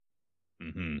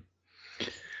Mm-hmm.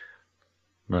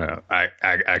 Well, I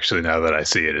actually, now that I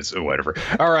see it, it's whatever.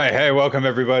 All right. Hey, welcome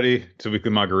everybody to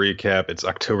Weekly Manga Recap. It's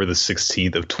October the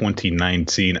 16th of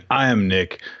 2019. I am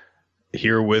Nick,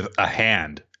 here with a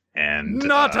hand. And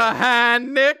not a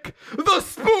hand, Nick. The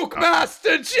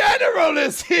Spookmaster General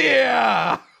is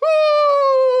here.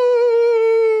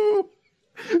 Woo!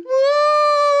 Woo!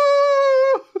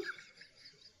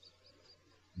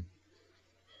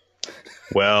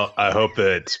 Well, I hope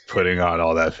that putting on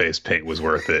all that face paint was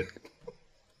worth it.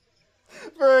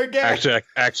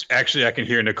 Actually, I can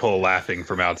hear Nicole laughing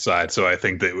from outside, so I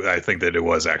think that it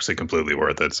was actually completely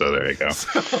worth it. So there you go.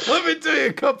 So, let me tell you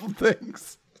a couple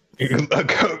things.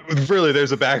 Really,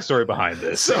 there's a backstory behind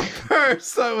this. So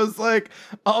first, I was like,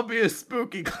 I'll be a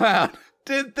spooky clown.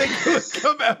 Didn't think it would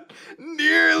come out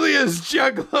nearly as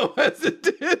juggalo as it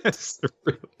did.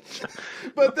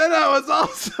 But then I was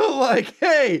also like,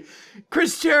 hey,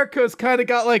 Chris Jericho's kind of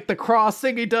got like the cross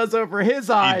thing he does over his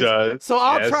eyes. He does. So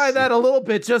I'll try that a little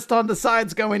bit just on the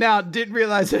sides going out. Didn't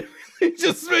realize it really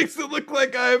just makes it look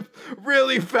like I have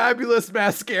really fabulous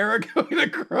mascara going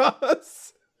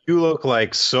across. You look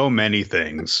like so many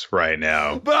things right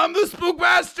now. But I'm the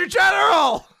Spookmaster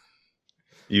General!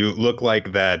 You look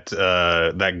like that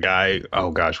guy.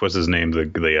 Oh gosh, what's his name?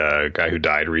 The guy who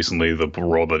died recently. The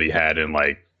role that he had in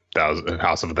like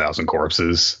House of a Thousand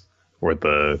Corpses,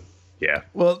 yeah.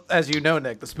 Well, as you know,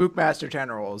 Nick, the Spookmaster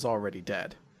General is already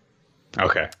dead.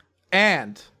 Okay.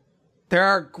 And there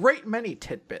are a great many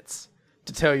tidbits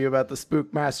to tell you about the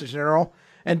Spookmaster General,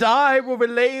 and I will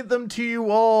relay them to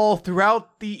you all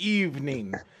throughout the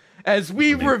evening. As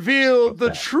we reveal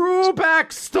the true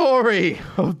backstory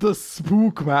of the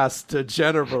Spookmaster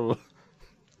General.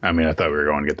 I mean, I thought we were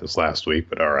going to get this last week,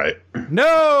 but all right.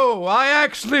 No, I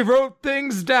actually wrote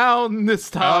things down this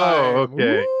time. Oh,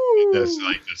 okay.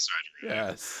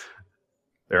 Yes.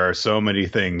 There are so many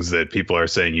things that people are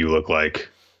saying you look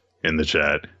like in the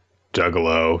chat.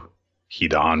 Juggalo,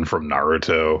 Hidan from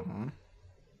Naruto,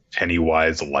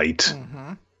 Pennywise Light.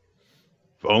 Mm-hmm.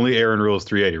 If only Aaron Rules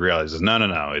 380 realizes, no,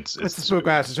 it's the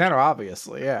Spookmaster General,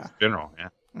 obviously, yeah. General, yeah.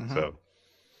 Mm-hmm. So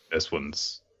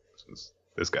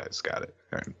this guy's got it.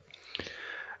 All right.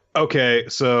 Okay,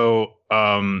 so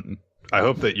I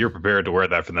hope that you're prepared to wear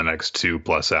that for the next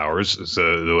 2+ hours.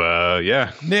 So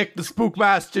yeah. Nick, the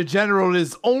Spookmaster General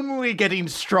is only getting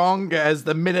stronger as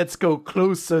the minutes go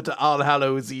closer to All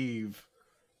Hallows Eve.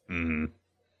 Mm-hmm.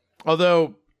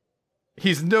 Although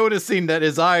he's noticing that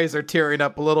his eyes are tearing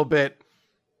up a little bit.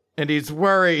 And he's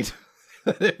worried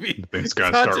that if he he's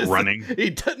going to start running.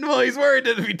 He's worried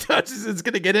that if he touches, it's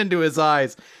going to get into his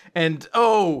eyes. And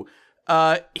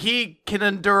he can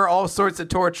endure all sorts of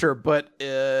torture, but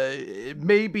it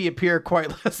maybe appear quite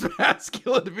less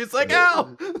masculine if he's like,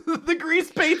 ow, the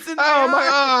grease paint's in my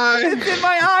eye. It's in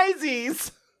my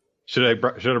eyesies. Should have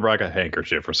brought a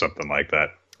handkerchief or something like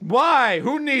that. Why?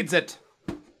 Who needs it?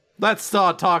 Let's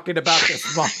start talking about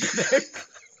this manga, Nick.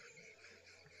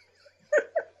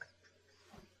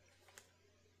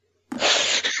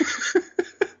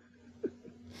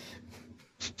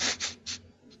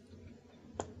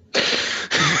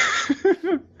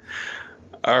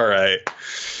 All right.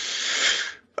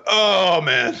 Oh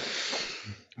man.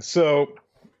 So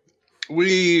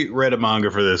we read a manga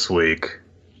for this week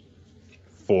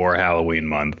for Halloween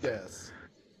month. Yes.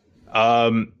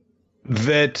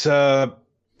 That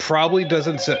probably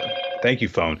doesn't thank you,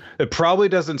 phone. It probably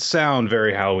doesn't sound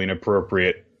very Halloween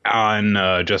appropriate on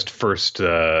just first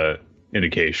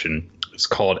indication. It's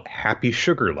called Happy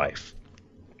Sugar Life,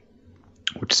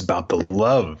 which is about the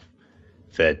love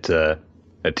that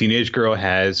a teenage girl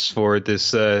has for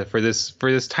this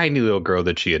tiny little girl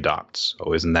that she adopts.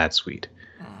 Oh, isn't that sweet?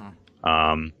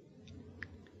 Uh-huh.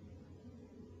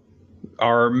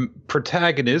 Our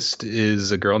protagonist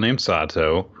is a girl named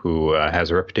Sato who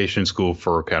has a reputation in school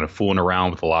for kind of fooling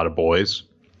around with a lot of boys.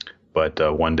 But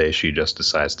one day she just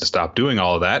decides to stop doing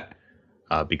all of that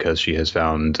because she has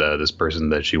found this person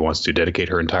that she wants to dedicate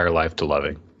her entire life to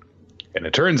loving. And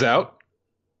it turns out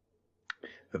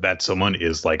that someone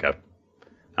is like a,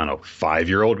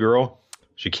 5-year-old girl.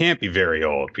 She can't be very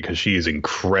old because she is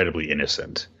incredibly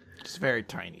innocent. She's very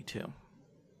tiny, too.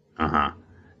 Uh-huh.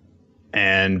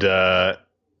 And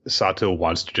Sato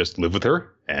wants to just live with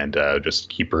her and just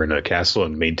keep her in a castle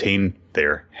and maintain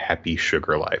their happy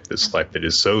sugar life. This life that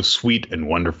is so sweet and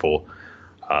wonderful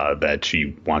that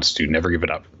she wants to never give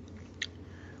it up.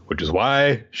 Which is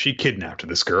why she kidnapped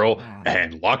this girl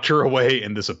and locked her away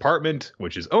in this apartment,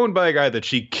 which is owned by a guy that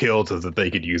she killed so that they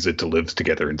could use it to live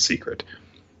together in secret.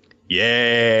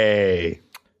 Yay!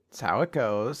 That's how it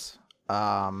goes.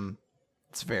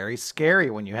 It's very scary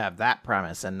when you have that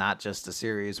premise and not just a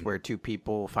series where two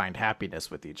people find happiness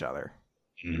with each other.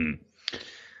 Mm-hmm.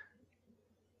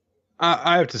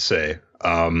 I have to say,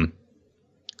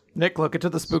 Nick, look into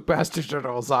the Spookmaster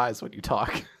General's eyes when you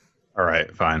talk. All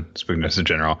right, fine. Spookmaster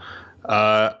General.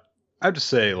 I have to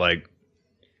say, like,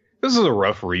 this is a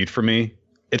rough read for me.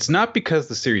 It's not because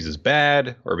the series is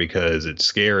bad or because it's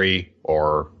scary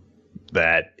or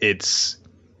that it's...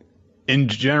 In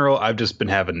general, I've just been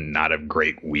having not a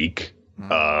great week.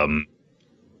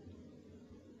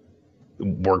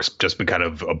 Work's just been kind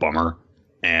of a bummer.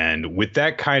 And with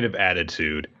that kind of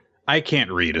attitude, I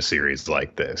can't read a series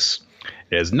like this.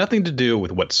 It has nothing to do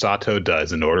with what Sato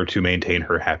does in order to maintain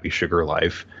her happy sugar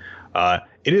life.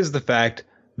 It is the fact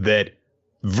that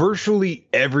virtually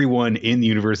everyone in the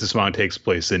universe this manga takes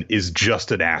place in is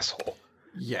just an asshole.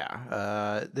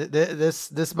 Yeah,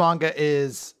 this manga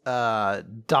is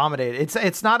dominated.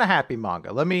 It's not a happy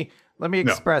manga. Let me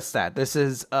express that. This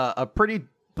is a pretty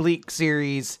bleak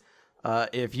series.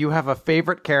 If you have a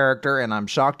favorite character, and I'm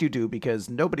shocked you do because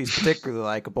nobody's particularly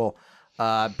likable,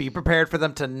 be prepared for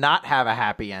them to not have a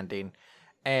happy ending.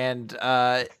 And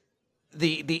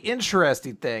the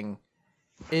interesting thing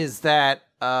is that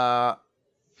the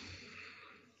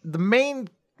main,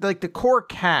 like the core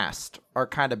cast are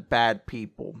kind of bad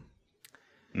people.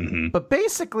 Mm-hmm. But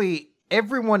basically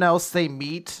everyone else they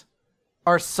meet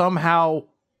are somehow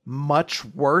much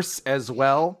worse as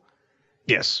well.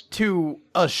 Yes. To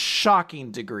a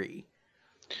shocking degree.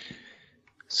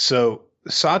 So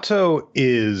Sato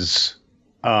is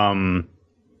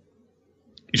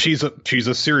she's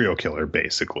a serial killer,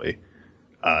 basically.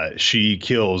 She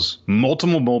kills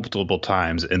multiple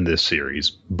times in this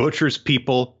series, butchers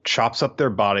people, chops up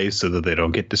their bodies so that they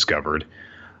don't get discovered,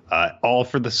 all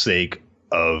for the sake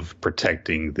of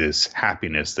protecting this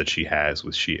happiness that she has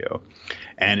with Shio.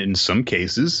 And in some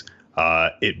cases,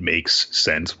 it makes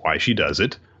sense why she does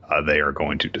it. They are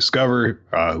going to discover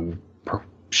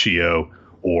Shio,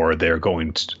 or they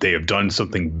have done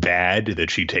something bad that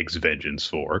she takes vengeance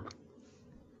for.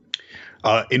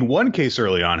 In one case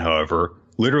early on, however,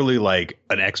 literally like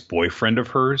an ex-boyfriend of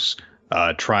hers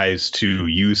tries to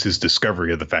use his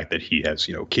discovery of the fact that he has,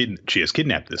 she has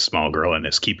kidnapped this small girl and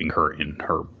is keeping her in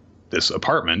this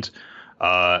apartment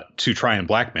to try and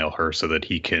blackmail her so that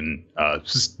he can,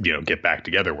 get back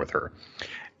together with her.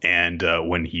 And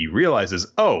when he realizes,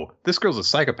 oh, this girl's a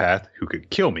psychopath who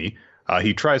could kill me,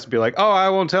 he tries to be like, oh, I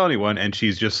won't tell anyone. And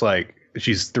she's just like,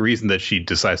 the reason that she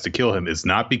decides to kill him is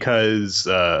not because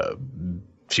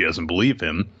she doesn't believe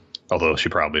him, although she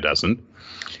probably doesn't,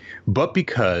 but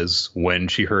because when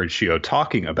she heard Shio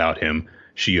talking about him,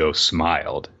 Shio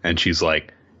smiled. And she's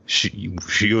like,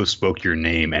 Shio spoke your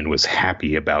name and was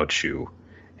happy about you.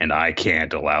 And I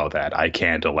can't allow that. I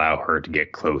can't allow her to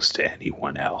get close to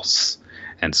anyone else.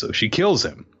 And so she kills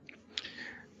him.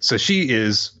 So she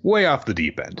is way off the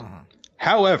deep end. Uh-huh.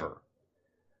 However,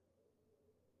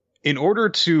 in order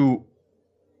to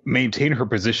maintain her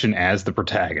position as the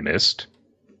protagonist,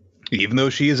 even though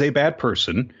she is a bad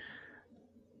person,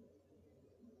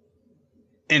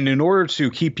 and in order to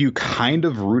keep you kind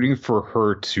of rooting for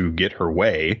her to get her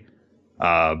way,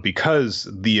 because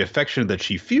the affection that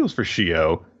she feels for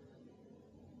Shio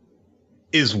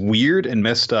is weird and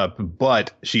messed up,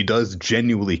 but she does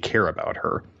genuinely care about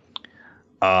her.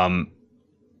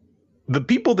 The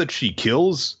people that she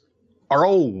kills are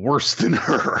all worse than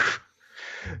her.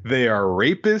 They are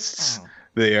rapists.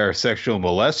 They are sexual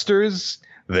molesters.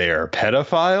 They are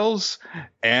pedophiles.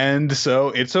 And so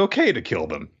it's okay to kill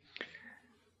them.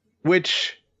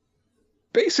 Which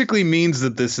basically means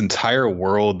that this entire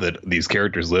world that these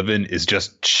characters live in is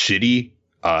just shitty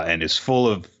and is full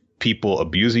of people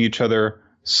abusing each other,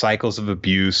 cycles of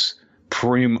abuse,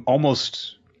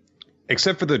 almost,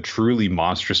 except for the truly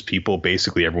monstrous people,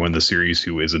 basically everyone in the series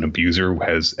who is an abuser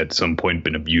has at some point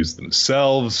been abused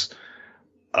themselves.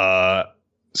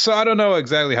 So I don't know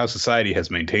exactly how society has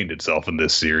maintained itself in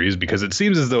this series, because it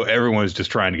seems as though everyone is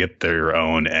just trying to get their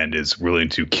own and is willing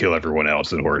to kill everyone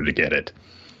else in order to get it.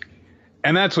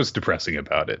 And that's what's depressing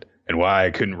about it, and why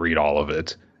I couldn't read all of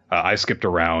it. I skipped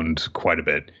around quite a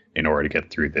bit in order to get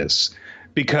through this,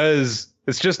 because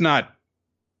it's just not.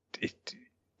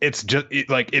 It's just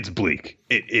it's bleak.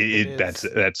 That's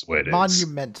what it is.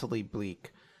 Monumentally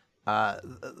bleak.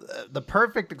 The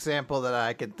perfect example that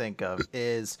I can think of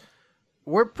is,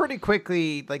 we're pretty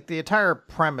quickly, like, the entire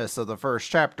premise of the first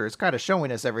chapter is kind of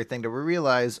showing us everything that we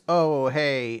realize, oh,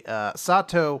 hey,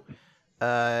 Sato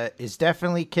is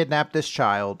definitely kidnapped this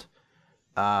child.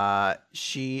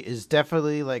 She is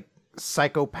definitely, like,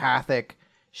 psychopathic.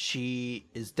 She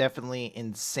is definitely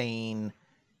insane.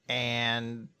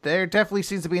 And there definitely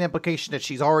seems to be an implication that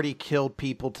she's already killed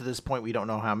people to this point. We don't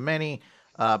know how many,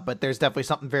 but there's definitely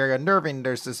something very unnerving.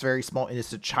 There's this very small,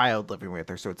 innocent child living with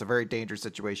her, so it's a very dangerous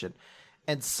situation.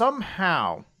 And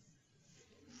somehow,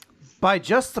 by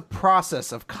just the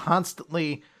process of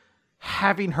constantly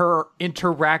having her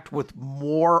interact with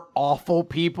more awful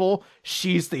people,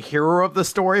 she's the hero of the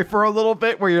story for a little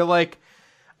bit, where you're like,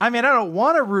 I mean, I don't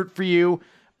want to root for you,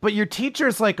 but your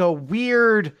teacher's like a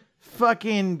weird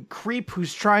fucking creep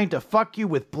who's trying to fuck you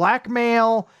with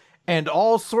blackmail and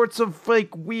all sorts of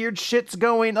like weird shit's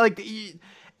going. Like,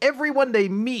 everyone they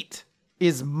meet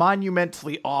is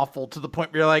monumentally awful to the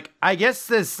point where you're like, I guess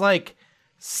this like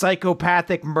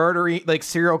psychopathic murdering, like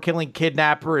serial killing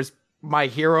kidnapper is my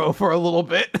hero for a little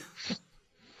bit.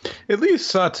 At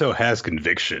least Sato has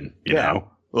conviction, you know?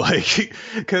 Like,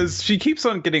 because she keeps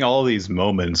on getting all these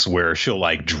moments where she'll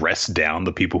like dress down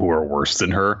the people who are worse than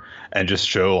her and just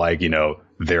show like, you know,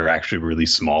 they're actually really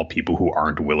small people who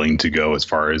aren't willing to go as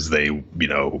far as they, you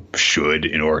know, should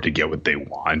in order to get what they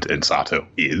want. And Sato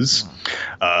is.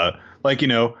 Like, you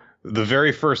know, the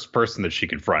very first person that she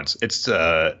confronts, it's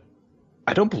I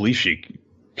don't believe she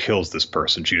kills this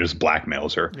person. She just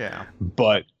blackmails her. Yeah.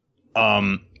 But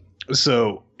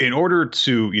so in order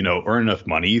to, you know, earn enough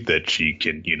money that she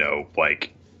can, you know,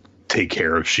 like take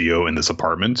care of Shio in this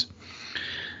apartment,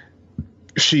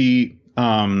 she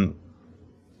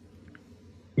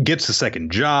gets a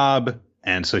second job.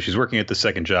 And so she's working at the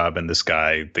second job, and this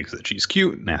guy thinks that she's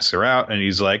cute and asks her out. And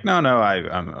he's like, no,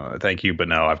 I'm thank you. But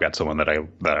no, I've got someone that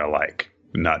I like.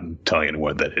 Not telling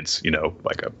anyone that it's, you know,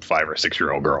 like a 5 or 6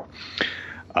 year old girl.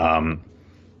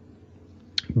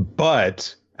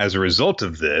 But as a result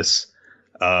of this,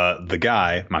 the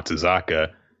guy,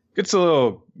 Matsuzaka, gets a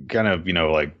little kind of, you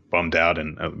know, like bummed out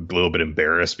and a little bit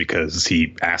embarrassed because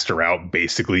he asked her out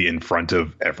basically in front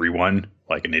of everyone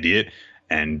like an idiot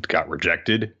and got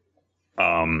rejected.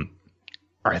 Or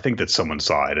I think that someone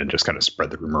saw it and just kind of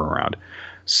spread the rumor around.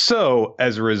 So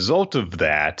as a result of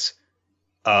that,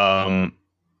 that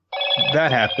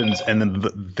happens. And then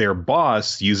their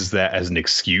boss uses that as an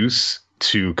excuse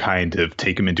to kind of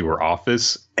take him into her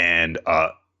office and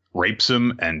rapes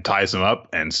him and ties him up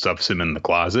and stuffs him in the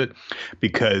closet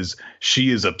because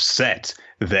she is upset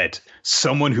that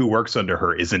someone who works under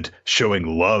her isn't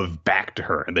showing love back to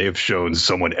her, and they have shown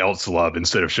someone else love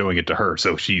instead of showing it to her.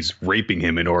 So she's raping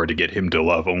him in order to get him to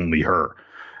love only her.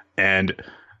 And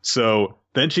so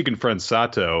then she confronts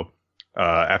Sato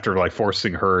after like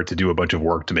forcing her to do a bunch of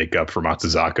work to make up for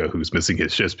Matsuzaka, who's missing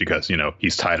his shifts because, you know,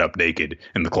 he's tied up naked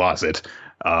in the closet,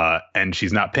 and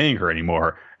she's not paying her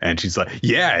anymore. And she's like,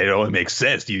 yeah, it only makes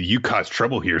sense. You caused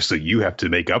trouble here, so you have to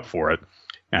make up for it.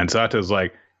 And Sato's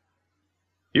like,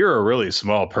 you're a really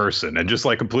small person, and just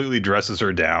like completely dresses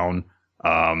her down,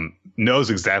 knows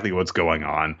exactly what's going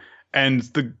on. And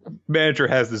the manager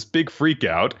has this big freak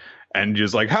out and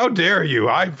just like, how dare you?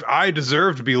 I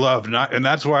deserve to be loved. And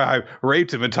that's why I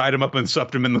raped him and tied him up and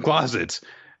stuffed him in the closet.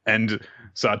 And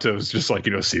Sato's just like,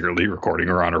 you know, secretly recording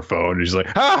her on her phone. And she's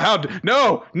like,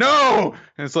 no. And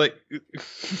it's like,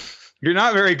 you're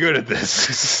not very good at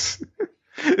this.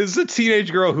 This is a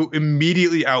teenage girl who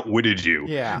immediately outwitted you.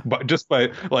 Yeah. But just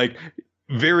by like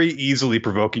very easily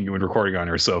provoking you and recording on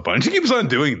her cell phone. And she keeps on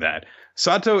doing that.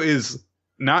 Sato is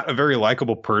not a very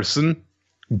likable person,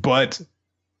 but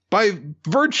by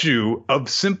virtue of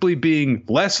simply being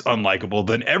less unlikable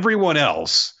than everyone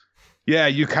else, yeah,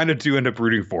 you kind of do end up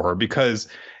rooting for her because,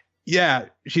 yeah,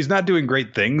 she's not doing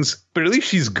great things, but at least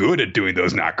she's good at doing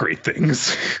those not great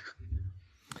things.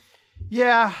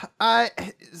 Yeah,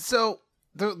 so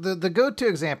the go-to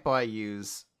example I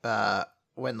use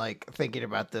when like thinking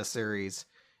about this series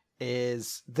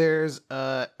is there's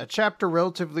a chapter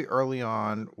relatively early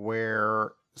on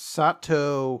where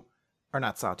Shiho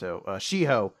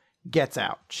gets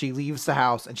out. She leaves the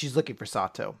house and she's looking for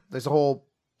Sato. There's a whole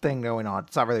thing going on.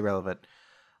 It's not really relevant.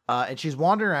 And she's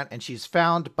wandering around and she's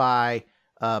found by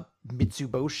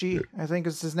Mitsuboshi, I think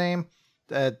is his name.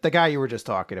 The guy you were just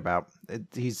talking about.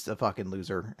 He's a fucking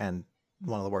loser and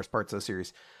one of the worst parts of the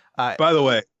series. By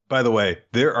the way,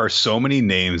 there are so many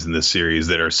names in this series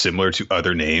that are similar to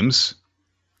other names.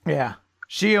 Yeah.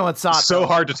 Shio and Sato. So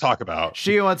hard to talk about.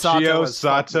 Shio and Sato.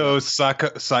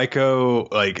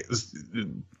 Saiko, like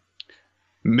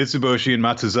Mitsuboshi and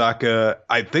Matsuzaka.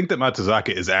 I think that Matsuzaka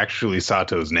is actually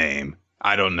Sato's name.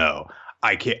 I don't know.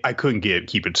 I couldn't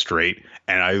keep it straight.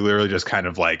 And I literally just kind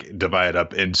of like divide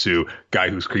up into guy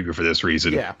who's creepy for this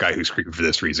reason, guy who's creepy for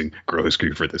this reason, girl who's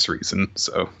creepy for this reason.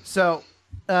 So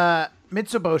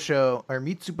Mitsubosho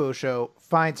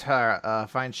finds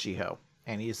Shiho,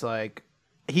 and he's like,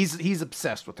 he's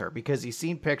obsessed with her because he's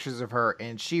seen pictures of her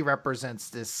and she represents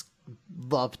this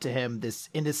love to him, this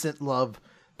innocent love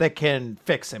that can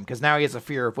fix him, because now he has a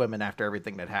fear of women after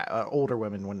everything that older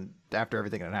women after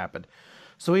everything that happened.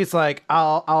 So he's like,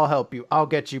 I'll help you. I'll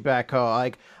get you back home.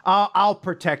 Like, I'll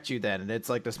protect you then. And it's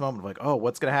like this moment of like, oh,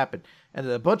 what's going to happen? And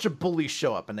then a bunch of bullies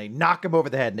show up and they knock him over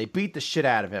the head and they beat the shit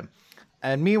out of him.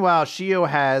 And meanwhile, Shio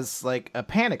has like a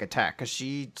panic attack because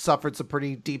she suffered some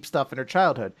pretty deep stuff in her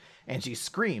childhood. And she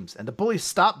screams. And the bullies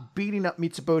stop beating up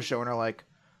Mitsubosho and are like,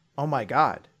 oh my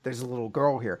God, there's a little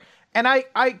girl here. And I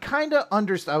kind of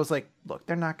understand. I was like, look,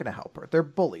 they're not going to help her. They're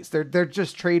bullies. They're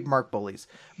just trademark bullies.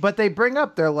 But they bring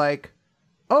up, they're like,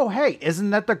 oh, hey, isn't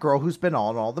that the girl who's been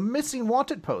on all the missing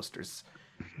wanted posters?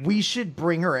 We should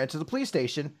bring her into the police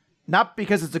station, not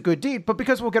because it's a good deed, but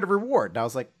because we'll get a reward. And I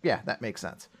was like, yeah, that makes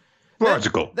sense.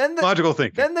 Logical. Logical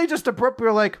thinking. Then they just abruptly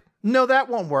were like, no, that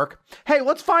won't work. Hey,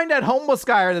 let's find that homeless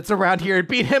guy that's around here and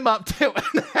beat him up too.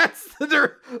 And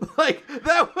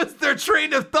that was their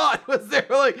train of thought. Was there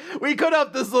like, we could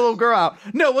help this little girl out.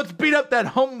 No, let's beat up that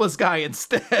homeless guy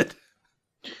instead.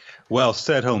 Well,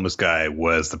 said homeless guy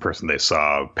was the person they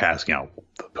saw passing out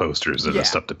the posters and the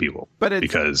stuff to people,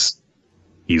 because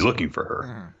he's looking for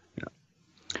her.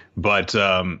 But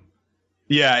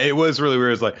yeah, it was really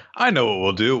weird. It's like, I know what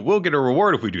we'll do. We'll get a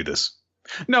reward if we do this.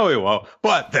 No, we won't.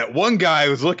 But that one guy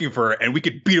was looking for her, and we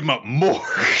could beat him up more.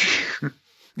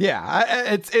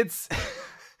 Yeah,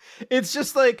 it's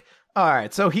just like, all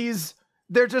right, so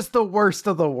they're just the worst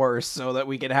of the worst, so that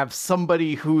we can have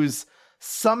somebody who's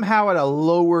somehow at a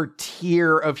lower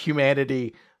tier of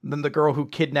humanity than the girl who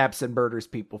kidnaps and murders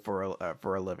people for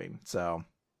a living. So,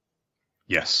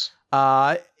 yes.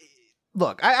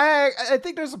 Look, I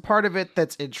think there's a part of it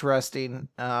that's interesting.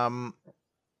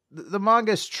 The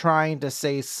manga's trying to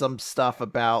say some stuff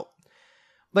about,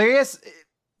 like, I guess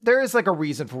there is like a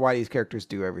reason for why these characters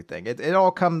do everything. It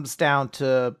all comes down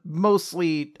to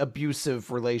mostly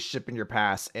abusive relationship in your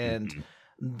past and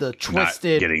the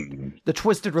twisted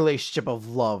relationship of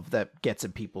love that gets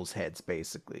in people's heads,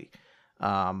 basically.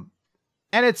 And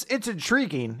it's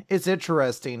intriguing. It's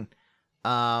interesting.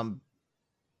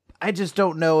 I just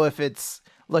don't know if it's,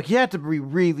 look, you have to be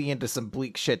really into some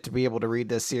bleak shit to be able to read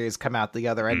this series, come out the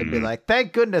other end and be like,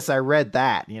 thank goodness I read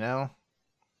that, you know?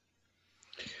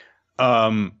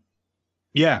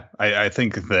 Yeah, I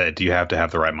think that you have to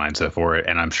have the right mindset for it.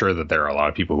 And I'm sure that there are a lot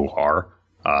of people who are.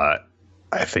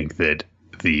 I think that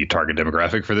the target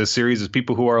demographic for this series is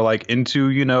people who are like into,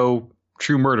 you know,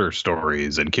 true murder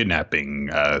stories and kidnapping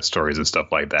stories and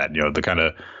stuff like that. You know, the kind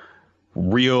of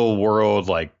real world,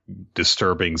 like,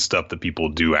 disturbing stuff that people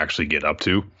do actually get up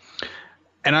to.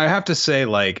 And I have to say,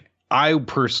 like, I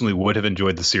personally would have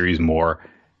enjoyed the series more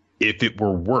if it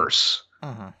were worse.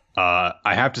 I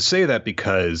have to say that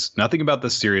because nothing about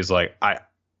this series, like,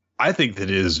 I think that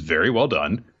it is very well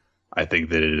done. I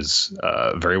think that it is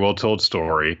a very well told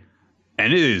story.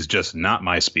 And it is just not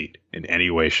my speed in any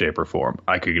way, shape, or form.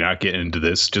 I could not get into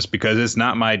this just because it's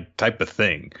not my type of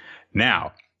thing.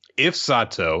 Now, if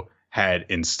Sato had,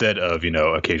 instead of, you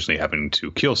know, occasionally having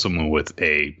to kill someone with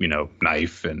a, you know,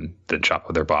 knife and then chop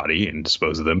up their body and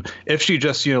dispose of them, if she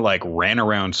just, you know, like, ran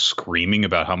around screaming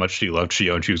about how much she loved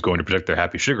Shio and she was going to protect their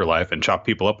happy sugar life and chop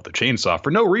people up with a chainsaw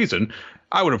for no reason,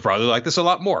 I would have probably liked this a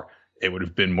lot more. It would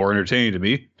have been more entertaining to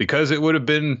me because it would have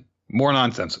been more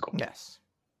nonsensical. Yes.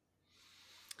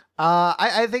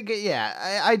 I think,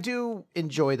 yeah, I do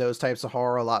enjoy those types of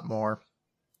horror a lot more,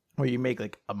 where you make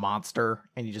like a monster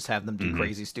and you just have them do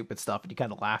crazy, stupid stuff and you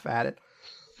kind of laugh at it.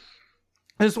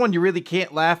 This one you really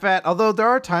can't laugh at, although there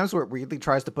are times where it really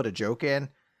tries to put a joke in,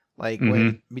 like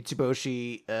when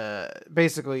Mitsuboshi,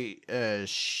 basically,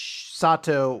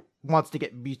 Sato wants to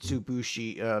get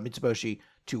Mitsuboshi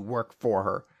to work for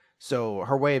her. So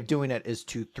her way of doing it is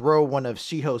to throw one of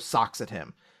Shiho's socks at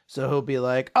him. So he'll be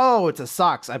like, oh, it's a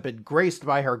socks. I've been graced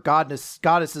by her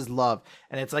goddess's love.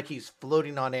 And it's like he's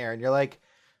floating on air. And you're like,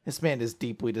 this man is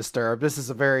deeply disturbed. This is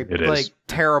a very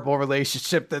terrible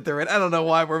relationship that they're in. I don't know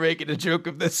why we're making a joke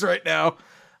of this right now.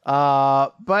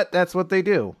 But that's what they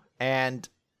do. And,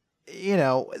 you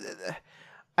know,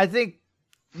 I think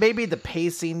maybe the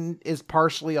pacing is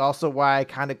partially also why I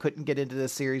kind of couldn't get into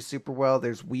this series super well.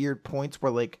 There's weird points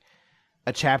where, like,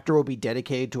 a chapter will be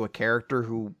dedicated to a character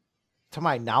who, to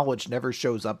my knowledge, never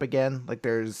shows up again. Like,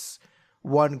 there's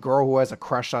one girl who has a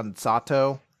crush on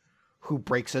Sato who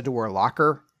breaks into her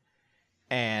locker,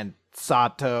 and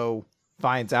Sato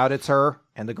finds out it's her,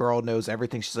 and the girl knows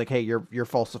everything. She's like, hey, you're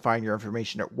falsifying your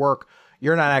information at work.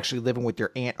 You're not actually living with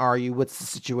your aunt, are you? What's the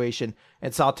situation?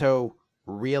 And Sato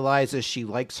realizes she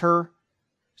likes her,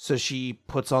 so she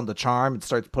puts on the charm and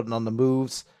starts putting on the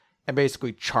moves. and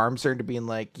basically charms her into being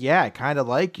like, yeah, I kind of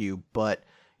like you, but,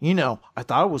 you know, I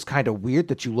thought it was kind of weird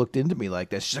that you looked into me like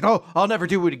this. She's like, oh, I'll never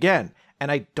do it again.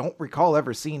 And I don't recall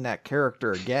ever seeing that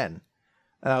character again.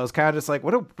 And I was kind of just like,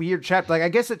 what a weird chapter. Like, I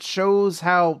guess it shows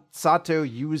how Sato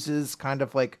uses kind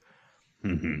of like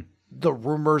the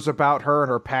rumors about her and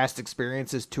her past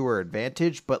experiences to her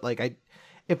advantage. But like,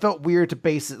 it felt weird to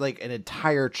base it like an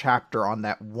entire chapter on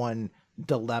that one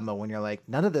dilemma when you're like,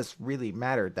 none of this really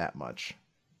mattered that much.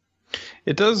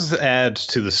 It does add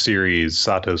to the series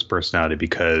Sato's personality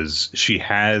because she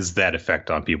has that effect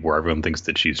on people where everyone thinks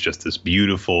that she's just this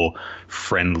beautiful,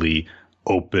 friendly,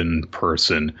 open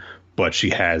person, but she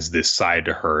has this side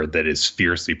to her that is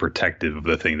fiercely protective of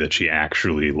the thing that she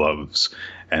actually loves.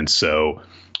 And so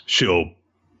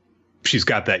she's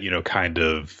got that, kind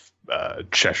of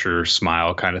Cheshire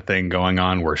smile kind of thing going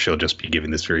on where she'll just be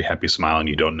giving this very happy smile and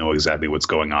you don't know exactly what's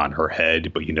going on in her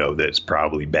head, but you know that it's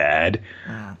probably bad.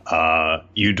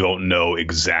 You don't know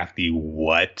exactly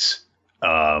what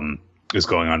is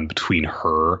going on between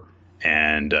her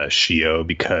and Shio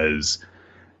because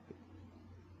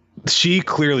she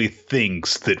clearly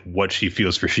thinks that what she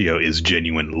feels for Shio is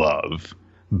genuine love.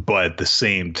 But at the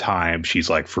same time, she's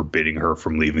like forbidding her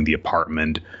from leaving the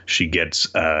apartment. She gets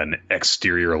an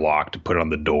exterior lock to put on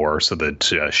the door so that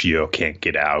Shio can't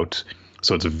get out.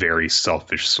 So it's a very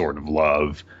selfish sort of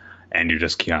love. And you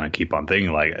just kind of keep on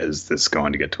thinking, like, is this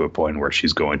going to get to a point where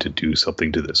she's going to do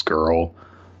something to this girl?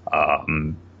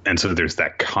 And so there's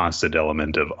that constant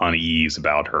element of unease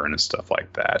about her and stuff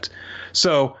like that.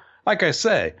 So, like I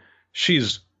say,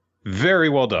 she's very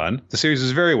well done. The series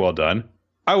is very well done.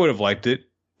 I would have liked it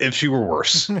if she were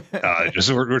worse, if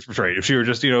she were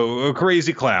just, a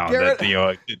crazy clown.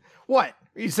 Garrett, what?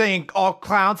 Are you saying all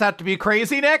clowns have to be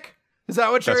crazy, Nick? Is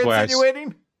that what you're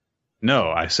insinuating?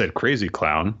 No, I said crazy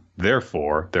clown.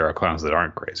 Therefore, there are clowns that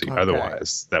aren't crazy. Okay.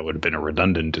 Otherwise, that would have been a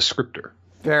redundant descriptor.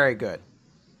 Very good.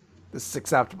 This is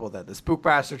acceptable then. The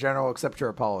Spookmaster General accepts your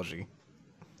apology.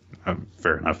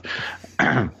 Fair enough.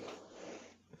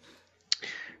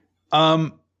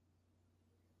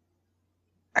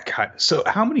 So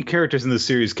how many characters in the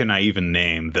series can I even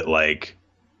name that like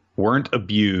weren't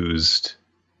abused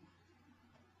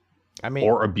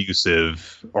or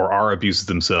abusive or are abusive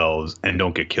themselves and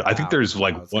don't get killed? I think there's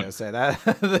like I was going to say that.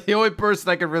 The only person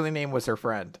I could really name was her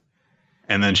friend.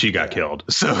 And then she got killed.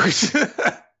 So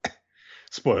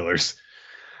spoilers.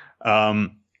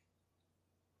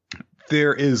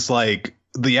 There is like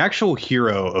the actual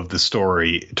hero of the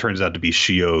story turns out to be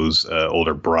Shio's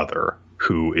older brother,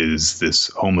 who is this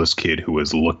homeless kid who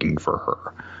is looking for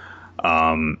her.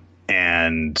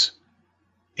 And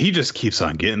he just keeps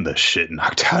on getting the shit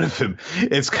knocked out of him.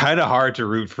 It's kind of hard to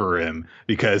root for him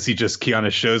because Kiana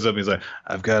shows up and he's like,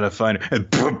 I've got to find her. And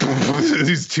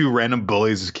these two random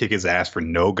bullies just kick his ass for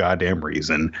no goddamn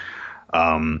reason.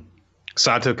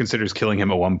 Sato considers killing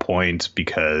him at one point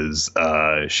because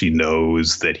she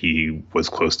knows that he was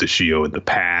close to Shio in the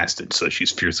past. And so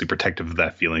she's fiercely protective of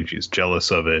that feeling. She's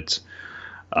jealous of it.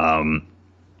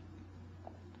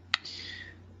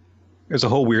 There's a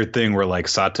whole weird thing where like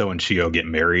Sato and Shio get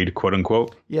married, quote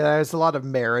unquote. Yeah, there's a lot of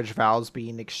marriage vows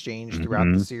being exchanged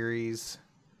throughout the series.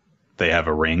 They have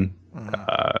a ring.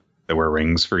 They wear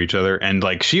rings for each other. And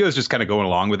like Shio's just kind of going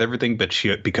along with everything, but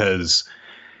because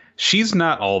she's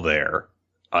not all there.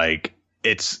 Like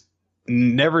it's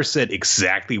never said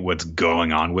exactly what's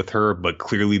going on with her, but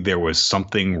clearly there was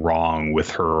something wrong with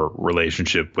her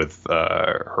relationship with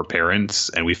her parents.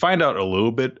 And we find out a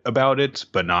little bit about it,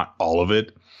 but not all of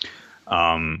it.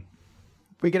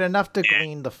 We get enough to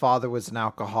glean the father was an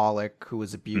alcoholic who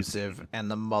was abusive,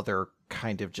 and the mother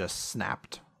kind of just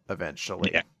snapped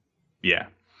eventually. Yeah.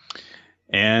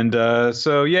 And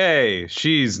so, yay,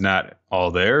 she's not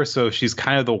all there. So she's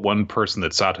kind of the one person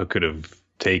that Sato could have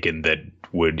taken that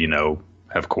would,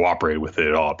 have cooperated with it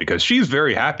at all, because she's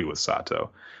very happy with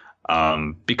Sato.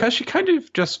 Because she kind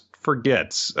of just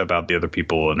forgets about the other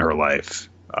people in her life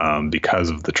because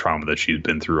of the trauma that she's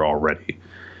been through already.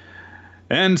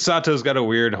 And Sato's got a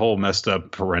weird whole messed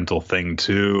up parental thing,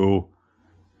 too.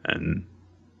 And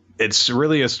it's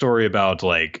really a story about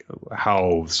like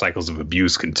how cycles of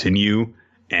abuse continue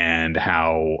and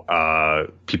how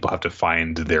people have to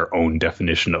find their own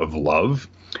definition of love.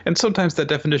 And sometimes that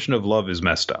definition of love is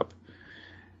messed up.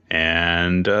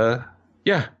 And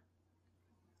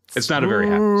it's not a very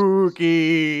happy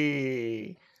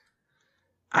spooky.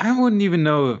 I wouldn't even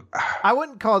know. I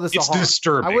wouldn't call this a horror.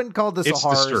 Disturbing. I wouldn't call this a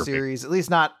horror disturbing series, at least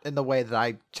not in the way that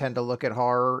I tend to look at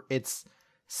horror. It's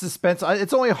suspense.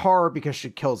 It's only horror because she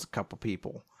kills a couple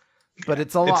people, but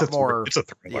it's a lot more. It's a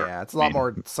thriller. Yeah, it's a lot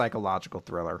more psychological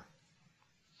thriller.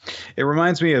 It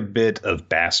reminds me a bit of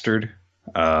Bastard,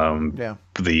 Yeah.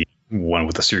 the one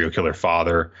with the serial killer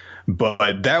father.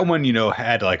 But that one,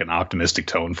 had like an optimistic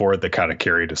tone for it that kind of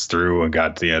carried us through and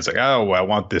got to the end. It's like, oh, I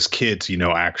want this kid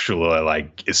to, actually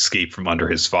like escape from under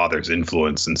his father's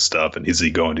influence and stuff. And is he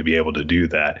going to be able to do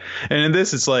that? And in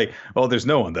this, it's like, well, there's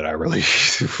no one that I really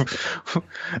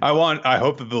I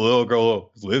hope that the little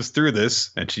girl lives through this,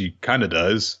 and she kind of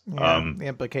does. Yeah, the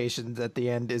implications at the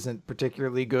end isn't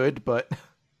particularly good, but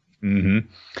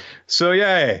So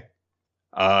yeah,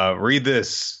 read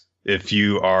this. If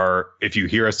you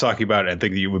hear us talking about it and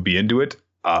think that you would be into it,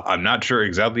 I'm not sure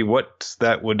exactly what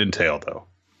that would entail, though.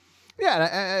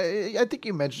 Yeah, I think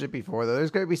you mentioned it before, though.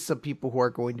 There's going to be some people who are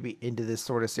going to be into this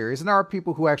sort of series, and there are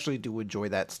people who actually do enjoy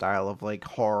that style of like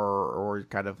horror or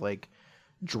kind of like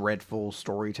dreadful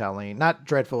storytelling. Not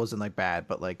dreadful as in like bad,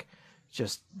 but like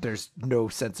just there's no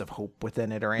sense of hope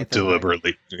within it or anything.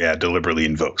 Deliberately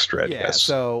invokes dread. Yeah, yes.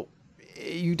 So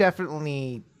you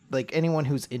definitely. Like anyone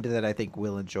who's into that, I think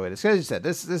will enjoy this. As you said,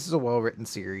 this is a well-written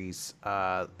series.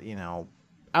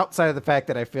 Outside of the fact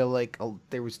that I feel like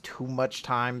there was too much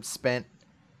time spent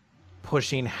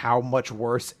pushing how much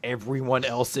worse everyone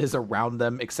else is around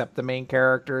them except the main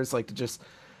characters. Like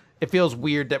it feels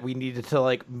weird that we needed to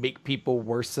like make people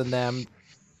worse than them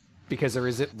because there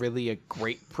isn't really a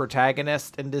great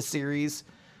protagonist in this series.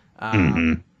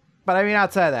 But I mean,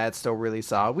 outside of that, it's still really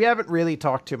solid. We haven't really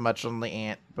talked too much on the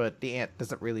Aunt, but the Aunt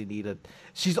doesn't really need it.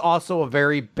 She's also a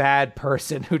very bad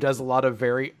person who does a lot of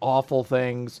very awful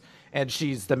things, and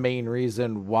she's the main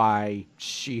reason why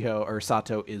Shiho or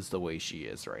Sato is the way she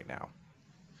is right now.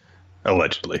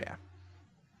 Allegedly. Yeah.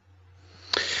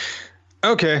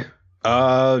 Okay.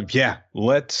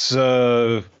 Let's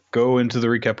go into the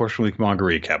recap portion of the manga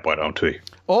recap, why don't we?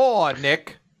 Or,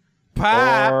 Nick,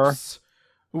 perhaps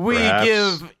we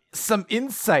give some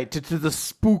insight into the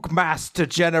Spookmaster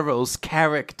General's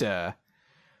character.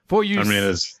 For you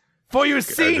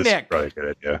see, Nick, probably a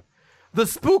good idea. The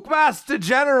Spookmaster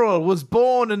General was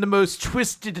born in the most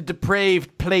twisted and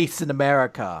depraved place in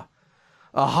America,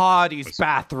 a Hardy's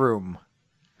bathroom.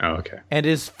 Oh, okay. And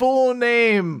his full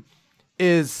name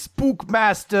is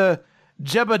Spookmaster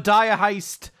Jebediah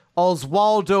Heist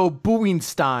Oswaldo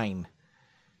Buenstein.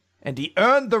 And he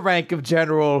earned the rank of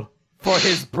general for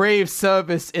his brave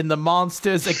service in the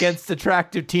Monsters Against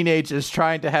Attractive Teenagers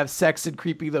Trying to Have Sex in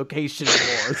Creepy Location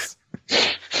Wars.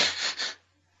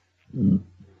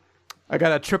 I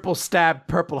got a triple stab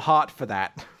Purple Heart for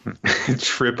that.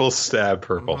 Triple stab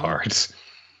Purple Heart.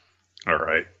 All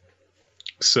right.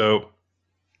 So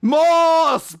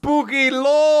more spooky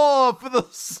lore for the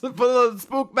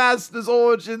Spookmaster's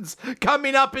origins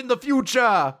coming up in the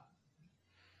future.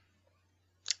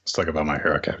 Let's talk about My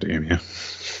Hero Academia.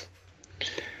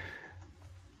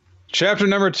 Chapter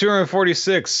number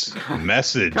 246,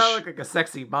 Message. Kind of look like a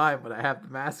sexy mime when I have the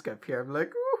mask up here. I'm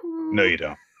like, ooh. No, you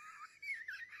don't.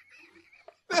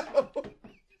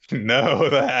 No,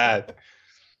 that.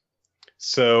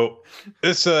 So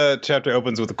this chapter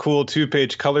opens with a cool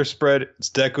 2-page color spread. It's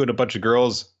Deku and a bunch of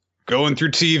girls going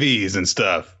through TVs and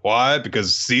stuff. Why?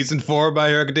 Because season 4 of My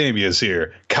Hero Academia is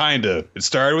here. Kind of. It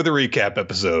started with a recap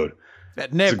episode.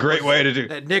 It's a great way to do.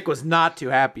 That Nick was not too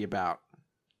happy about.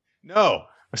 No.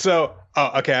 So,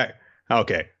 okay.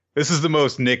 This is the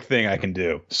most Nick thing I can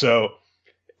do. So,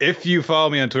 if you follow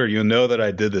me on Twitter, you'll know that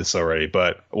I did this already.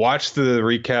 But watch the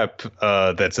recap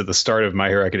that's at the start of My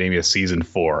Hero Academia Season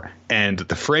 4. And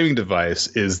the framing device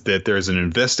is that there's an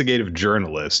investigative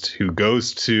journalist who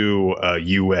goes to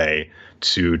UA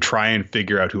to try and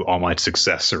figure out who All Might's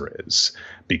successor is.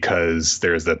 Because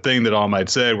there's that thing that All Might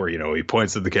said where, he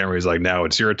points at the camera, he's like, now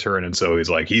it's your turn. And so he's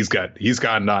like, he's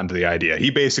gotten on to the idea. He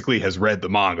basically has read the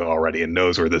manga already and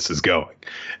knows where this is going.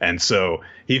 And so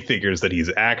he figures that he's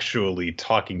actually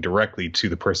talking directly to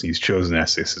the person he's chosen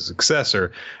as his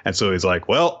successor. And so he's like,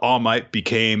 well, All Might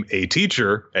became a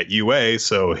teacher at UA,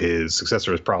 so his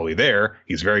successor is probably there.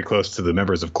 He's very close to the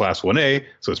members of Class 1A,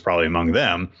 so it's probably among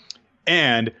them.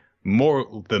 And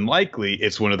more than likely,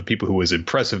 it's one of the people who was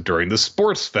impressive during the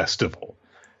sports festival.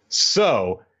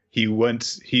 So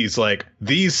he's like,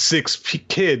 these 6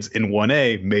 kids in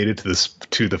 1A made it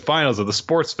to the finals of the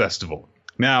sports festival.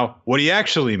 Now, what he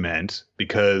actually meant,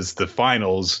 because the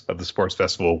finals of the sports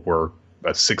festival were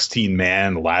a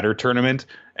 16-man ladder tournament,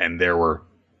 and there were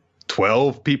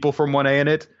 12 people from 1A in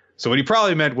it. So what he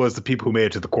probably meant was the people who made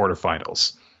it to the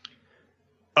quarterfinals,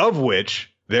 of which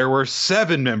there were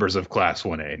 7 members of Class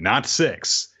 1A, not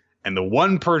 6. And the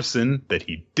one person that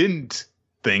he didn't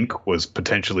think was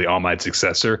potentially All Might's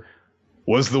successor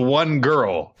was the one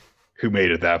girl who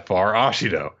made it that far,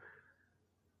 Ashido.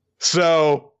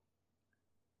 So,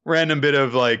 random bit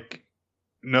of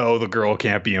no, the girl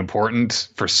can't be important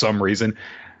for some reason.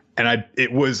 And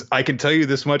I can tell you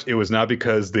this much, it was not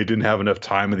because they didn't have enough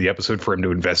time in the episode for him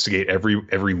to investigate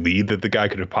every lead that the guy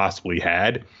could have possibly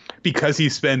had, because he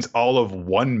spends all of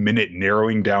 1 minute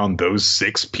narrowing down those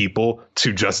 6 people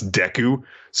to just Deku.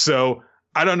 So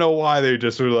I don't know why they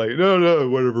just were like, no,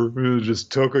 whatever,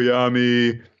 just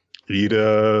Tokoyami,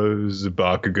 Ida,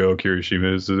 Bakugo,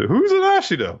 Kirishima, who's an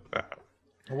Ashido?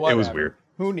 It was weird.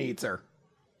 Who needs her?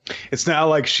 It's not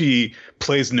like she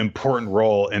plays an important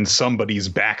role in somebody's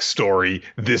backstory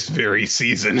this very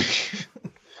season.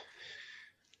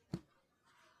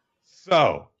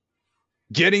 So,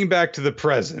 getting back to the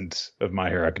present of My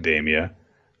Hero Academia,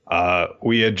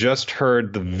 we had just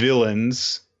heard the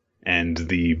villains and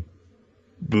the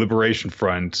Liberation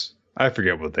Front. I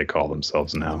forget what they call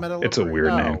themselves now. It's a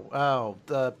weird name. Oh,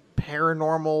 the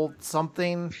paranormal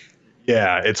something.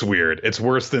 Yeah, it's weird. It's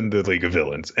worse than the League of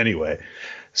Villains. Anyway,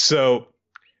 so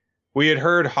we had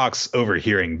heard Hawks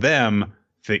overhearing them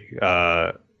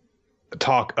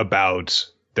talk about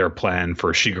their plan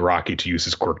for Shigaraki to use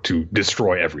his quirk to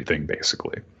destroy everything,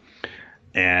 basically.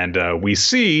 And we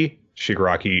see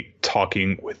Shigaraki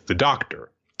talking with the Doctor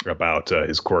about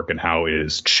his quirk and how it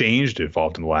has changed,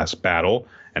 evolved in the last battle,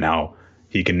 and how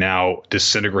he can now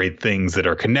disintegrate things that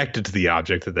are connected to the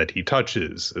object that he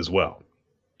touches as well.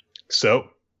 So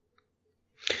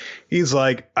he's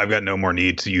like, I've got no more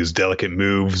need to use delicate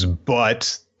moves,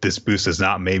 but this boost is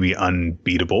not maybe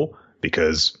unbeatable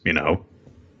because,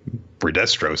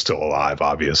 Redestro's still alive,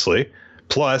 obviously.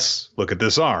 Plus, look at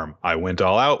this arm. I went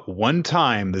all out one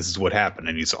time. This is what happened.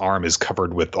 And his arm is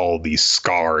covered with all these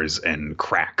scars and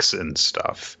cracks and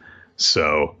stuff.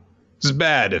 So it's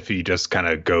bad if he just kind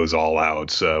of goes all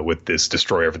out with this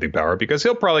destroy everything power, because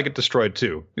he'll probably get destroyed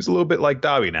too. He's a little bit like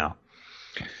Dabi now.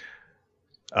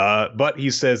 But he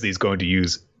says that he's going to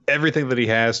use everything that he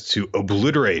has to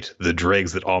obliterate the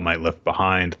dregs that All Might left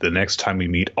behind. The next time we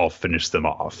meet, I'll finish them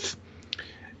off.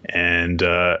 And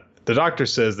the Doctor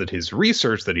says that his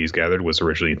research that he's gathered was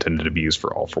originally intended to be used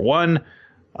for All for One.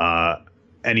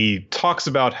 And he talks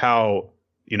about how,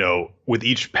 with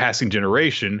each passing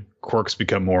generation, quirks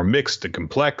become more mixed and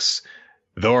complex.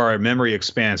 Though our memory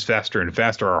expands faster and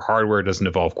faster, our hardware doesn't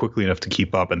evolve quickly enough to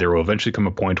keep up, and there will eventually come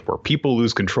a point where people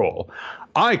lose control.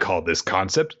 I call this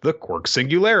concept the quirk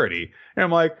singularity. And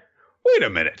I'm like, wait a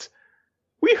minute.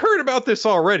 We heard about this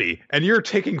already, and you're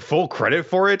taking full credit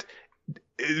for it?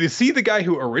 Is he the guy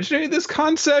who originated this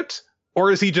concept?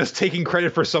 Or is he just taking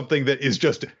credit for something that is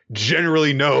just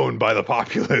generally known by the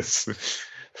populace?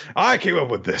 I came up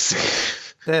with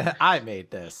this. I made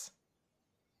this.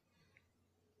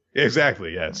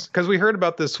 Exactly, yes. Because we heard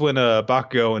about this when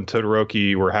Bakugo and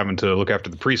Todoroki were having to look after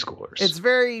the preschoolers. It's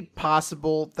very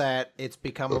possible that it's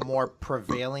become a more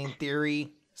prevailing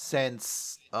theory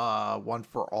since One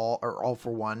for All or All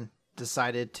for One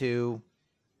decided to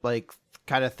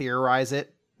kind of theorize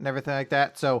it and everything like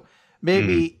that. So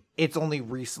maybe it's only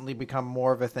recently become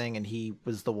more of a thing, and he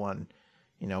was the one,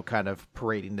 kind of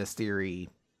parading this theory,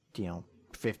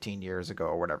 15 years ago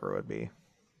or whatever it would be.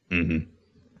 Mm-hmm.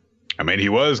 I mean, he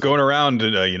was going around,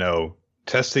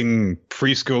 testing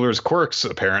preschoolers' quirks,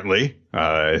 apparently,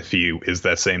 if he is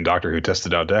that same doctor who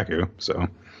tested out Deku. So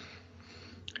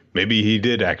maybe he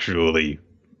did actually,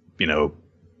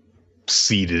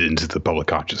 seed it into the public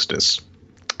consciousness.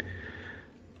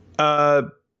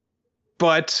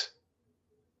 But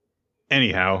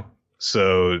anyhow,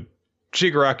 so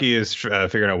Shigaraki is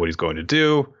figuring out what he's going to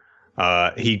do.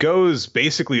 He goes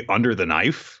basically under the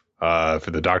knife for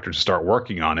the Doctor to start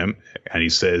working on him. And he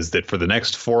says that for the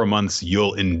next 4 months,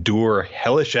 you'll endure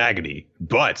hellish agony.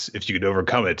 But if you can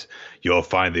overcome it, you'll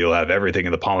find that you'll have everything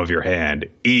in the palm of your hand,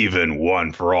 even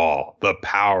One for All, the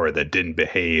power that didn't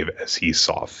behave as he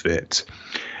saw fit.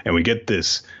 And we get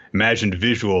this imagined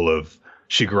visual of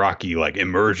Shigaraki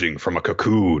emerging from a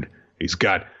cocoon. He's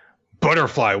got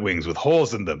butterfly wings with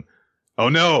holes in them. Oh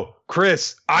no,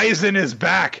 Chris, Aizen is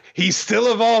back. He's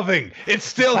still evolving. It's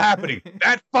still happening.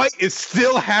 That fight is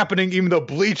still happening even though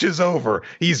Bleach is over.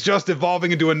 He's just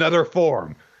evolving into another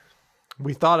form.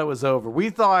 We thought it was over. We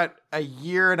thought a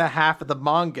year and a half of the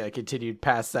manga continued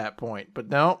past that point. But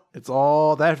no,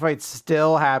 that fight's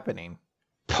still happening.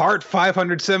 Part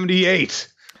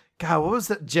 578. God, what was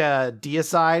that?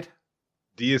 Deicide?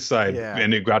 Deicide. Yeah.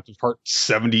 And it got to part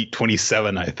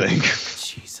 27, I think.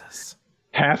 Jesus.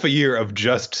 Half a year of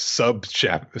just sub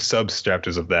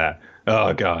chapters of that.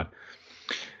 Oh, God.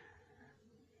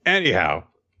 Anyhow,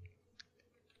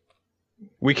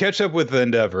 we catch up with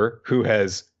Endeavor, who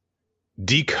has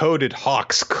decoded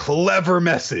Hawk's clever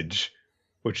message,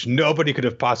 which nobody could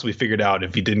have possibly figured out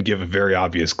if he didn't give a very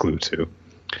obvious clue to.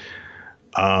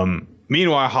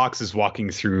 Meanwhile, Hawks is walking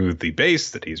through the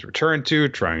base that he's returned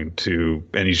to,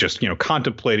 and he's just,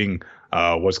 contemplating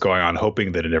what's going on,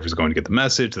 hoping that Endeavor's going to get the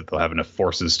message, that they'll have enough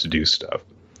forces to do stuff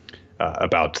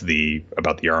about the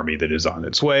army that is on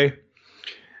its way.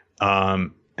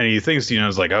 And he thinks,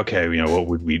 is like, okay, what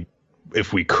would we,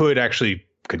 if we could actually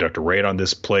conduct a raid on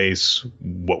this place,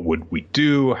 what would we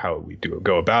do? How would we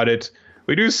go about it?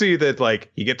 We do see that,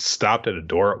 like, he gets stopped at a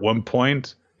door at one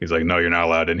point. He's like, no, you're not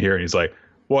allowed in here. And he's like,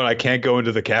 what, I can't go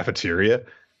into the cafeteria?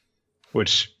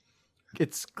 Which...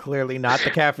 It's clearly not the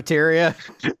cafeteria.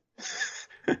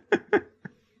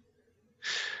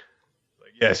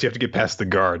 Yes, you have to get past the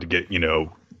guard to get,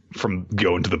 from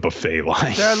going to the buffet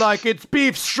line. They're like, it's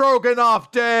beef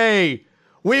stroganoff day.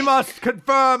 We must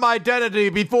confirm identity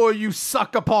before you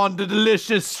suck upon the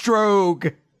delicious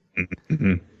strog.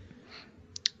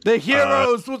 The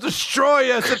heroes will destroy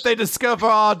us if they discover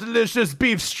our delicious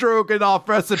beef stroganoff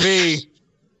recipe.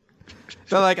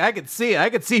 They're like, I can see it. I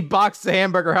can see Box the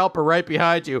Hamburger Helper right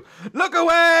behind you. Look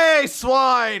away,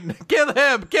 swine! Kill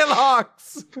him! Kill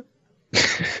Hawks!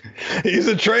 He's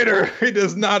a traitor. He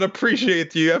does not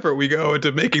appreciate the effort we go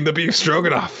into making the beef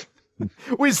stroganoff.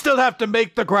 We still have to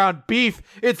make the ground beef.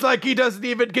 It's like he doesn't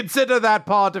even consider that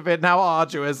part of it and how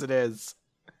arduous it is.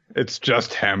 It's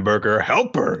just Hamburger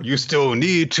Helper. You still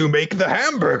need to make the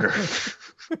hamburger.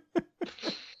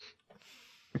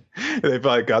 They've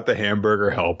like got the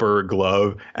Hamburger Helper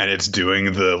glove, and it's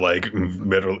doing the like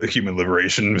middle human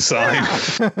liberation sign.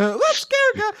 Let's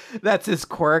go. That's his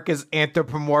quirk, his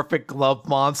anthropomorphic glove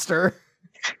monster.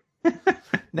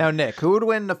 Now, Nick, who would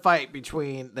win the fight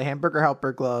between the Hamburger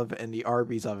Helper glove and the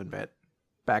Arby's oven mitt?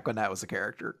 Back when that was a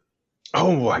character.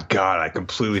 Oh my god, I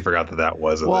completely forgot that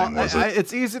was a thing.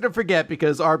 It's easy to forget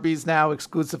because Arby's now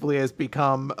exclusively has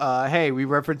become, hey, we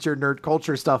reference your nerd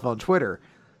culture stuff on Twitter.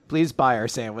 Please buy our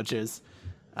sandwiches.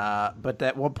 But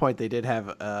at one point they did have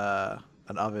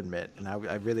an oven mitt, and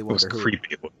I really wonder who. It was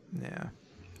creepy. Yeah.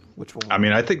 Which one? I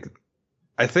mean, I think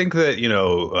that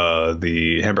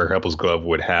the Hamburger Helper's glove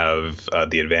would have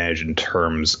the advantage in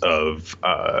terms of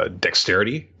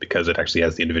dexterity because it actually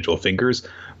has the individual fingers.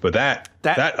 But that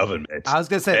oven mitt, I was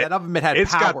gonna say that oven mitt had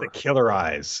it's power. Got the killer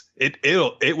eyes.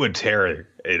 It would tear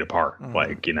it apart. Mm.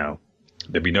 Like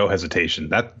there'd be no hesitation.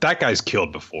 That guy's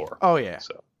killed before. Oh yeah.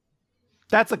 So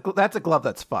that's a glove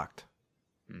that's fucked.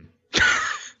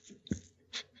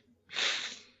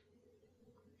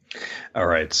 All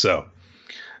right, so.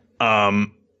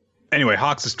 Anyway,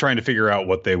 Hawks is trying to figure out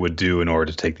what they would do in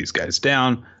order to take these guys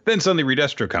down. Then suddenly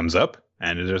Redestro comes up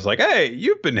and is just like, hey,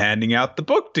 you've been handing out the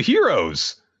book to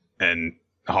heroes. And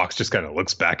Hawks just kind of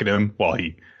looks back at him while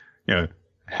he,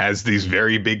 has these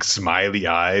very big smiley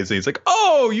eyes. And he's like,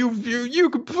 oh, you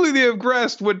completely have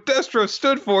grasped what Destro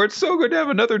stood for. It's so good to have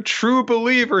another true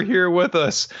believer here with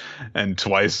us. And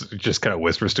twice just kind of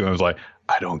whispers to him, like,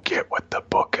 I don't get what the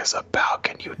book is about.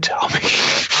 Can you tell me?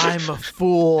 I'm a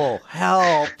fool.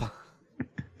 Help.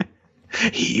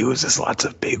 He uses lots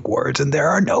of big words and there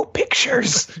are no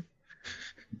pictures.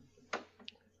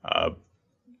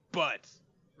 But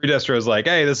Redestro is like,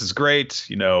 hey, this is great.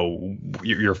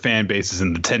 Your fan base is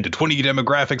in the 10 to 20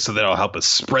 demographic, so that'll help us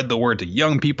spread the word to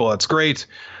young people. That's great.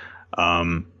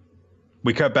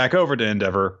 We cut back over to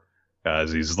Endeavor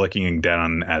as he's looking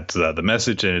down at the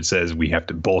message, and it says we have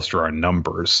to bolster our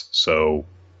numbers. So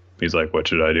he's like, what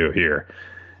should I do here?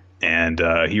 And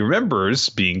he remembers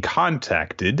being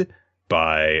contacted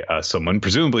by someone,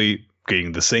 presumably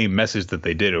getting the same message that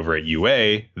they did over at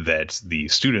UA, that the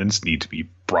students need to be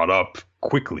brought up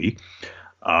quickly.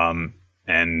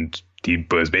 And he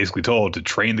was basically told to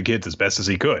train the kids as best as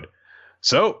he could.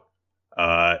 So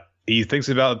he thinks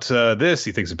about this.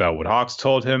 He thinks about what Hawks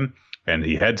told him, and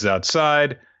he heads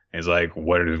outside. And he's like,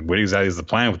 what exactly is the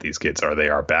plan with these kids? Are they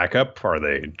our backup? Are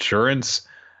they insurance?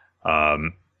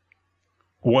 One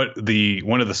of the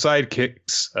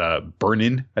sidekicks,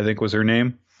 Burnin, I think was her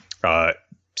name,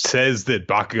 says that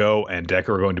Bakugo and Deku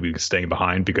are going to be staying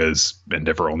behind because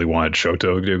Endeavor only wanted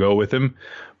Shoto to go with him.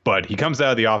 But he comes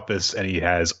out of the office and he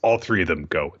has all three of them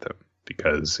go with him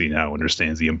because he now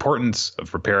understands the importance of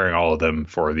preparing all of them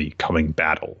for the coming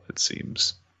battle, it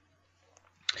seems.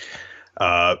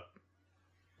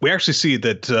 We actually see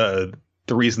that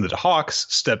the reason that Hawks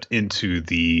stepped into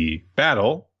the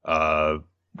battle,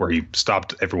 where he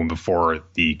stopped everyone before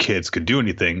the kids could do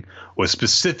anything, was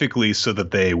specifically so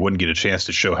that they wouldn't get a chance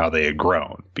to show how they had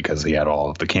grown because he had all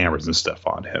of the cameras and stuff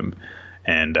on him.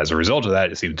 And as a result of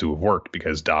that, it seemed to have worked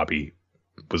because Dabi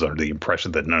was under the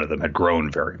impression that none of them had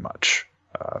grown very much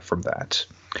from that.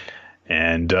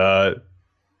 And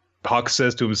Hawk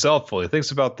says to himself while he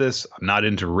thinks about this, I'm not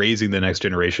into raising the next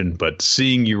generation, but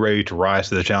seeing you ready to rise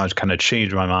to the challenge kind of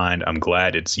changed my mind. I'm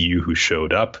glad it's you who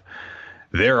showed up.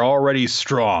 They're already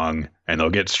strong, and they'll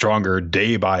get stronger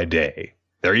day by day.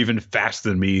 They're even faster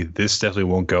than me. This definitely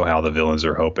won't go how the villains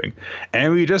are hoping.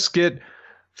 And we just get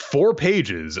 4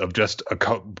 pages of just a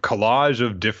collage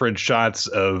of different shots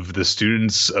of the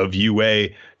students of UA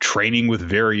training with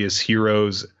various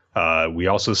heroes. We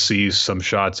also see some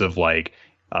shots of like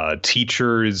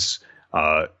teachers,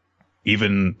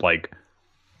 even like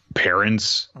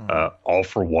parents, all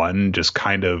for one, just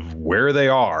kind of where they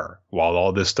are while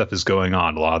all this stuff is going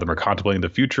on. A lot of them are contemplating the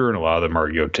future, and a lot of them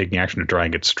are, taking action to try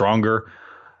and get stronger.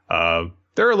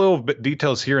 There are little bit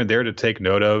details here and there to take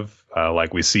note of.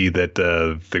 Like we see that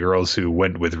the girls who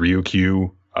went with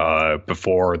Ryukyu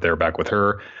before, they're back with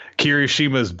her.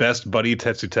 Kirishima's best buddy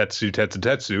Tetsu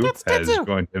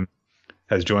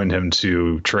has joined him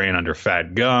to train under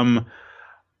Fat Gum.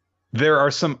 There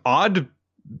are some odd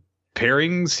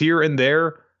pairings here and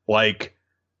there, like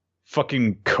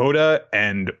fucking Koda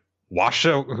and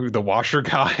Washa, who the washer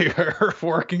guy, are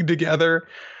working together.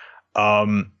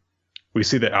 We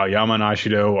see that Aoyama and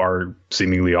Ashido are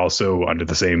seemingly also under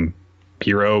the same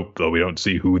hero, though we don't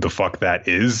see who the fuck that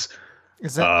is.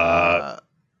 Is that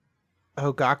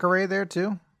Hogakure there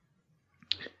too?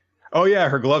 Oh yeah,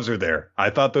 her gloves are there. I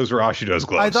thought those were Ashido's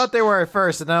gloves. I thought they were at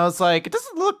first, and I was like, it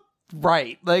doesn't look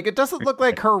right. Like, it doesn't look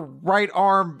like her right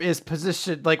arm is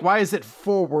positioned. Like, why is it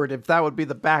forward if that would be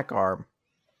the back arm?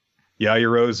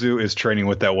 Yayorozu is training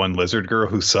with that one lizard girl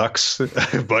who sucks,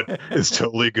 but is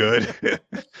totally good.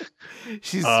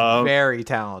 She's very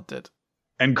talented.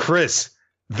 And Chris,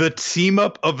 the team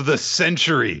up of the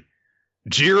century.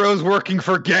 Jiro's working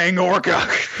for Gang Orca.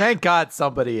 Thank God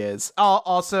somebody is.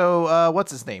 Also,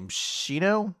 what's his name?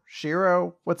 Shiro?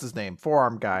 What's his name?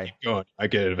 Forearm guy. Oh, I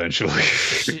get it eventually.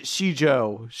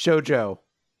 Shoujo.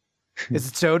 Is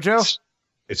it Shoujo?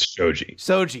 It's Shoji.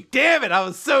 Soji. Damn it, I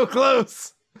was so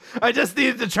close. I just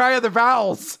needed to try other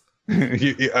vowels.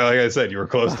 Like I said, you were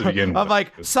close to begin with. I'm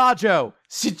like, Sajo,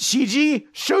 Shiji,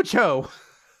 Shocho,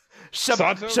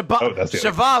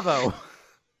 Shavavo.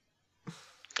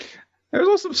 There's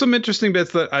also some interesting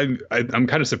bits that I'm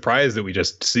kind of surprised that we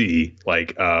just see.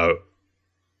 Like,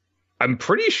 I'm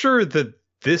pretty sure that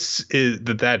that's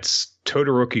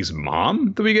Todoroki's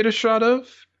mom that we get a shot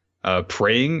of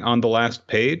praying on the last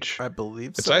page. I believe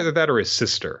it's either that or his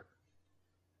sister.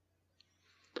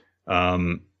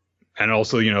 And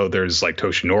also, there's like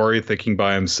Toshinori thinking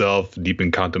by himself, deep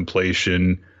in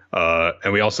contemplation.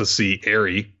 And we also see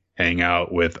Eri hang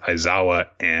out with Aizawa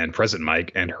and Present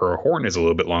Mike, and her horn is a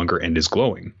little bit longer and is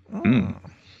glowing.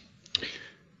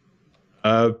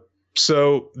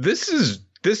 So this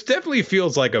definitely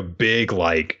feels like a big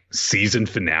like season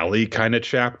finale kind of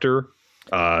chapter.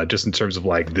 Just in terms of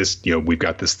like this, we've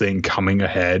got this thing coming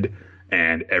ahead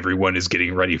and everyone is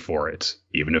getting ready for it.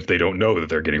 Even if they don't know that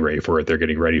they're getting ready for it, they're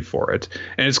getting ready for it.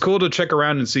 And it's cool to check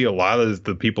around and see a lot of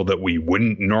the people that we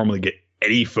wouldn't normally get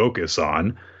any focus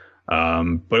on.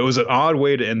 But it was an odd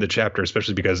way to end the chapter,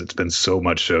 especially because it's been so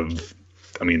much of,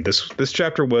 this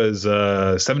chapter was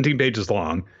 17 pages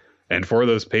long, and 4 of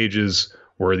those pages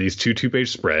were these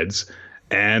 2-page spreads,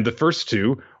 and the first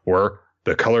 2 were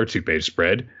the color 2-page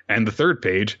spread, and the third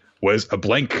page was a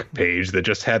blank page that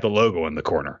just had the logo in the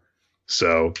corner.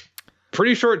 So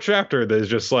pretty short chapter that is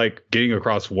just like getting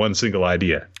across one single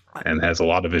idea and has a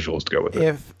lot of visuals to go with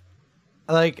it.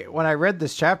 When I read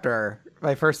this chapter,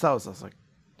 my first thought was like,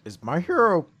 is My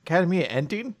Hero Academia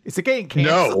ending? Is it getting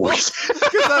canceled? No.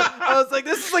 I was like,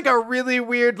 this is like a really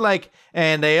weird,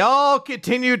 and they all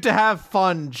continued to have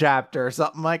fun chapter or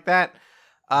something like that.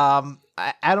 I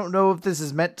don't know if this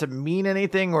is meant to mean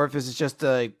anything or if this is just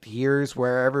a here's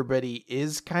where everybody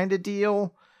is kind of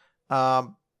deal.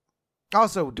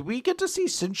 Also, do we get to see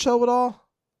Shinso at all?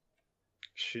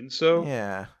 Shinso?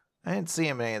 Yeah. I didn't see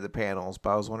him in any of the panels,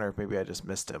 but I was wondering if maybe I just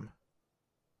missed him.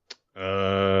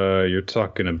 You're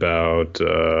talking about,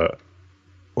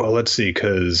 let's see,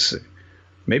 because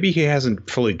maybe he hasn't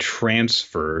fully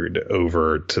transferred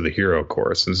over to the hero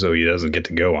course, and so he doesn't get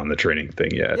to go on the training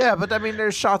thing yet. Yeah, but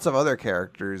there's shots of other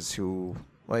characters who,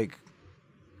 like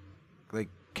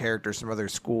characters from other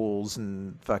schools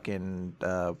and fucking,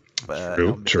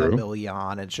 True.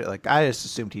 Million and shit. Like, I just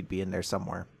assumed he'd be in there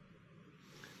somewhere.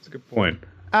 That's a good point.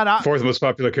 And fourth most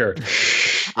popular character.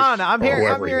 I don't know. I'm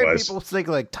hearing people think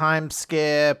like time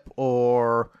skip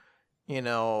or,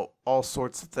 all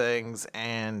sorts of things.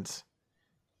 And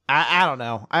I don't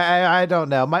know. I don't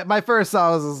know. My first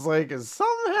thought was like, is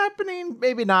something happening?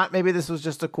 Maybe not. Maybe this was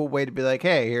just a cool way to be like,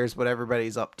 hey, here's what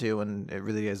everybody's up to. And it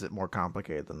really isn't more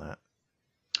complicated than that.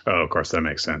 Oh, of course, that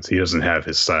makes sense. He doesn't have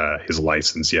his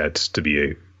license yet to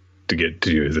get to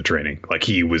do the training. Like,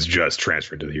 he was just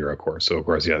transferred to the Hero Corps, so of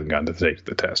course he hasn't gotten to take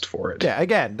the test for it. Yeah,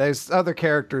 again, there's other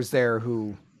characters there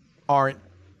who aren't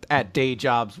at day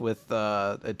jobs with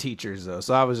teachers, though.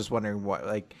 So I was just wondering what,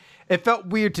 like, it felt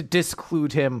weird to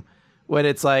disclude him when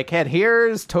it's like, hey,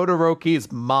 here's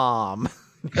Todoroki's mom.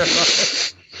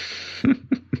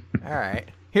 All right.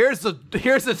 Here's a tree.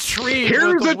 Here's a tree.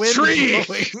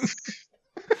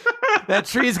 That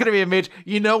tree's gonna be a major.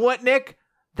 You know what, Nick?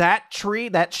 That tree,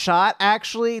 that shot,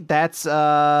 actually, that's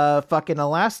fucking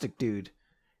elastic dude.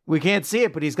 We can't see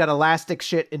it, but he's got elastic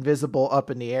shit invisible up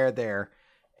in the air there.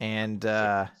 And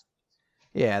yeah,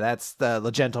 that's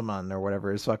the Gentleman or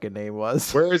whatever his fucking name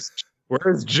was.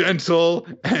 Where's Gentle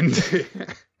and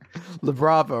La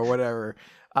Brava or whatever.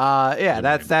 Yeah,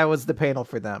 that was the panel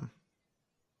for them.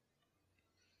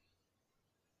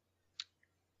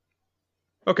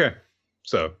 Okay,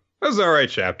 so that was an all right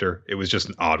chapter. It was just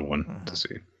an odd one to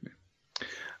see.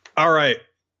 All right,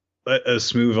 let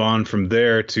us move on from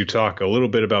there to talk a little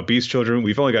bit about Beast Children.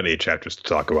 We've only got 8 chapters to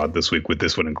talk about this week with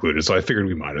this one included, so I figured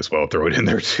we might as well throw it in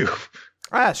there too.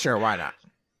 Sure, why not?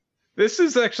 This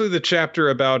is actually the chapter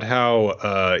about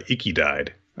how Ikki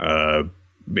died. Our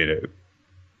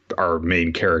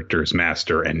main character's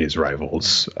master and his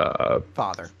rival's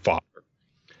father.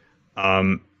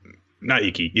 Not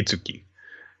Ikki, Itsuki.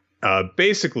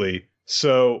 Basically,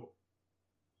 so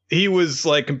he was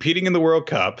like competing in the World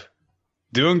Cup,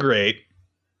 doing great,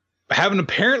 having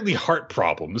apparently heart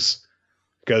problems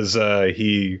because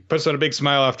he puts on a big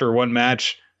smile after one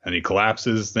match and he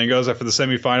collapses. Then he goes after the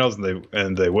semifinals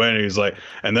and they win. And he's like,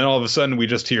 and then all of a sudden we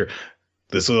just hear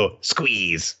this little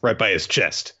squeeze right by his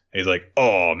chest. And he's like,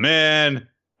 oh man,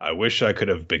 I wish I could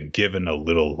have been given a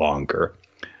little longer.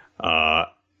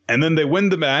 And then they win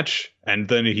the match, and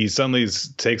then he suddenly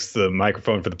takes the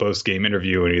microphone for the post-game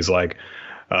interview, and he's like,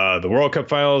 the World Cup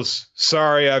Finals,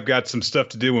 sorry, I've got some stuff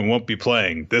to do and won't be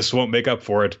playing. This won't make up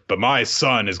for it, but my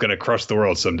son is going to crush the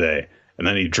world someday. And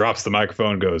then he drops the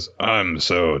microphone and goes, I'm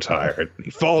so tired.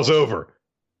 He falls over,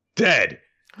 dead.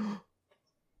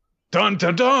 Dun,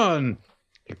 dun, dun.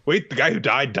 Wait, the guy who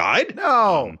died?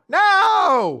 No!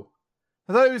 No!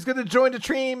 I thought he was going to join the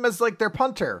team as, like, their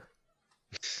punter.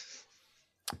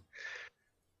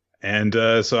 And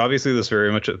so obviously this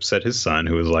very much upset his son,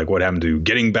 who was like, what happened to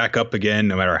getting back up again,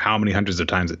 no matter how many hundreds of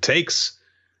times it takes?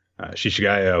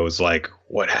 Shishigaya was like,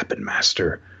 what happened,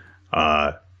 master?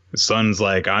 His son's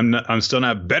like, I'm still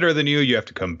not better than you. You have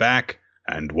to come back.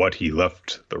 And what he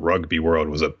left the rugby world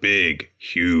was a big,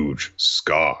 huge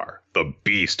scar. The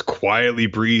beast quietly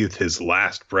breathed his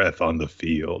last breath on the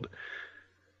field.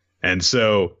 And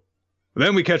so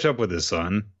then we catch up with his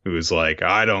son, who's like,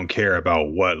 I don't care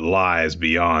about what lies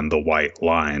beyond the white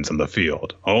lines on the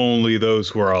field. Only those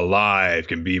who are alive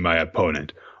can be my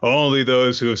opponent. Only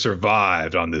those who have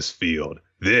survived on this field.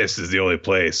 This is the only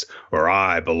place where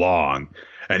I belong.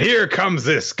 And here comes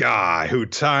this guy who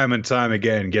time and time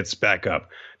again gets back up.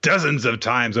 Dozens of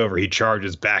times over, he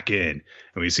charges back in.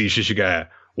 And we see Shishigaya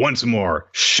once more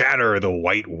shatter the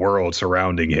white world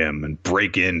surrounding him and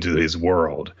break into his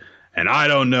world. And I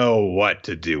don't know what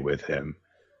to do with him.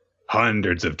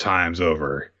 Hundreds of times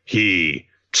over, he,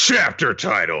 chapter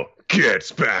title,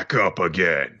 gets back up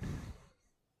again.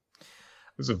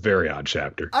 It was a very odd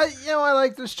chapter. I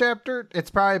like this chapter. It's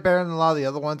probably better than a lot of the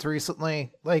other ones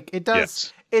recently. Like, it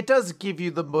does give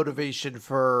you the motivation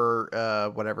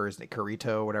for whatever his name,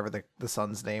 Kirito, whatever the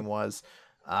son's name was.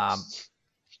 I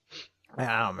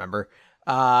don't remember.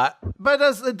 But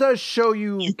it does show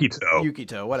you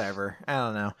Yukito, whatever. I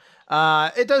don't know.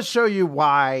 It does show you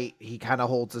why he kind of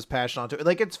holds his passion onto it.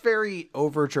 Like, it's very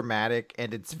over dramatic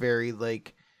and it's very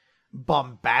like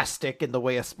bombastic in the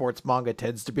way a sports manga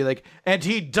tends to be. Like, and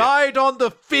he died on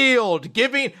the field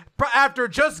after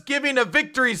just giving a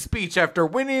victory speech after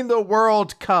winning the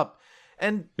World Cup.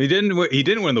 And he didn't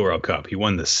win the World Cup. He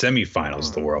won the semifinals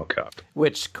of the World Cup,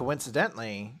 which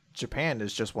coincidentally Japan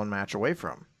is just one match away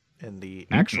from in the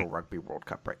actual Rugby World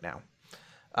Cup right now.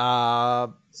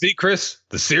 See, Chris,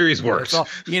 the series works.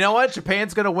 You know what?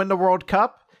 Japan's going to win the World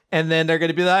Cup, and then they're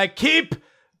going to be like, keep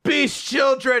Beast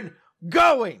Children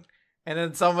going. And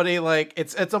then somebody, like,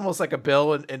 it's almost like a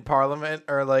bill in Parliament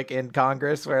or like in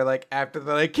Congress where, like, after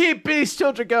they're like, keep Beast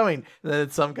Children going. And then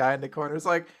some guy in the corner is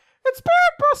like, it's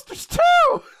Spirit Busters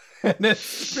too. And then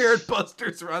Spirit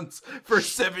Busters runs for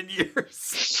 7 years.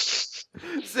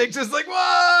 Six is like,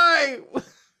 why?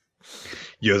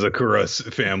 Yozakura's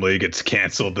family gets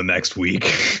canceled the next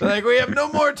week. Like, we have no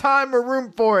more time or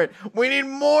room for it. We need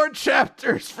more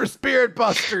chapters for Spirit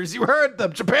Busters. You heard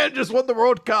them. Japan just won the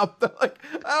World Cup. They're like,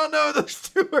 I don't know if those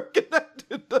two are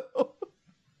connected, though.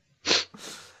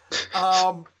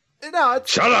 No,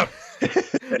 it's... Shut up!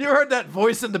 You heard that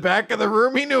voice in the back of the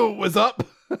room? He knew it was up.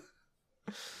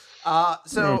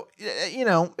 You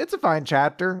know, it's a fine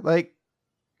chapter. Like,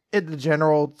 in the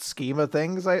general scheme of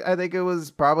things, I think it was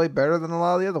probably better than a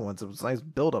lot of the other ones. It was a nice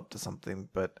build up to something,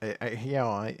 but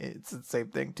it's the same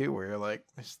thing too, where you're like,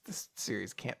 this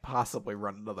series can't possibly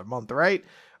run another month, right?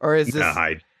 Or is this?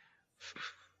 I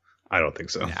don't think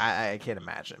so. I can't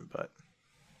imagine, but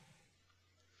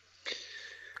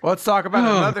let's talk about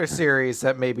another series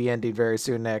that may be ending very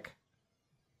soon, Nick.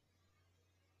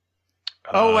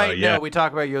 Oh wait, no, we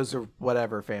talk about Yozu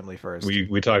whatever family first.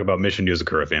 We talk about Mission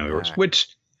Yozakura family first,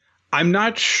 which I'm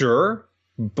not sure,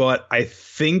 but I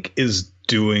think is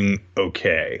doing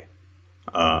okay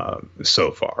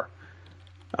so far.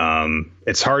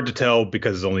 It's hard to tell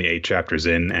because it's only 8 chapters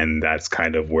in, and that's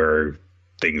kind of where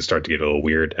things start to get a little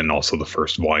weird. And also the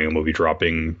first volume will be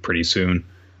dropping pretty soon.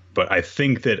 But I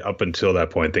think that up until that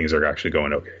point, things are actually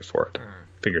going okay for it.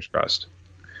 Fingers crossed.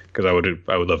 Because I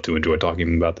would love to enjoy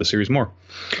talking about the series more.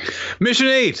 Mission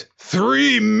 8,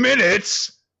 3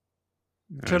 minutes.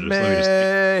 To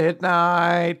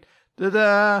midnight. Did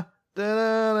I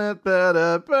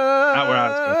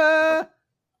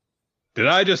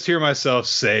just hear myself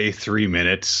say 3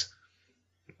 minutes?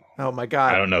 Oh my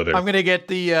god! I don't know. I'm gonna get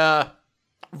the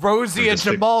Rosie and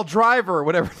Jamal Driver, or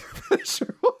whatever their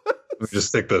finisher was. Just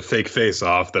stick the fake face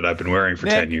off that I've been wearing for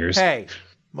 10 years. Hey,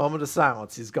 moment of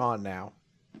silence. He's gone now.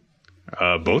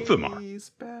 Both of them are. He's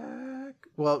back.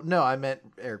 Well, no, I meant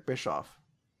Eric Bischoff.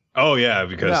 Oh yeah,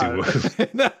 because he was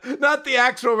not the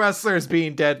actual wrestlers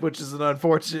being dead, which is an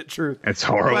unfortunate truth. It's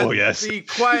horrible. But yes, the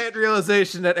quiet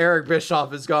realization that Eric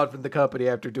Bischoff has gone from the company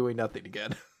after doing nothing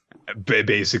again.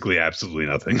 Basically, absolutely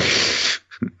nothing.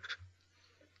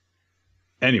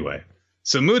 Anyway,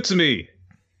 so Mutsumi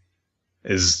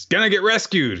is gonna get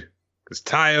rescued because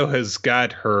Tayo has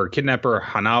got her kidnapper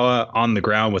Hanawa on the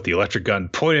ground with the electric gun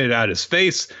pointed at his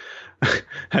face.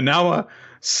 Hanawa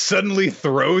suddenly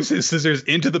throws his scissors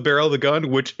into the barrel of the gun,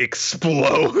 which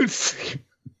explodes.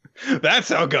 That's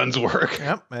how guns work.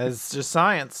 Yep, it's just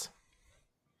science.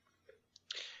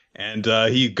 And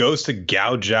he goes to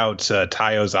gouge out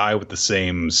Tayo's eye with the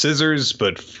same scissors,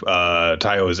 but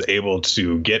Tayo is able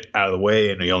to get out of the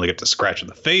way, and he only gets to scratch in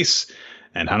the face.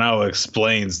 And Hanawa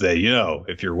explains that,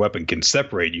 if your weapon can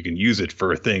separate, you can use it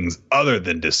for things other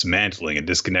than dismantling and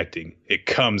disconnecting. It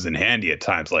comes in handy at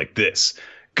times like this.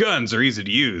 Guns are easy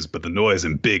to use, but the noise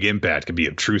and big impact can be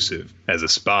obtrusive. As a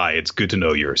spy, it's good to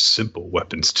know your simple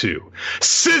weapons, too.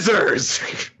 Scissors!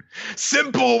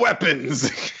 Simple weapons!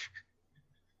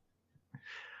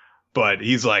 But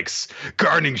he's like,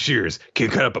 gardening shears can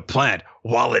cut up a plant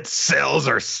while its cells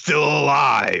are still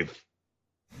alive.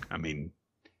 I mean,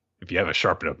 if you have a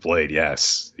sharp enough blade,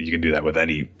 yes, you can do that with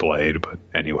any blade, but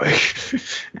anyway.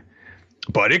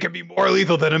 But it can be more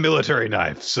lethal than a military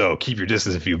knife, so keep your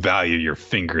distance if you value your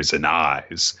fingers and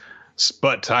eyes.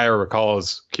 But Tayo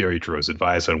recalls Kyoichiro's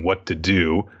advice on what to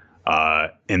do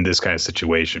in this kind of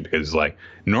situation, because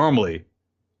normally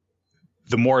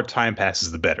the more time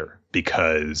passes, the better,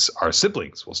 because our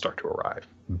siblings will start to arrive.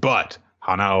 But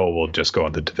Hanawa will just go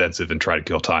on the defensive and try to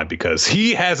kill time because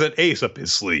he has an ace up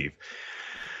his sleeve.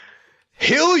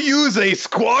 He'll use a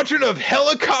squadron of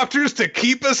helicopters to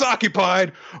keep us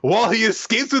occupied while he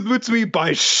escapes with Mutsumi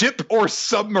by ship or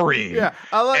submarine. Yeah,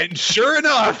 and sure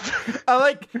enough,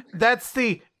 that's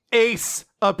the ace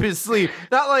up his sleeve.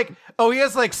 Not he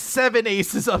has 7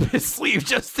 aces up his sleeve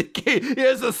just in case. He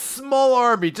has a small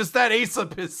army, just that ace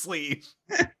up his sleeve.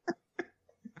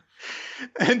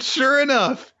 And sure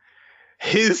enough,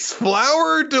 his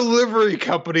flower delivery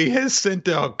company has sent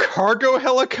out cargo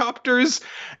helicopters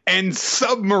and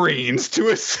submarines to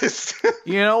assist.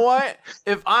 You know what?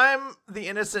 If I'm the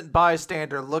innocent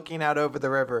bystander looking out over the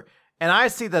river and I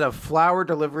see that a flower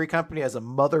delivery company has a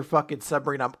motherfucking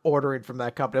submarine, I'm ordering from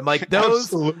that company. I'm like, those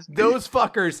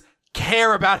fuckers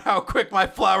care about how quick my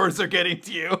flowers are getting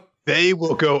to you. They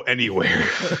will go anywhere.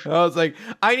 I was like,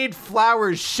 I need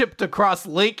flowers shipped across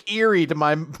Lake Erie to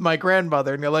my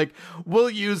grandmother. And you're like,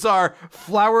 we'll use our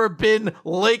flower bin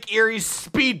Lake Erie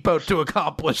speedboat to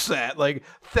accomplish that.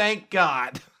 Thank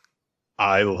God.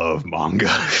 I love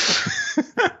manga.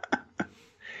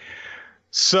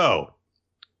 So,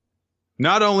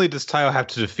 not only does Tayo have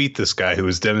to defeat this guy who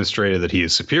has demonstrated that he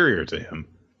is superior to him,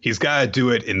 He's got to do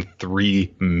it in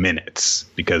 3 minutes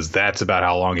because that's about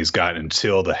how long he's got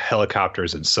until the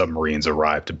helicopters and submarines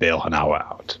arrive to bail Hanawa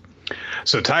out.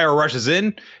 So Taiyo rushes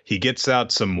in. He gets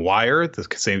out some wire, the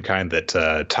same kind that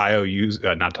that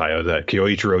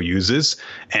Kyoichiro uses,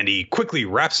 and he quickly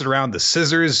wraps it around the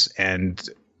scissors and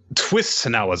twists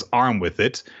Hanawa's arm with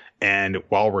it. And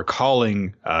while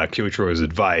recalling Kyoichiro's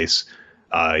advice,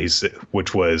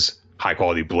 which was high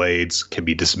quality blades can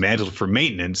be dismantled for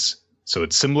maintenance, so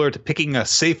it's similar to picking a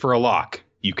safe or a lock.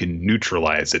 You can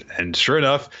neutralize it. And sure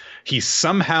enough, he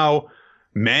somehow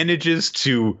manages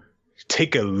to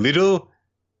take a little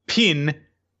pin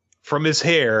from his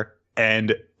hair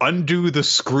and undo the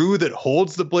screw that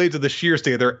holds the blades of the shears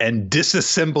together and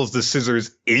disassembles the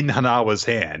scissors in Hanawa's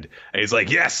hand. And he's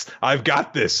like, yes, I've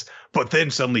got this. But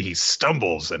then suddenly he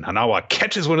stumbles and Hanawa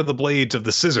catches one of the blades of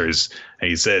the scissors and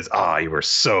he says, you were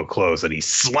so close. And he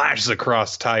slashes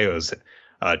across Taiyo's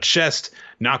chest,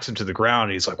 knocks him to the ground.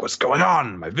 And he's like, what's going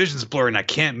on? My vision's blurry and I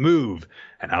can't move.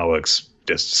 And Alex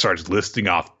just starts listing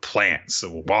off plants: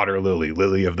 water lily,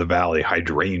 lily of the valley,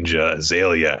 hydrangea,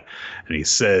 azalea. And he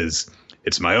says,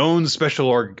 it's my own special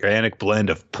organic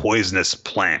blend of poisonous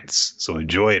plants, so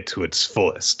enjoy it to its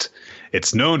fullest.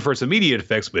 It's known for its immediate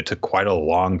effects, but it took quite a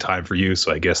long time for you,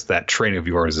 so I guess that training of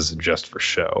yours isn't just for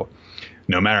show.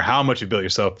 No matter how much you build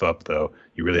yourself up, though,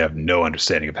 you really have no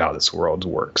understanding of how this world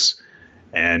works.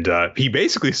 And he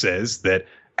basically says that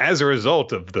as a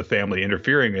result of the family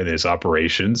interfering in his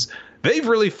operations, they've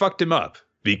really fucked him up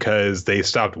because they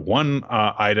stopped one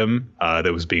item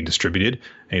that was being distributed.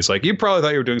 And he's like, you probably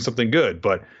thought you were doing something good,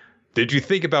 but did you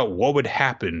think about what would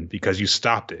happen because you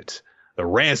stopped it? The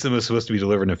ransom was supposed to be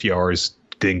delivered in a few hours,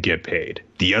 didn't get paid.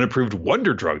 The unapproved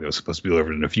wonder drug that was supposed to be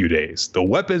delivered in a few days. The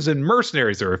weapons and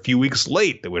mercenaries that were a few weeks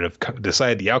late that would have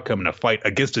decided the outcome in a fight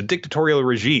against a dictatorial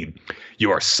regime.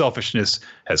 Your selfishness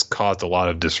has caused a lot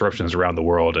of disruptions around the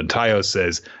world. And Taiyo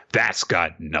says, that's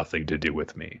got nothing to do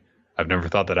with me. I've never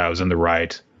thought that I was in the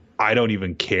right. I don't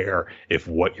even care if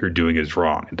what you're doing is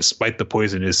wrong. And despite the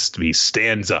poisonous, he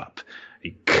stands up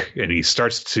and he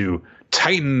starts to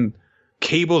tighten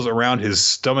cables around his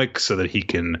stomach so that he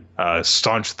can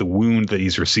staunch the wound that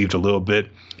he's received a little bit.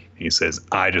 He says,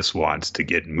 I just want to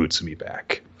get Mutsumi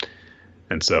back.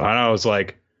 And so Hana was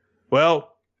like,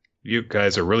 well, you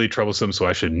guys are really troublesome, so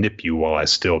I should nip you while I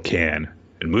still can.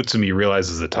 And Mutsumi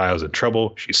realizes that Taiyo's in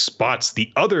trouble. She spots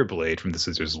the other blade from the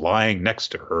scissors lying next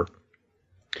to her.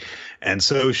 And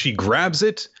so she grabs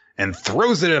it and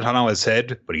throws it at Hanawa's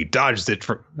head, but he dodges it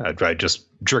by just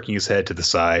jerking his head to the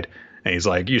side. And he's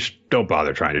like, don't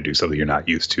bother trying to do something you're not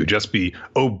used to. Just be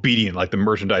obedient like the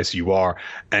merchandise you are.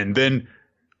 And then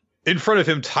in front of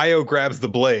him, Taiyo grabs the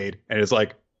blade and is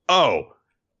like, oh,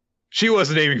 she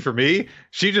wasn't aiming for me.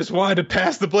 She just wanted to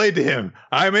pass the blade to him.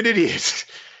 I'm an idiot.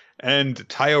 And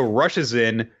Taiyo rushes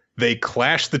in. They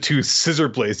clash the two scissor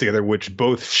blades together, which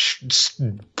both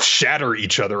shatter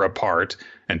each other apart.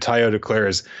 And Taiyo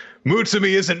declares, Mutsumi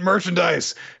isn't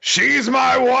merchandise. She's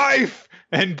my wife.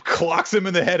 And clocks him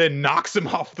in the head and knocks him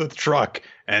off the truck.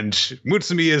 And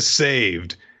Mutsumi is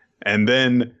saved. And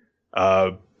then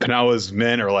Panawa's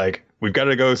men are like, we've got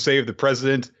to go save the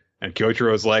president. And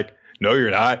Kyoichiro's like, no,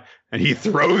 you're not. And he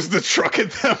throws the truck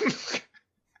at them.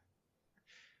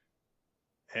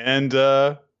 And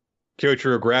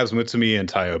Kyoichiro grabs Mutsumi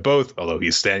and Taiyo both, although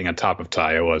he's standing on top of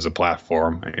Taiyo as a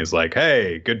platform. And he's like,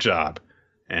 hey, good job.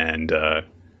 And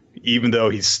even though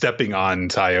he's stepping on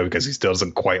Taiyo because he still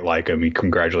doesn't quite like him, he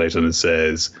congratulates him and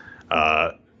says,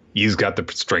 he's got the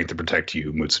strength to protect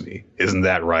you, Mutsumi. Isn't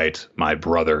that right, my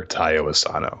brother Taiyo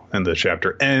Asano? And the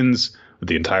chapter ends with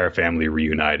the entire family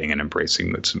reuniting and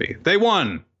embracing Mutsumi. They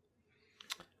won!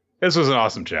 This was an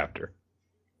awesome chapter.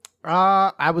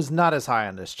 I was not as high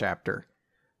on this chapter.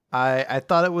 I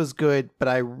thought it was good, but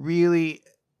I really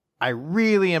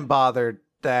am bothered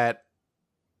that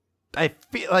I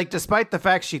feel like despite the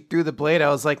fact she threw the blade, I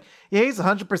was like, yeah, he's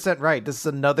 100% right. This is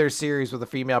another series where the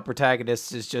female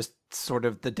protagonist is just sort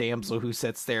of the damsel who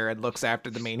sits there and looks after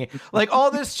the maniac. Like,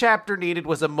 all this chapter needed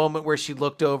was a moment where she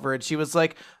looked over and she was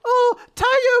like, oh,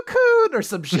 Taiyo-kun, or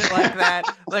some shit like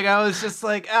that. Like, I was just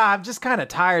like, I'm just kind of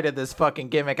tired of this fucking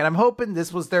gimmick. And I'm hoping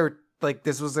this was their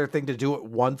thing to do it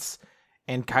once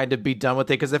and kind of be done with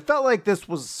it. Because it felt like this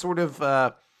was sort of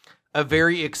a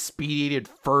very expedited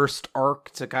first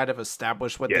arc to kind of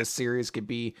establish what this series could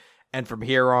be. And from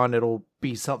here on, it'll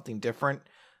be something different.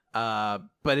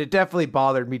 But it definitely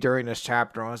bothered me during this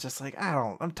chapter. I was just like,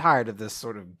 I'm tired of this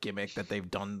sort of gimmick that they've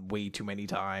done way too many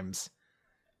times.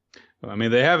 I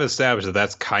mean, they have established that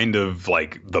that's kind of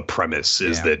like the premise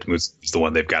is that it's the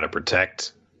one they've got to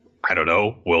protect. I don't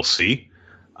know. We'll see.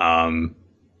 I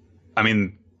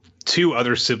mean, two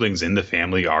other siblings in the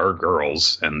family are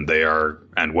girls, and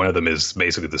one of them is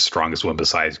basically the strongest one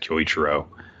besides Kyoichiro.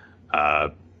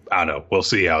 I don't know. We'll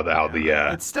see how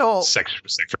the it's still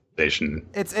sexualization.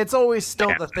 It's always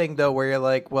still the thing though, where you're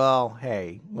like, well,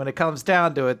 hey, when it comes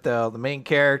down to it, though, the main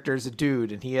character is a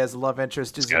dude, and he has a love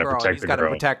interest as a girl. He's got to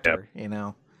protect her. You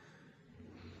know.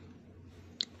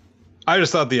 I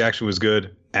just thought the action was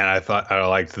good, and I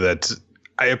liked that.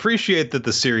 I appreciate that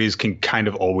the series can kind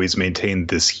of always maintain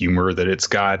this humor that it's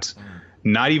got,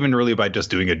 not even really by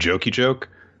just doing a jokey joke,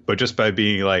 but just by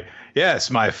being like, yes,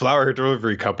 my flower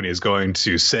delivery company is going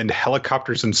to send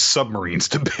helicopters and submarines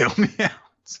to bail me out.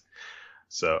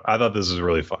 So I thought this was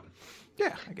really fun.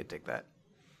 Yeah, I could take that.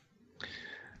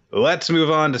 Let's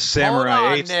move on to Samurai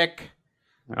Hold on, 8. Nick.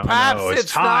 Oh, Perhaps no,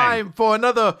 it's time for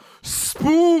another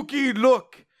spooky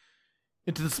look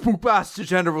into the Spookmaster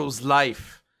General's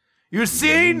life. You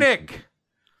see, Nick,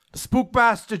 the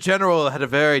Spookmaster General had a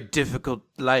very difficult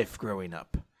life growing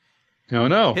up. Oh,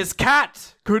 no. His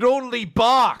cat could only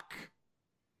bark.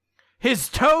 His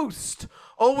toast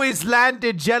always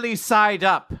landed jelly side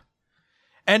up.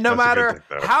 And no matter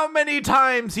how many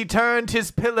times he turned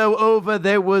his pillow over,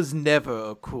 there was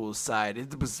never a cool side.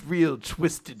 It was real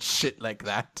twisted shit like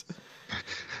that.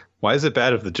 Why is it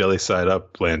bad if the jelly side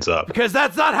up lands up? Because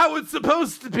that's not how it's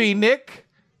supposed to be, Nick.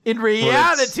 In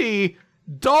reality,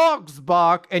 dogs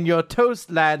bark and your toast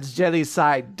lands jelly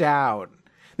side down.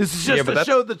 This is just to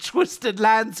show the twisted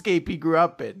landscape he grew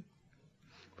up in.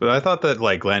 But I thought that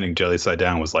like landing jelly side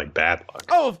down was like bad luck.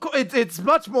 Oh, of course, it's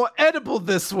much more edible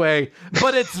this way,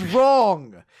 but it's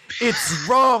wrong. It's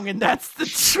wrong, and that's the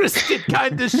twisted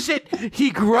kind of shit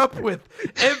he grew up with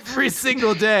every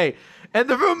single day. And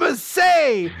the rumors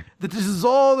say that this is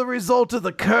all the result of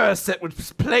the curse that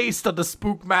was placed on the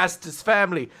Spookmaster's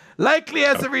family, likely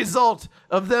as a result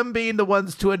of them being the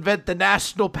ones to invent the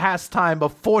national pastime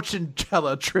of fortune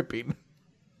teller tripping.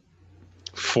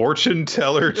 Fortune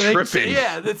teller tripping?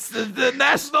 Yeah, that's the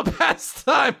national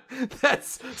pastime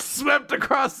that's swept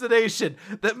across the nation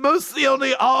that mostly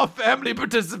only our family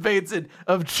participates in,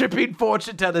 of tripping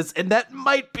fortune tellers, and that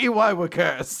might be why we're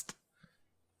cursed.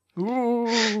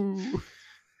 Ooh.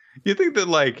 You think that,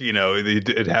 like, you know,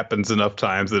 it happens enough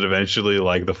times that eventually,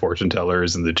 like, the fortune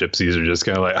tellers and the gypsies are just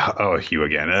kind of like, oh, you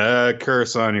again.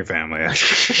 Curse on your family.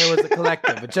 It was a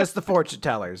collective, but just the fortune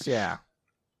tellers, yeah.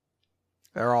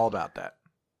 They're all about that.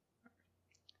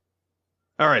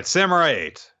 All right, Samurai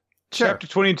 8. Sure. Chapter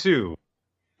 22.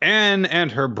 Anne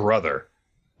and her brother.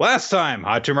 Last time,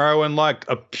 Hachimaru unlocked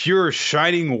a pure,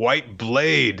 shining white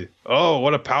blade. Oh,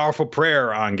 what a powerful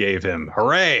prayer An gave him.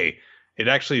 Hooray! It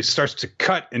actually starts to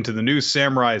cut into the new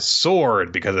samurai's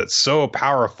sword because it's so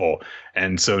powerful.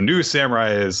 And so new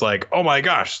samurai is like, oh my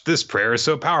gosh, this prayer is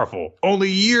so powerful.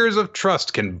 Only years of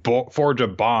trust can forge a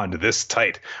bond this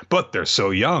tight. But they're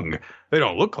so young. They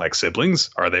don't look like siblings.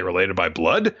 Are they related by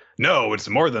blood? No, it's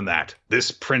more than that. This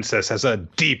princess has a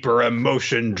deeper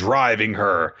emotion driving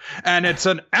her. And it's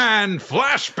an Anne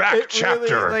flashback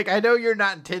chapter. Really, like, I know you're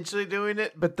not intentionally doing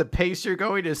it, but the pace you're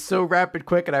going is so rapid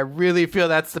quick, and I really feel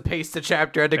that's the pace the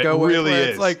chapter had to go with. Really is.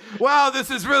 It's like, wow, this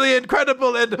is really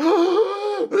incredible, and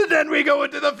then we go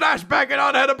into the flashback, and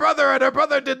Anne had a brother, and her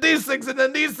brother did these things, and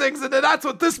then these things, and then that's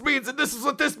what this means, and this is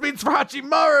what this means for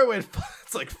Hachimaru, and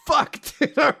it's like, fuck,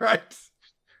 dude, all right.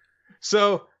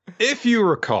 So, if you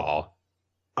recall,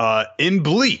 in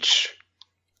Bleach,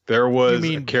 there was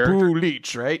a character.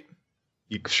 Bleach, right?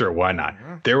 Sure, why not?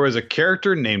 There was a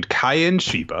character named Kaien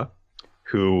Shiba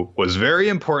who was very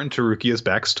important to Rukia's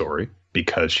backstory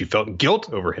because she felt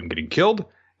guilt over him getting killed.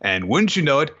 And wouldn't you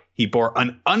know it, he bore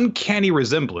an uncanny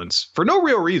resemblance, for no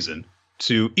real reason,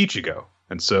 to Ichigo.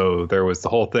 And so there was the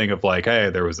whole thing of like, hey,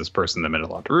 there was this person that meant a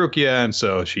lot to Rukia, and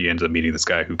so she ends up meeting this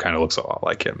guy who kind of looks a lot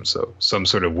like him. So some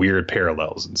sort of weird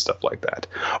parallels and stuff like that.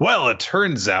 Well, it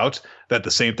turns out that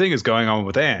the same thing is going on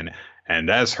with Anne. And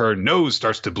as her nose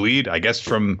starts to bleed, I guess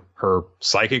from her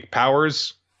psychic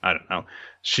powers, I don't know,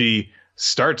 she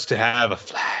starts to have a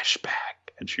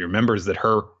flashback. And she remembers that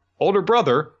her older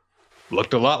brother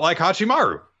looked a lot like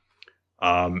Hachimaru.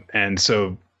 And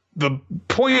so the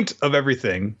point of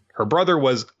everything, her brother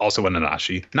was also a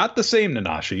Nanashi, not the same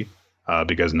Nanashi,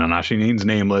 because Nanashi means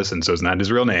nameless, and so it's not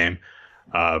his real name.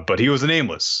 But he was a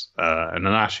nameless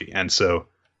Nanashi. And so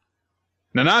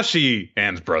Nanashi,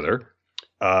 Anne's brother,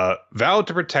 vowed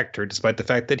to protect her despite the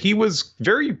fact that he was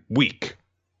very weak.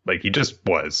 Like, he just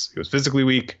was. He was physically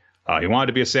weak. He wanted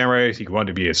to be a samurai. He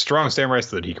wanted to be a strong samurai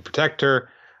so that he could protect her.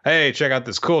 Hey, check out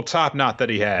this cool top knot that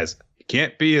he has. You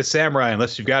can't be a samurai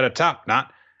unless you've got a top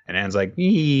knot. And Anne's like,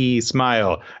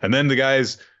 smile. And then the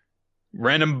guys,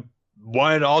 random,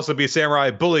 wanted to also be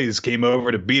samurai bullies, came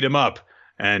over to beat him up.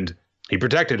 and he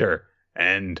protected her,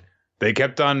 and they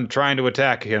kept on trying to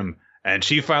attack him, and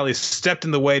she finally stepped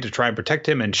in the way to try and protect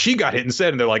him, and she got hit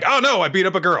instead, and they're like, oh no, I beat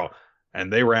up a girl.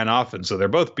 And they ran off, and so they're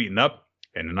both beaten up,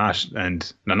 and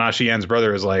Nanashi Anne's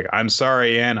brother is like, I'm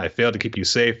sorry, Anne, I failed to keep you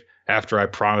safe after I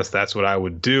promised that's what I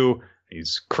would do.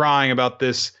 He's crying about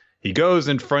this. He goes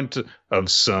in front of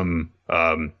some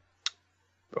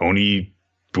Oni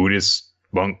Buddhist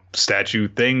monk statue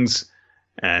things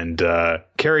and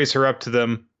carries her up to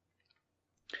them.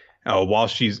 While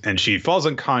she falls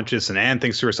unconscious, and Anne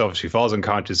thinks to herself as she falls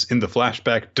unconscious in the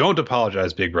flashback, don't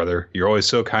apologize, big brother. You're always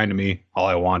so kind to me. All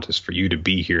I want is for you to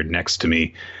be here next to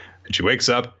me. And she wakes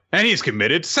up, and he's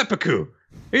committed seppuku.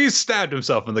 He's stabbed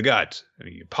himself in the gut. And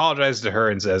he apologizes to her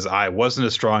and says, I wasn't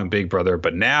a strong big brother,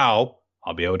 but now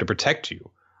I'll be able to protect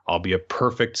you. I'll be a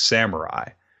perfect samurai.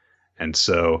 And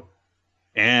so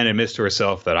Anne admits to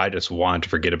herself that I just wanted to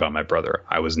forget about my brother.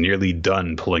 I was nearly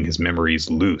done pulling his memories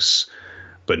loose.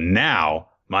 But now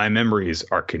my memories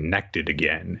are connected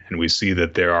again. And we see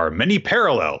that there are many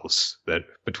parallels that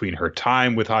between her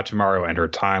time with Hachimaru and her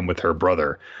time with her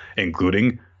brother,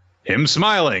 including him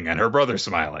smiling and her brother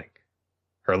smiling.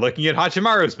 Her looking at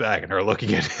Hachimaru's back and her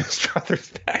looking at his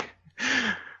brother's back.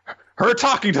 Her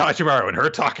talking to Hachimaru and her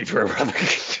talking to her brother.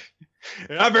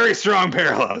 Not very strong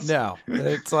parallels. No,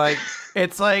 it's like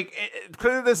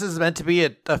clearly this is meant to be a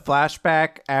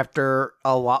flashback after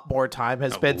a lot more time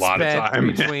has been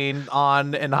spent between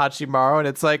An and Hachimaru, and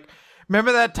it's like,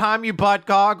 remember that time you bought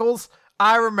goggles?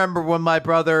 I remember when my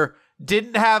brother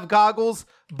didn't have goggles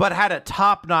but had a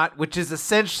top knot, which is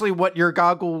essentially what your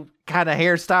goggle kind of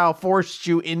hairstyle forced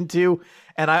you into,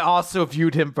 and I also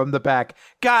viewed him from the back.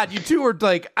 God, you two are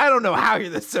like, I don't know how you're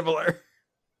this similar.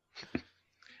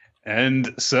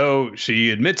 And so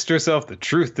she admits to herself, the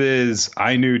truth is,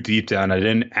 I knew deep down I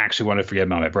didn't actually want to forget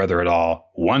about my brother at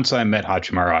all. Once I met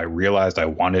Hachimaru, I realized I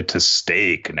wanted to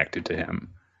stay connected to him.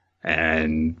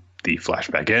 And the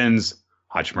flashback ends.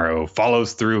 Hachimaru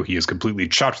follows through. He is completely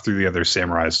chopped through the other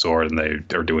samurai's sword, and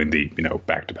they're doing the,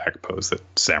 back-to-back pose that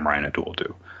samurai in a duel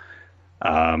do.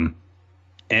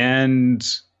 And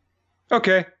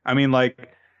okay, I mean,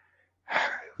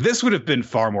 this would have been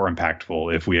far more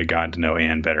impactful if we had gotten to know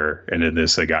Anne better and in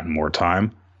this had gotten more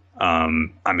time.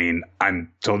 I mean,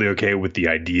 I'm totally okay with the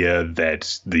idea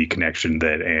that the connection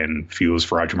that Anne feels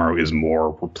for Hachimaru is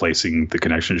more replacing the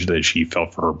connection that she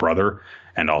felt for her brother.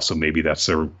 And also maybe that's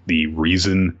the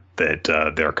reason that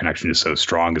their connection is so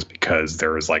strong is because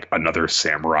there is another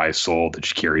samurai soul that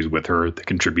she carries with her that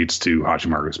contributes to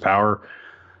Hachimaru's power.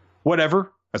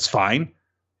 Whatever, that's fine.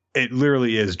 It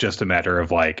literally is just a matter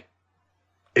of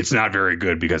it's not very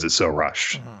good because it's so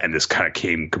rushed. Mm-hmm. And this kind of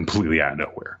came completely out of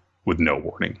nowhere with no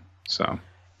warning. So,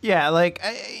 yeah,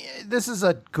 this is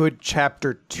a good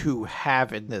chapter to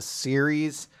have in this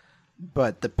series,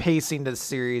 but the pacing of the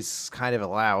series kind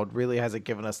of really hasn't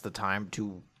given us the time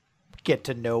to get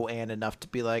to know Anne enough to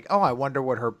be like, oh, I wonder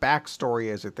what her backstory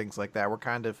is or things like that. We're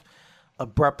kind of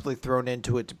abruptly thrown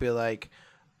into it to be like,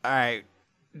 all right,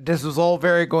 this was all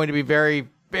going to be very,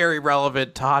 very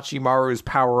relevant to Hachimaru's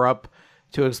power up,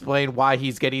 to explain why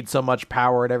he's getting so much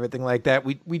power and everything like that.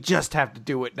 We just have to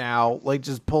do it now.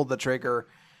 Just pull the trigger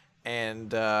and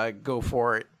go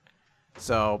for it.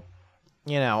 So,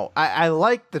 I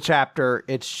like the chapter.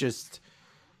 It's just,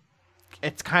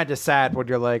 it's kind of sad when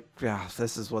you're like, oh,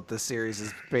 this is what this series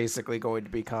is basically going to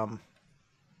become.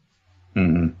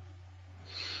 Mm-hmm.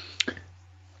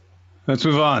 Let's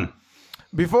move on.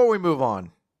 Before we move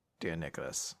on, dear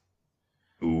Nicholas.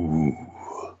 Ooh.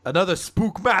 Another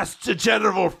Spookmaster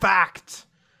General fact.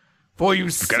 For you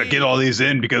see... Gotta get all these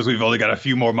in because we've only got a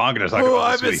few more manga to talk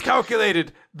about this week. I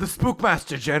miscalculated. The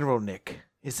Spookmaster General, Nick,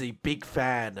 is a big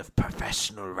fan of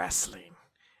professional wrestling.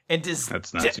 And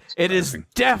is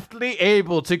definitely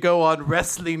able to go on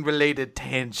wrestling-related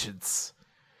tangents.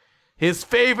 His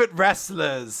favorite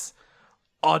wrestlers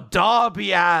are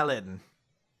Darby Allin,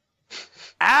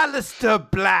 Aleister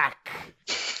Black,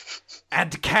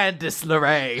 and Candice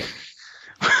LeRae.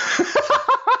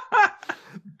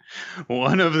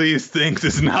 One of these things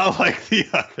is not like the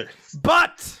others.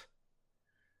 But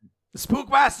the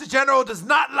Spookmaster General does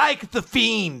not like the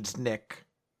Fiend, Nick.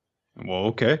 Well,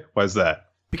 okay. Why's that?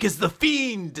 Because the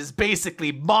Fiend is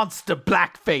basically monster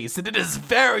blackface, and it is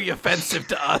very offensive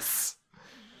to us.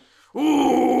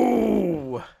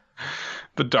 Ooh.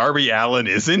 But Darby Allin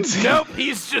isn't? Nope,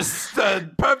 he's just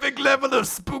the perfect level of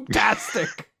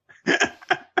spooktastic.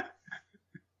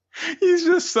 He's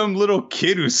just some little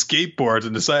kid who skateboards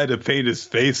and decided to paint his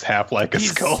face half like a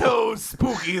skull. He's so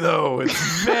spooky, though.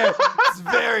 It's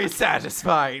very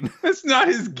satisfying. That's not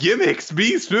his gimmick.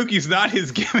 Being spooky's not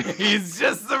his gimmick. He's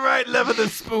just the right level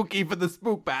of spooky for the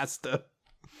Spookmaster.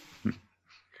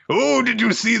 Oh, did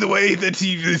you see the way that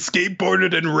he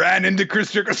skateboarded and ran into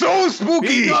Chris Jericho? So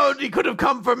spooky! He could have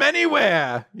come from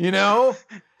anywhere, you know?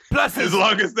 Plus, as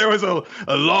long as there was a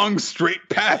long, straight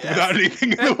path without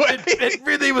anything in the way. It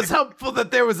really was helpful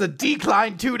that there was a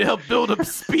decline, too, to help build up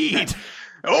speed.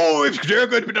 Oh, if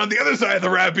Jericho had been on the other side of the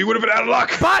ramp, he would have been out of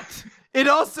luck. But it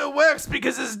also works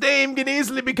because his name can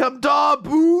easily become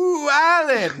Darbu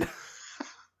Allen.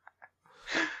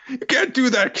 You can't do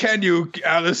that, can you,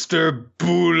 Alistair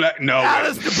Bulak? No.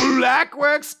 Alistair Bulak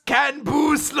works. Can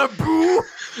Boo Slaboo.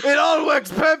 It all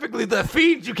works perfectly. The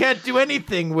Fiend you can't do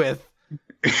anything with.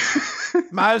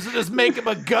 Might as well just make him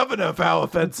a governor for how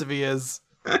offensive he is.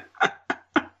 All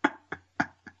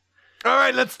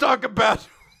right, let's talk about...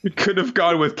 You could have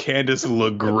gone with Candice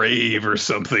LeGrave or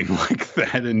something like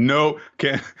that. And no,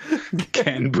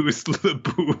 can boost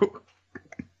LeBoo.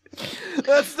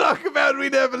 Let's talk about We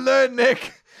Never Learn,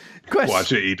 Nick. Watch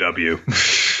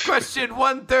AEW. Question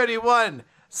 131.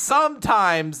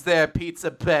 Sometimes their pizza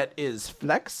pet is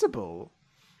flexible.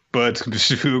 But,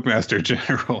 Spookmaster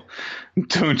General,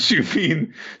 don't you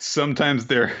mean sometimes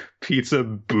their pizza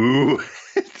boo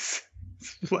it's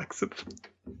flexible?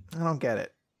 I don't get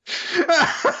it.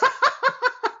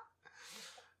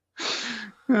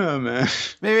 Oh, man.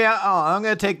 Maybe I'm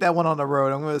going to take that one on the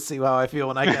road. I'm going to see how I feel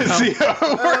when I get home.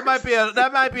 That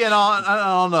might be an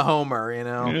on the homer, you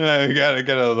know? Yeah, I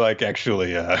gotta like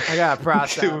actually I got to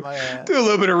process do a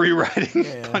little bit of rewriting,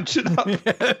 punch it up.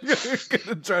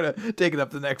 Gonna try to take it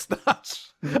up the next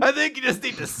notch. I think you just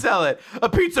need to sell it. A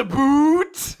pizza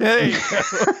boot. There you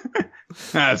go.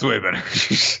 That's way better.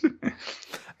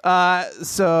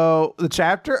 So the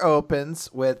chapter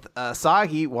opens with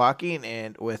Asahi walking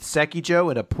in with Sekijo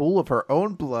in a pool of her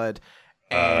own blood,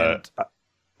 and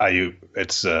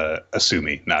it's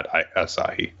Asumi, not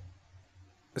Asahi.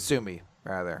 Asumi,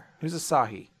 rather. Who's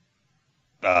Asahi?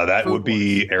 That would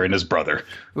be Erina's brother.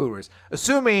 Food Wars.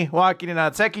 Asumi walking in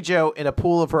on Sekijo in a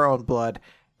pool of her own blood,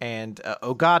 and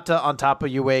Ogata on top of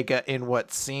Yuega in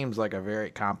what seems like a very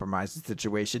compromising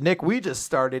situation. Nick, we just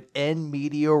started en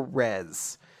medio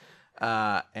res.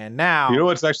 And now... You know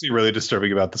what's actually really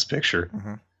disturbing about this picture?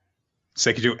 Mm-hmm.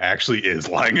 Sekijo actually is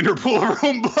lying in her pool of her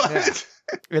own blood.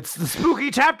 Yeah. It's the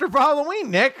spooky chapter for Halloween,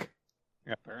 Nick.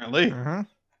 Yeah, apparently. Mm-hmm.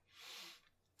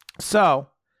 So,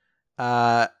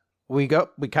 we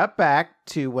cut back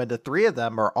to when the three of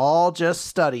them are all just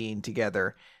studying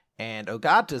together. And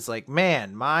Ogata's like,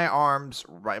 man,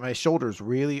 my shoulders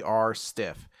really are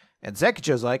stiff. And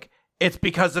Sekijo's like, it's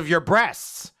because of your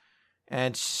breasts.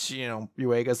 And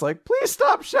Yuega's like, please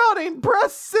stop shouting,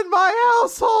 breasts in my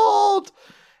household.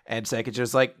 And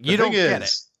Sekijo's like, you don't get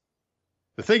it.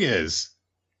 The thing is,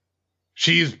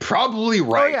 she's probably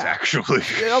right, actually.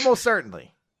 Almost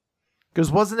certainly. Because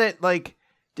wasn't it like,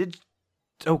 did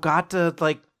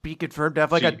Ogata be confirmed to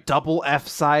have a double F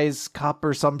size cup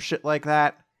or some shit like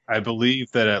that? I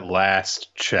believe that at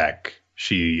last check,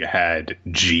 she had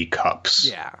G cups.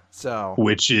 Yeah, so.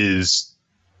 Which is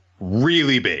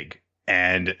really big.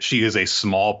 And she is a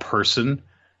small person,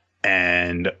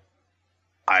 and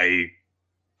I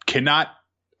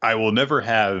will never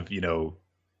have,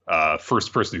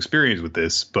 first-person experience with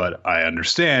this, but I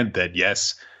understand that,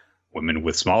 yes, women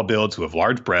with small builds who have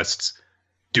large breasts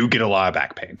do get a lot of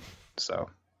back pain. So,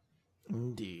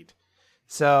 indeed.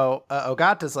 So,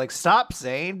 Ogata's like, stop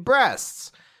saying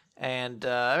breasts. And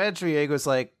eventually Yuega's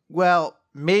like, well,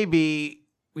 maybe,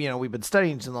 we've been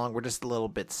studying too long, we're just a little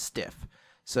bit stiff.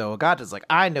 So Ogata's like,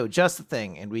 I know just the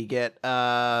thing. And we get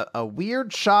a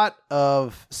weird shot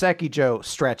of Sekijo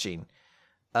stretching.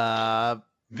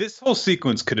 This whole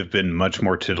sequence could have been much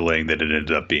more titillating than it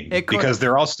ended up being. Because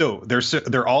they're all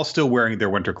still wearing their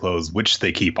winter clothes, which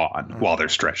they keep on while they're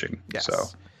stretching. Yes.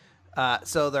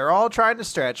 So they're all trying to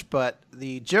stretch, but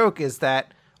the joke is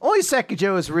that only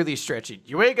Sekijo is really stretching.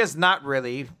 Yuega's not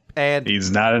really. And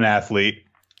he's not an athlete.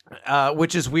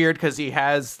 Which is weird because he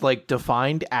has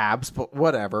defined abs, but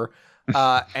whatever.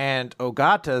 And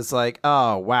Ogata's like,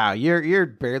 oh wow, you're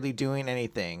barely doing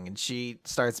anything. And she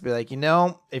starts to be like,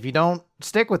 if you don't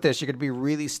stick with this, you're gonna be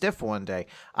really stiff one day.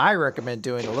 I recommend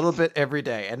doing a little bit every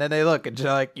day. And then they look and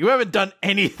they're like, you haven't done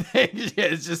anything.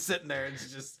 It's just sitting there and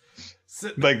she's just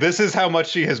this is how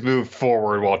much she has moved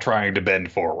forward while trying to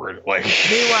bend forward.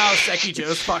 Meanwhile,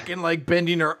 Sekijo's fucking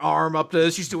bending her arm up to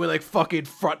this. She's doing fucking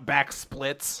front back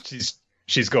splits.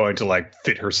 she's going to like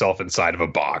fit herself inside of a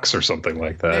box or something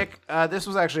like that. Nick, this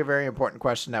was actually a very important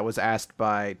question that was asked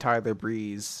by Tyler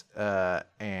Breeze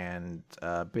and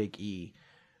Big E.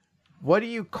 What do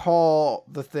you call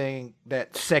the thing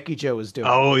that Sekijo is doing?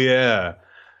 Oh yeah,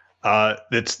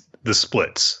 it's the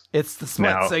splits. It's the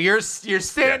splits. Now, so you're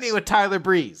standing with Tyler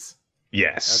Breeze.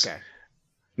 Yes. Okay.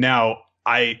 Now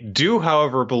I do,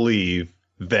 however, believe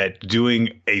that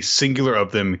doing a singular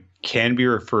of them can be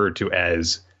referred to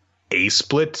as a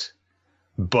split,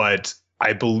 but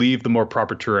I believe the more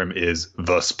proper term is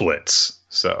the splits.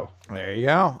 So there you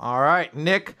go. All right,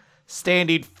 Nick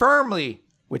standing firmly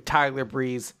with Tyler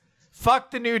Breeze.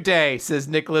 Fuck the New Day, says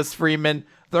Nicholas Freeman.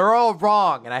 They're all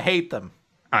wrong, and I hate them.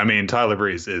 I mean, Tyler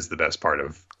Breeze is the best part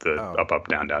of the Up Up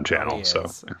Down Down channel. So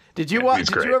did you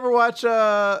ever watch?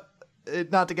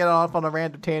 Not to get off on a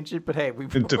random tangent, but hey,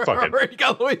 we've already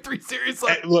got the way 3 series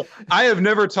left. Hey, look, I have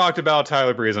never talked about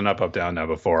Tyler Breeze on Up Up Down Down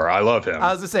before. I love him.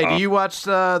 I was gonna say, do you watch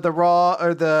the Raw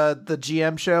or the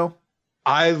GM show?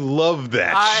 I love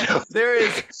that show. There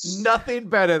is nothing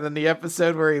better than the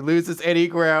episode where he loses Eddie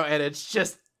Guerrero, and it's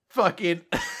just fucking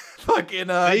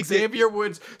Xavier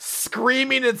Woods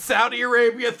screaming in Saudi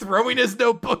Arabia, throwing his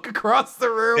notebook across the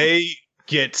room. They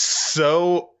get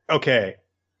so okay.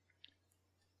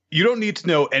 You don't need to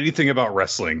know anything about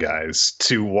wrestling, guys,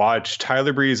 to watch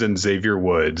Tyler Breeze and Xavier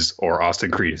Woods, or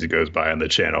Austin Creed as he goes by on the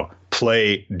channel,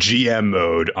 play GM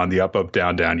mode on the Up Up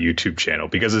Down Down YouTube channel,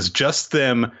 because it's just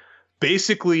them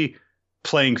basically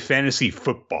playing fantasy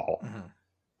football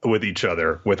with each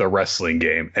other with a wrestling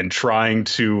game and trying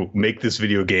to make this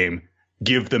video game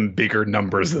give them bigger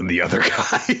numbers than the other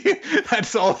guy.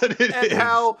 That's all that it is. And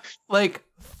how, like,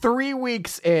 3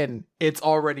 weeks in, it's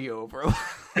already over.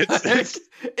 It's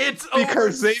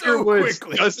because Xavier Woods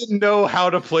doesn't know how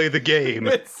to play the game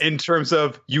in terms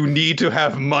of you need to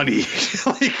have money.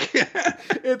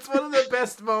 It's one of the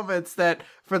best moments that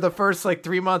for the first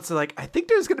 3 months, they're like, I think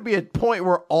there's going to be a point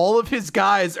where all of his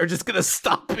guys are just going to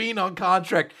stop being on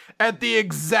contract at the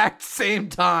exact same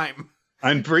time.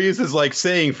 And Breeze is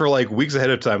saying for weeks ahead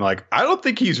of time, I don't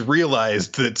think he's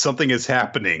realized that something is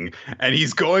happening and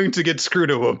he's going to get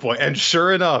screwed at one point. And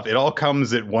sure enough, it all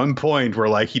comes at one point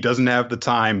where he doesn't have the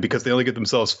time because they only get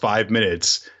themselves 5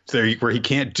 minutes where he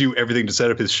can't do everything to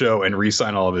set up his show and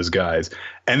re-sign all of his guys.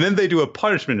 And then they do a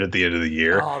punishment at the end of the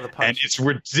year. And it's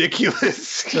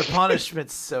ridiculous. The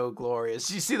punishment's so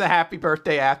glorious. You see the happy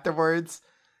birthday afterwards?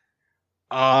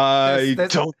 I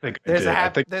don't think there's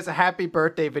a happy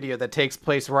birthday video that takes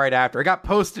place right after. It got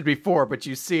posted before, but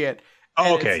you see it.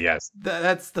 Oh, okay, yes.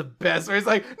 That's the best. Where he's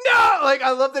like, no!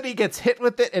 I love that he gets hit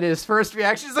with it, and his first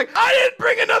reaction is like, I didn't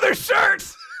bring another shirt!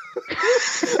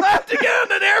 I have to get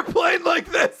on an airplane like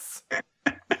this!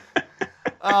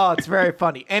 Oh, it's very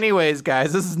funny. Anyways,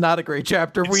 guys, this is not a great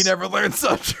chapter. We never learned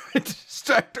something.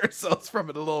 Distract ourselves from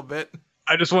it a little bit.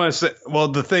 I just want to say, well,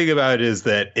 the thing about it is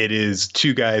that it is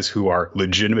two guys who are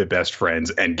legitimate best friends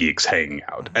and geeks hanging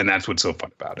out, and that's what's so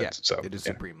fun about it. Yeah, so it is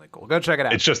supremely cool. Go check it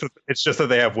out. It's just that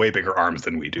they have way bigger arms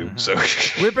than we do. So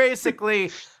we're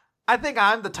basically, I think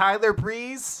I'm the Tyler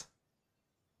Breeze.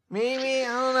 Maybe,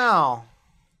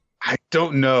 I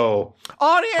don't know.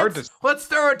 Audience, let's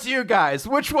throw it to you guys.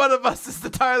 Which one of us is the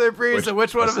Tyler Breeze and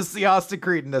which one of us is the Austin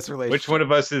Creed in this relationship? Which one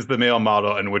of us is the male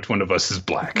model and which one of us is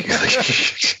black?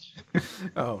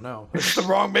 Oh no, it's the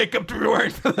wrong makeup to be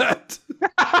wearing for that.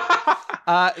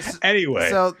 Anyway,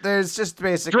 so there's just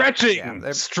basic stretching. Yeah,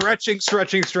 there's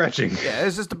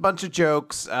just a bunch of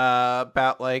jokes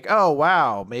about oh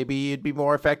wow, maybe it'd be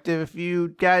more effective if you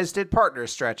guys did partner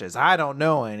stretches. I don't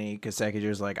know any, because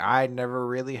Sekijo's I never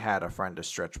really had a friend to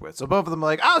stretch with. So both of them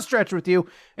are I'll stretch with you,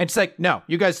 and she's no,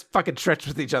 you guys fucking stretch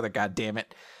with each other, god damn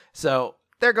it. So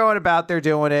they're going about, they're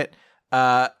doing it.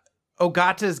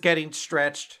 Ogata is getting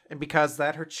stretched, and because of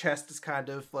that, her chest is kind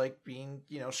of being,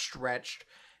 stretched.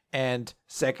 And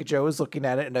Sekijo is looking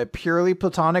at it in a purely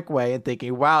platonic way and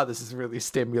thinking, wow, this is really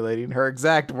stimulating. Her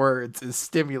exact words is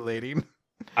stimulating.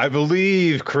 I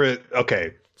believe,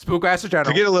 okay. Spookmaster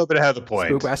General. To get a little bit ahead of the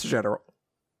point. Spookmaster General.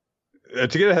 To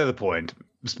get ahead of the point,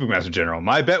 Spookmaster General,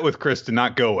 my bet with Chris did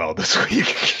not go well this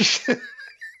week.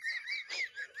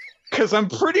 Because I'm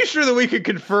pretty sure that we could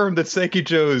confirm that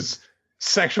Sekijo's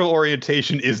sexual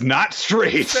orientation is not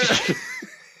straight.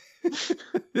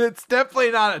 It's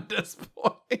definitely not at this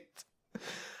point.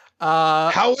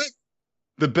 However,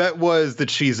 the bet was that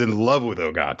she's in love with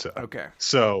Ogata. Okay.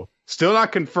 So, still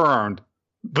not confirmed,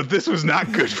 but this was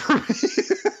not good for me.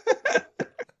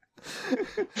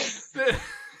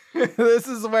 This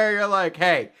is where you're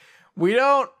hey, we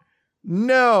don't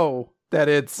know that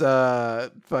it's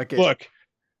fucking... Look,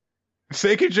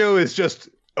 Sekijo is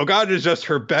Ogata is just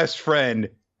her best friend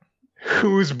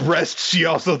whose breasts she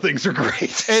also thinks are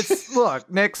great. Look,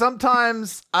 Nick,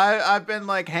 sometimes I've been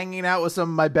like hanging out with some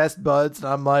of my best buds and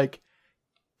I'm like,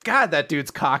 God, that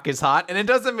dude's cock is hot. And it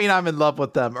doesn't mean I'm in love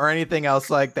with them or anything else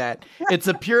like that. It's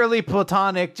a purely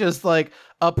platonic, just like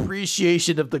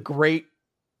appreciation of the great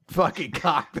fucking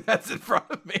cock that's in front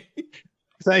of me.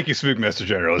 Thank you, Spookmaster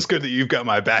General. It's good that you've got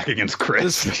my back against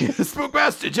Chris. The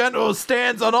Spookmaster General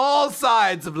stands on all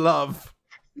sides of love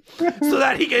so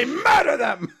that he can murder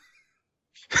them.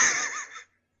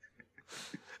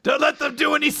 Don't let them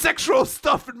do any sexual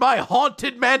stuff in my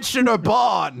haunted mansion or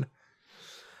barn.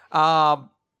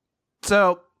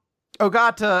 So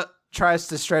Ogata tries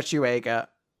to stretch Yuiga.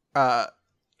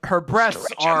 Her breasts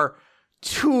are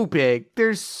too big.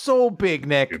 They're so big,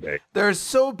 Nick. Too big. They're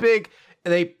so big.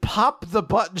 They pop the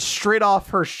button straight off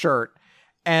her shirt,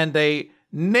 and they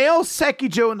nail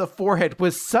Sekijo in the forehead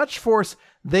with such force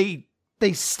they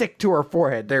stick to her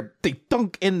forehead. They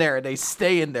dunk in there and they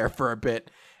stay in there for a bit.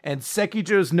 And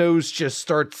Sekijo's nose just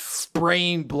starts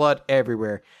spraying blood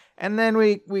everywhere. And then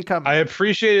we come. I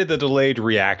appreciated the delayed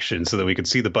reaction so that we could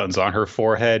see the buttons on her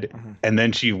forehead. Mm-hmm. And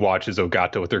then she watches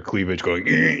Ogata with her cleavage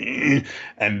going,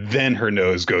 and then her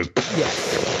nose goes.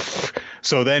 Yes.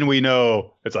 So then we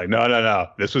know it's like, no.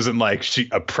 This wasn't like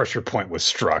a pressure point was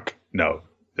struck. No,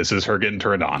 this is her getting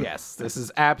turned on. Yes, this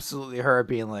is absolutely her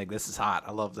being like, this is hot.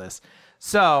 I love this.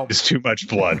 So it's too much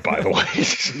blood, by the way.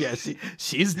 Yeah,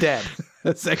 she's dead.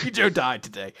 Sekijo died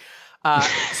today.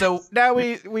 So now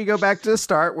we go back to the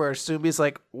start where Sumi's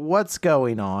like, what's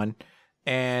going on?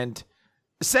 And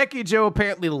Sekijo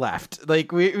apparently left.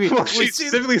 Like she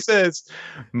specifically says,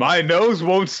 my nose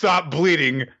won't stop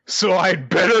bleeding, so I'd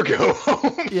better go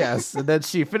home. Yes, and then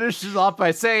she finishes off by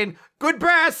saying,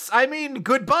 goodbye.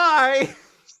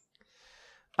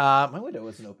 My window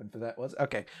wasn't open for that, was it?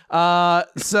 Okay.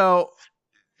 So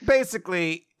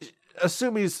basically,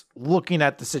 Asumi's looking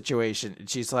at the situation and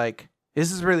she's like,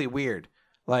 this is really weird.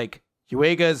 Like,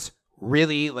 Yuiga's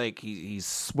really, like, he's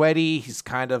sweaty. He's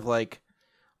kind of, like,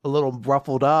 a little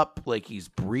ruffled up. Like, he's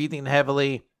breathing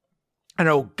heavily. And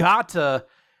Ogata,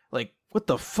 like, what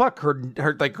the fuck? Her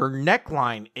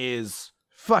neckline is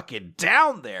fucking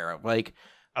down there. Like,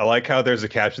 I like how there's a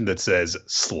caption that says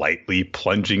slightly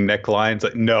plunging necklines.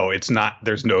 Like, no, it's not.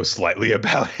 There's no slightly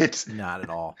about it. Not at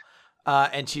all.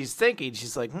 And she's thinking,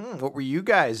 she's like, what were you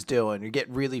guys doing? You're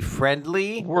getting really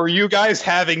friendly. Were you guys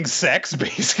having sex,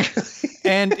 basically?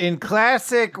 And in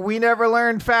classic We Never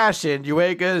Learned fashion,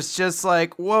 Yuiga's just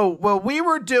like, whoa, well, we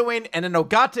were doing, and then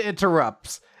Ogata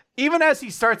interrupts. Even as he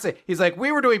starts it, he's like, we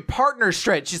were doing partner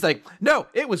stretch. She's like, no,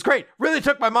 it was great. Really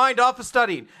took my mind off of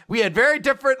studying. We had very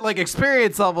different, like,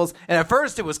 experience levels. And at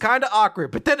first it was kind of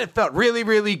awkward, but then it felt really,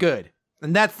 really good.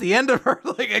 And that's the end of her,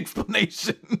 like,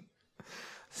 explanation.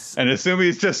 And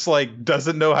Asumi's just like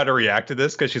doesn't know how to react to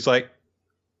this because she's like,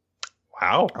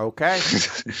 wow. Okay.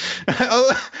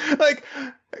 Like,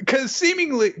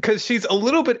 because she's a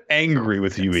little bit angry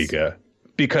with Yuiga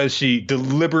because she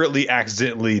deliberately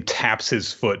accidentally taps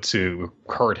his foot to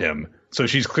hurt him. So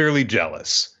she's clearly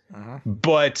jealous. Uh-huh.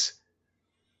 But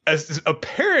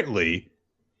apparently,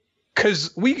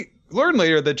 because we learn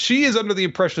later that she is under the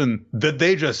impression that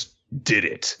they just did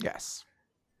it. Yes.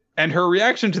 And her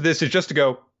reaction to this is just to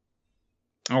go,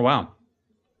 oh, wow.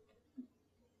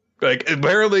 Like,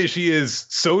 apparently she is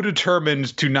so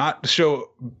determined to not show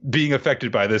being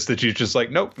affected by this that she's just like,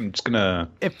 nope, I'm just going to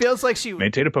It feels like she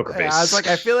maintain a poker face. I was like,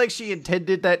 I feel like she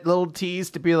intended that little tease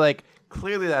to be like,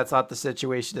 clearly that's not the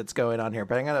situation that's going on here,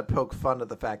 but I'm going to poke fun at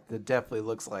the fact that it definitely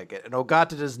looks like it. And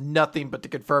Ogata does nothing but to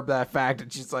confirm that fact.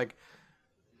 And she's like,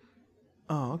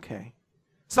 oh, okay.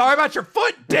 Sorry about your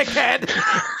foot, dickhead.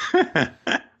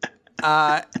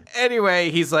 Anyway,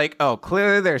 he's like, oh,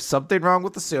 clearly there's something wrong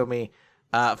with Asumi.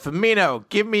 Fumino,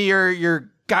 give me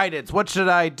your guidance. What should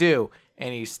I do?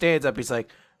 And he stands up. He's like,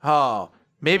 oh,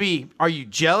 maybe, are you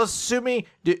jealous, Asumi?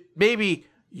 Maybe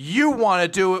you want to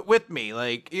do it with me.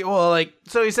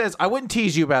 So he says, I wouldn't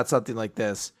tease you about something like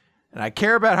this. And I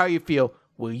care about how you feel.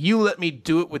 Will you let me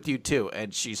do it with you too?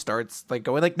 And she starts like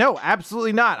going like, no,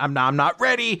 absolutely not. I'm not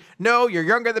ready. No, you're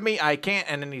younger than me. I can't.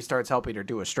 And then he starts helping her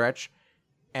do a stretch.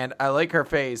 And I like her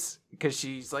face because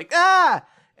she's like, ah!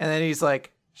 And then he's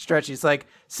like, stretch. He's like,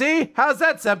 see? How's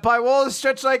that, senpai? We'll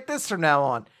stretch like this from now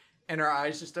on. And her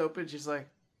eyes just open. She's like,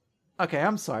 okay,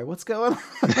 I'm sorry. What's going on?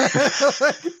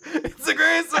 It's a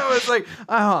great song. It's like,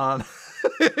 hold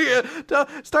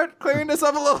on. Start clearing this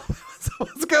up a little bit.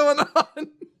 What's going on?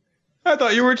 I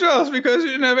thought you were jealous because you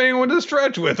didn't have anyone to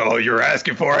stretch with. Oh, you're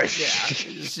asking for it. Yeah,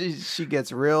 she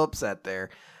gets real upset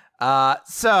there.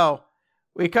 So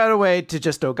we cut away to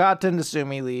just Ogata and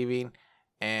Asumi leaving,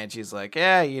 and she's like,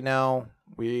 yeah,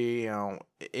 In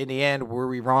the end, were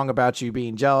we wrong about you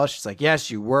being jealous? She's like,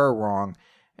 yes, you were wrong.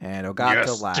 And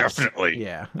Ogata laughs. Definitely.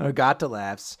 Yeah, Ogata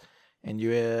laughs. And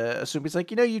Asumi's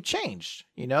like, you changed.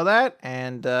 You know that?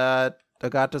 And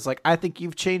Ogata's like, I think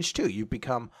you've changed too. You've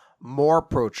become more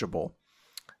approachable.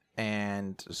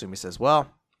 And Asumi says, well,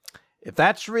 if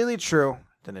that's really true,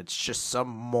 then it's just some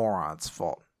moron's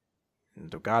fault. And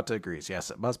Ogata agrees.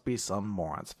 Yes, it must be some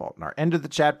moron's fault. And our end of the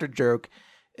chapter joke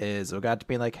is Ogata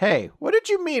being like, hey, what did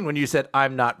you mean when you said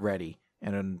I'm not ready?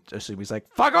 And then Asumi's like,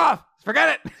 fuck off!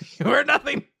 Forget it! You were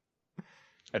nothing!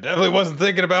 I definitely wasn't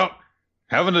thinking about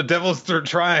having a devil's third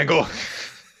triangle.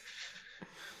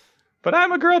 But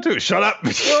I'm a girl too. Shut up!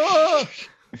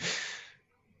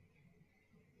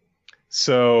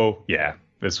 So, yeah,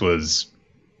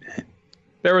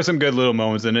 there were some good little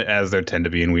moments in it, as there tend to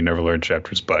be in We Never Learned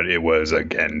chapters, but it was,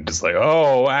 again, just like,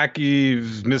 oh,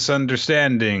 Aki's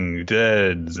misunderstanding,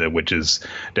 which is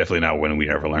definitely not when We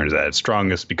Never Learned at its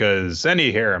strongest, because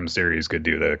any harem series could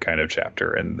do the kind of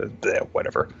chapter and the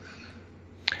whatever.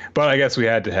 But I guess we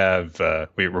had to have,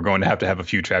 we're going to have a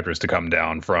few chapters to come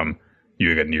down from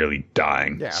Yuga nearly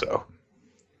dying, so.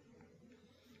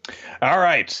 All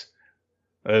right.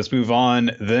 Let's move on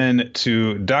then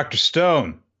to Dr.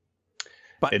 Stone.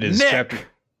 But it is Nick, chapter.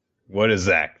 What is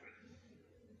that?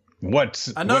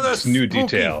 What's new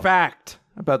detail? Fact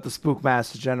about the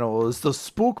Spookmaster General is the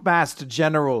Spookmaster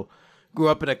General grew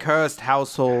up in a cursed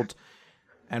household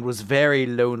and was very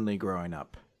lonely growing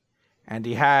up. And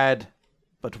he had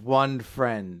but one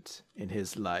friend in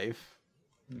his life.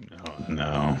 Oh,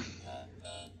 no.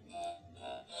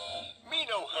 Me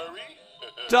no hurry.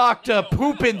 Dr.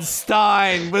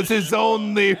 Poopenstein was his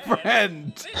only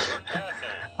friend.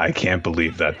 I can't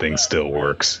believe that thing still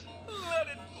works. Let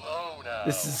it blow now.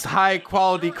 This is high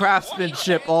quality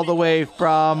craftsmanship all the way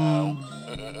from,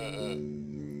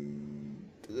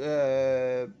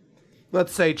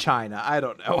 let's say China. I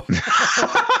don't know.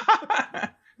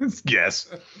 Yes.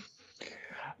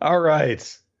 All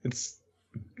right. It's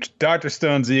Dr.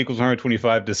 Stone Z equals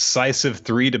 125 decisive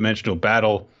three-dimensional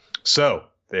battle. So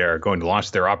they are going to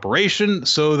launch their operation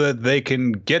so that they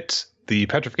can get the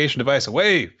petrification device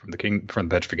away from the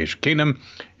petrification kingdom.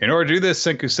 In order to do this,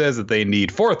 Senku says that they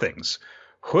need four things: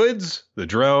 hoods, the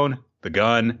drone, the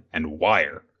gun, and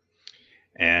wire.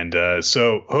 And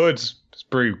so hoods is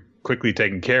pretty quickly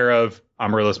taken care of.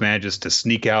 Amaryllis manages to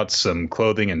sneak out some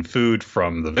clothing and food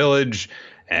from the village,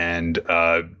 and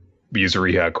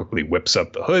Yuzuriha quickly whips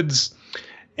up the hoods.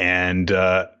 And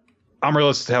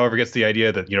Amaryllis, however, gets the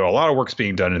idea that, a lot of work's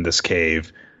being done in this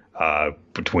cave,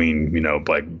 between,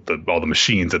 like all the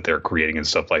machines that they're creating and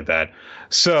stuff like that.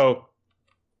 So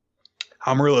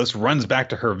Amaryllis runs back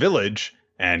to her village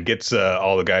and gets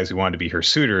all the guys who wanted to be her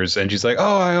suitors. And she's like,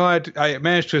 oh, I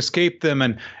managed to escape them.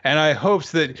 And I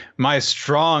hoped that my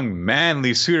strong,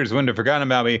 manly suitors wouldn't have forgotten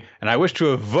about me. And I wish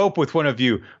to elope with one of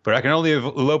you, but I can only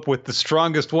elope with the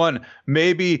strongest one.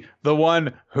 Maybe the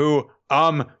one who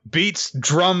beats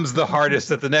drums the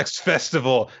hardest at the next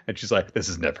festival. And she's like, this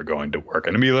is never going to work.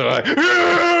 And immediately like,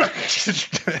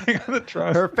 the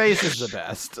drum. Her face is the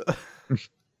best.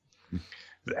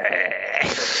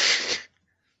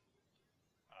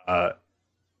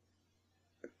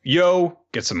 Yo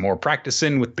gets some more practice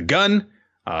in with the gun,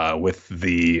 with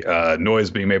the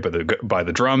noise being made by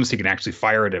the drums. He can actually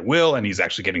fire it at will, and he's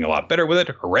actually getting a lot better with it.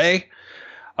 Hooray!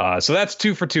 So that's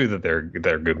 2 for 2 that they're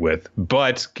good with.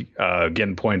 But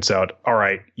again, points out, all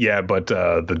right, yeah, but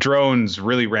the drone's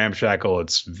really ramshackle.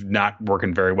 It's not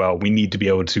working very well. We need to be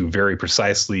able to very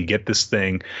precisely get this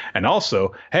thing. And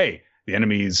also, hey, the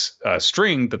enemy's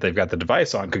string that they've got the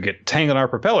device on could get tangled in our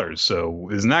propellers. So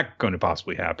isn't that going to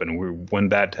possibly happen? When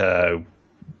that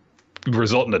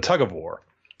result in a tug of war?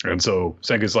 And so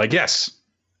Senku's like, yes.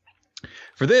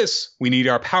 For this, we need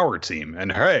our power team.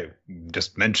 And hey,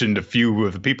 just mentioned a few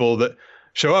of the people that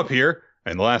show up here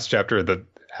in the last chapter that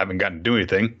haven't gotten to do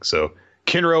anything. So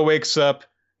Kinro wakes up,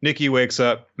 Nikki wakes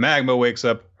up, Magma wakes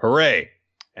up. Hooray.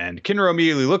 And Kinro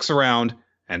immediately looks around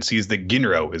and sees that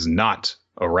Ginro is not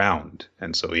around.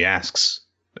 And so he asks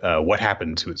what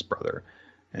happened to his brother.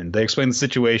 And they explain the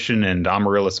situation, and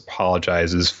Amaryllis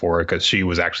apologizes for it because she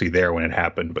was actually there when it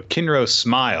happened. But Kinro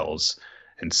smiles,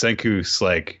 and Senku's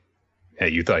like, hey,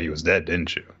 you thought he was dead,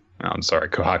 didn't you? Oh, I'm sorry.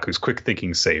 Kohaku's quick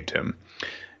thinking saved him.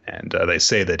 And they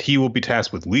say that he will be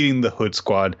tasked with leading the Hood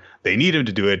Squad. They need him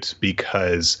to do it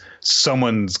because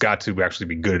someone's got to actually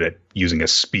be good at using a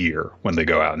spear when they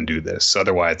go out and do this.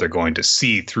 Otherwise, they're going to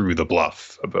see through the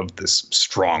bluff of this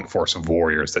strong force of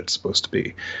warriors that's supposed to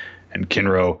be. And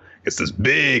Kinro gets this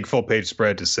big full-page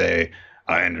spread to say,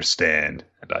 I understand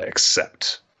and I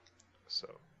accept. So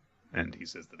and he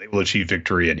says that they will achieve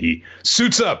victory, and he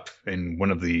suits up in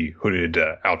one of the hooded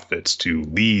outfits to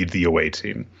lead the away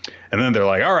team. And then they're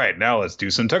like, all right, now let's do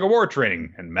some tug-of-war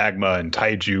training. And Magma and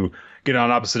Taiju get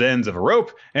on opposite ends of a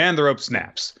rope, and the rope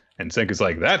snaps. And Senku's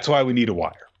like, that's why we need a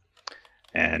wire.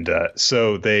 And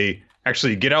so they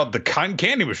actually get out the cotton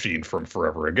candy machine from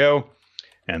forever ago,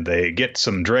 and they get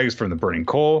some dregs from the burning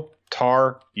coal,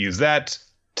 tar, use that,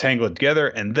 tangle it together,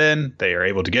 and then they are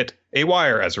able to get a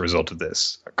wire as a result of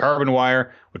this. A carbon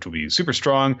wire, which will be super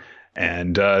strong.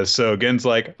 And so Gen's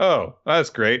like, oh, that's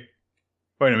great.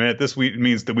 Wait a minute, this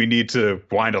means that we need to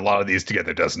wind a lot of these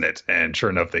together, doesn't it? And sure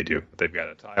enough, they do. They've got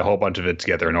to tie a whole bunch of it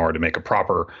together in order to make a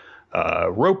proper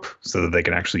rope so that they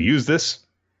can actually use this.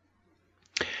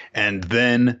 And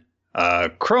then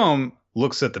Chrome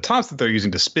looks at the tops that they're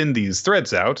using to spin these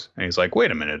threads out, and he's like,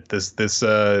 wait a minute, those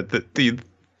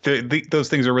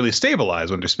things are really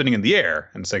stabilized when they're spinning in the air.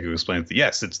 And Senku explains that,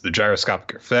 yes, it's the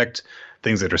gyroscopic effect.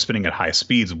 Things that are spinning at high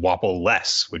speeds wobble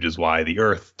less, which is why the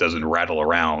Earth doesn't rattle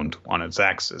around on its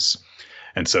axis.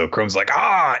 And so Chrome's like,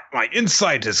 my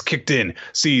insight has kicked in.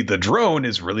 See, the drone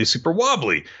is really super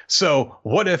wobbly. So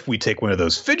what if we take one of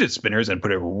those fidget spinners and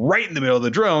put it right in the middle of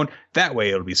the drone? That way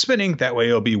it'll be spinning. That way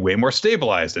it'll be way more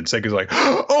stabilized. And Senku's like,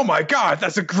 oh my God,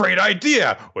 that's a great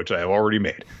idea, which I have already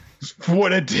made.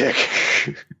 What a dick.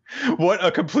 What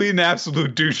a complete and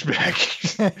absolute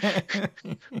douchebag.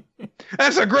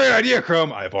 That's a great idea,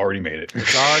 Chrome. I've already made it.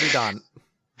 It's already done.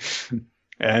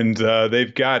 And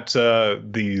they've got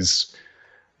these...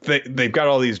 They've got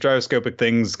all these gyroscopic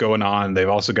things going on. They've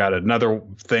also got another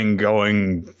thing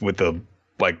going with the,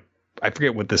 I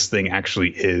forget what this thing actually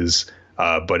is,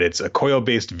 but it's a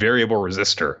coil-based variable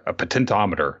resistor, a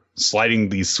potentiometer. Sliding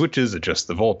these switches adjust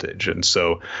the voltage. And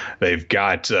so they've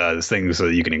got this thing so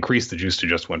that you can increase the juice to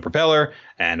just one propeller.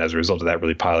 And as a result of that,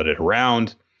 really pilot it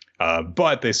around.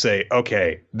 But they say,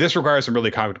 okay, this requires some really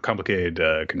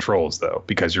complicated controls, though,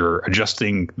 because you're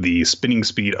adjusting the spinning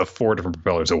speed of 4 different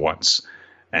propellers at once.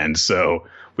 And so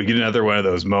we get another one of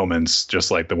those moments,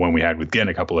 just like the one we had with Gen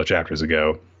a couple of chapters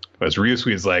ago. As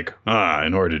Ryusui is like,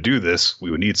 in order to do this, we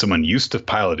would need someone used to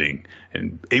piloting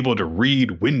and able to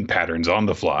read wind patterns on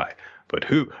the fly. But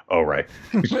who? Oh, right.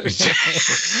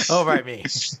 Oh, right, me.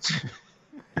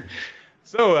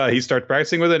 So he starts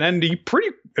practicing with it, and he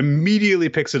pretty immediately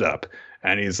picks it up.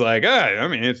 And he's like,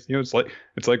 it's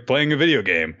like playing a video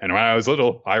game. And when I was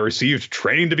little, I received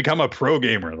training to become a pro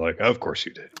gamer. Like, of course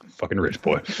you did. Fucking rich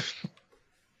boy. There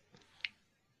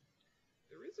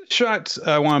is a shot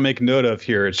I want to make note of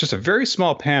here. It's just a very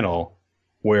small panel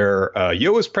where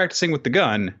Yo is practicing with the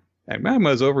gun, and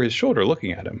Magma's over his shoulder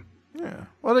looking at him. Yeah.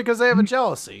 Well, because they have a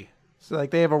jealousy. So,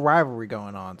 they have a rivalry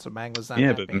going on. So Magma's not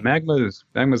happy. But Magma's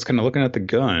kind of looking at the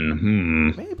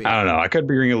gun. Maybe. I don't know. I could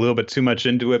be reading a little bit too much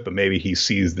into it, but maybe he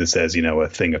sees this as, a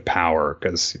thing of power.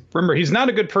 Because remember, he's not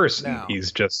a good person. No.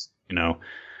 He's just,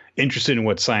 interested in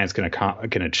what science can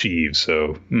achieve.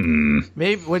 So,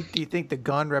 Maybe. What do you think the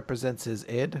gun represents his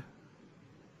id?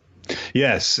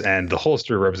 Yes, and the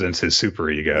holster represents his super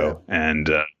ego,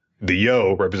 and the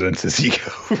Yo represents his ego.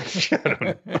 I don't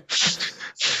know.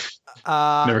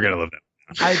 Never gonna live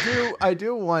that. I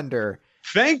do wonder.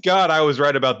 Thank God I was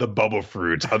right about the bubble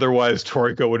fruits. Otherwise,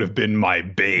 Toriko would have been my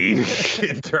bane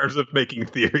in terms of making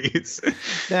theories.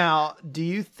 Now, do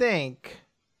you think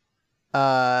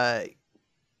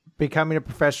becoming a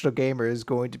professional gamer is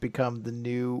going to become the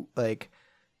new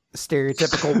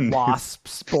stereotypical WASP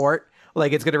sport?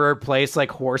 It's going to replace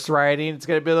horse riding. It's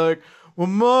going to be like, well,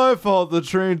 my father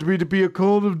trained me to be a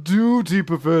Call of Duty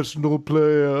professional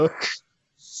player.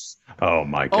 Oh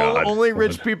my God. Only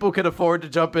rich people can afford to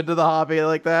jump into the hobby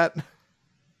like that.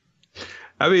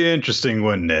 That'd be interesting,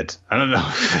 wouldn't it? I don't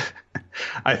know.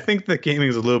 I think that gaming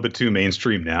is a little bit too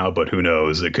mainstream now, but who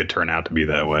knows? It could turn out to be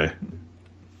that way.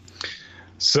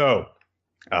 So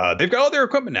they've got all their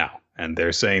equipment now, and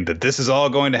they're saying that this is all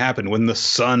going to happen when the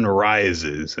sun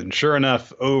rises. And sure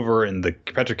enough, over in the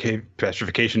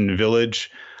petrification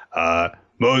village,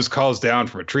 Mose calls down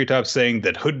from a treetop saying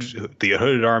that the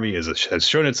hooded army has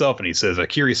shown itself, and he says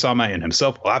Akiri-sama and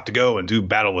himself will have to go and do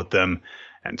battle with them.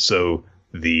 And so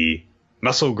the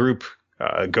muscle group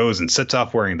goes and sets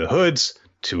off wearing the hoods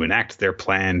to enact their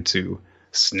plan to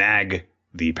snag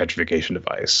the petrification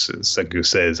device. Senku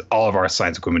says all of our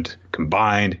science equipment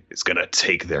combined is going to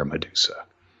take their Medusa.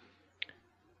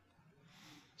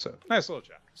 So, nice little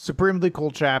chapter. Supremely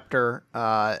cool chapter.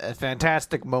 A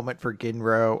fantastic moment for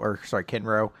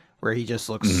Kinro, where he just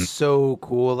looks so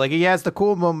cool. He has the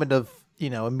cool moment of,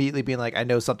 immediately being like, I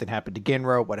know something happened to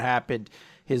Ginro. What happened?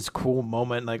 his cool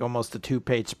moment, like almost a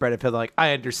 2-page spread of him, like,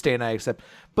 I understand, I accept.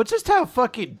 But just how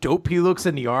fucking dope he looks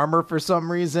in the armor for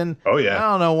some reason. Oh, yeah.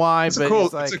 I don't know why, It's but cool,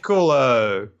 it's like, it's a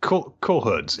cool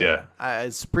hoods, yeah.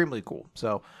 it's supremely cool.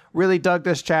 So really dug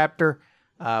this chapter.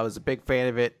 I was a big fan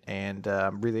of it, and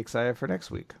I'm really excited for next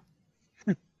week.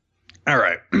 All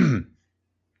right.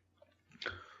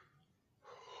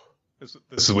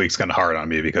 This week's kind of hard on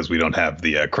me because we don't have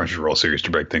the Crunchyroll series to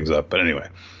break things up. But anyway,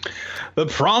 The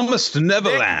Promised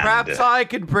Neverland. Nick, perhaps I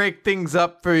could break things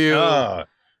up for you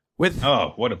with the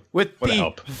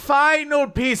help. final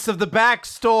piece of the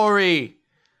backstory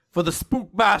for the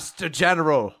Spookmaster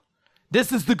General.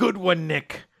 This is the good one,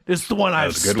 Nick. This is the one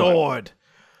I've stored.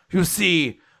 You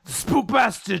see, the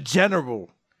Spookmaster General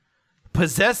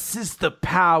possesses the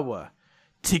power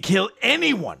to kill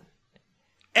anyone,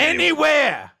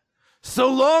 anywhere, so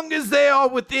long as they are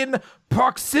within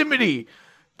proximity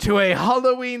to a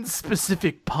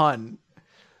Halloween-specific pun.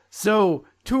 So,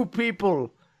 2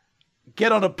 people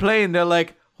get on a plane, they're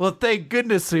like, well, thank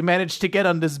goodness we managed to get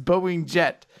on this Boeing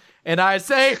jet. And I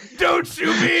say, don't you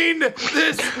mean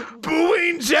this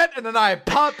Boeing jet? And then I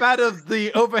pop out of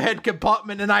the overhead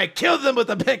compartment and I kill them with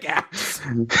a pickaxe.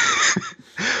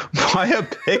 Why a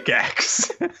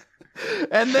pickaxe?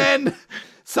 And then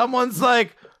someone's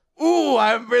like, ooh,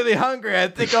 I'm really hungry. I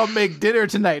think I'll make dinner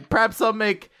tonight. Perhaps I'll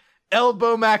make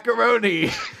elbow macaroni.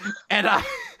 And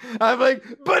I'm like,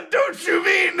 but don't you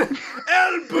mean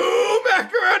elbow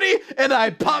macaroni? And I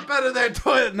pop out of their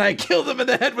toilet and I kill them in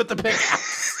the head with the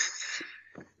pickaxe.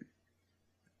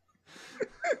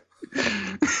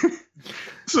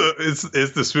 So is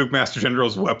the Spookmaster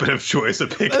General's weapon of choice a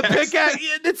pickaxe? A pickaxe?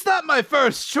 It's not my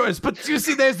first choice, but you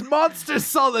see, there's monster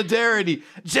solidarity.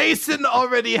 Jason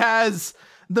already has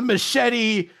the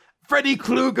machete. Freddy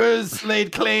Krueger's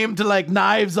laid claim to like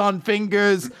knives on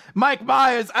fingers. Mike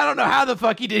Myers, I don't know how the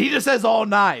fuck he did. He just says all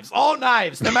knives,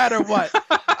 no matter what.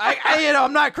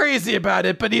 I'm not crazy about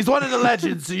it, but he's one of the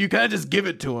legends, so you kind of just give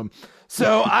it to him.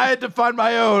 So I had to find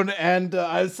my own, and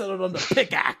I settled on the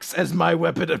pickaxe as my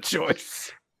weapon of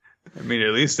choice. I mean,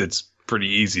 at least it's pretty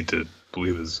easy to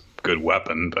believe is a good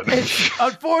weapon, but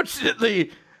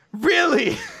unfortunately,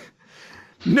 really,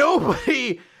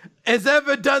 nobody has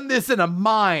ever done this in a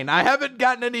mine. I haven't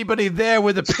gotten anybody there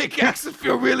with a pickaxe to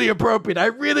feel really appropriate. I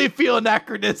really feel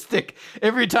anachronistic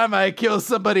every time I kill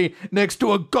somebody next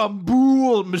to a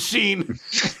gumbool machine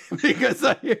because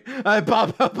I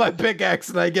pop up my pickaxe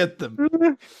and I get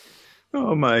them.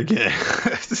 Oh my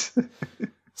god.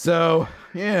 So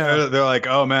yeah, they're like,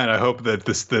 oh man, I hope that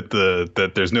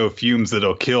that there's no fumes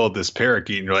that'll kill this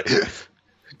parakeet. And you're like,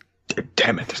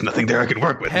 damn it, there's nothing there I can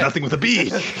work with. Nothing with a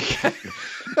bee.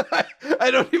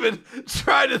 I don't even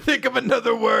try to think of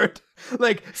another word.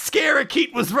 Like,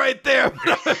 Scarakeet was right there.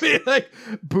 But I mean, like,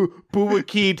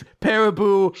 Booakeet,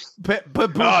 Paraboo,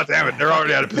 Oh, damn it, they're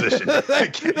already out of position.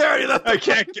 They're already left.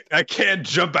 I can't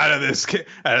jump out of this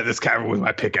cavern with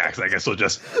my pickaxe. I guess I'll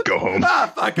just go home.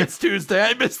 Fuck, it's Tuesday.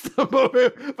 I missed the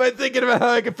moment by thinking about how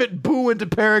I could fit Boo into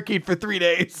Parakeet for 3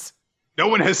 days. No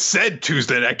one has said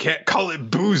Tuesday, and I can't call it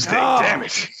Booze Day. Oh. Damn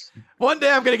it. One day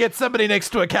I'm going to get somebody next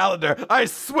to a calendar. I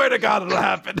swear to God it'll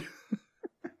happen.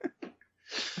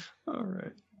 All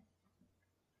right.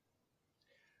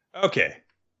 Okay.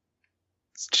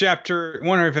 It's chapter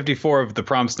 154 of The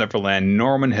Promised Neverland.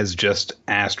 Norman has just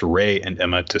asked Ray and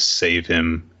Emma to save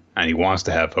him, and he wants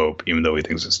to have hope, even though he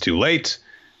thinks it's too late.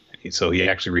 So he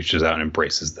actually reaches out and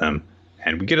embraces them,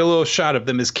 and we get a little shot of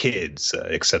them as kids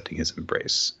accepting his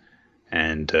embrace.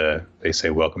 And they say,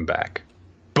 welcome back.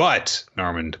 But,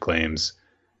 Norman claims,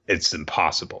 it's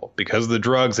impossible. Because of the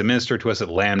drugs administered to us at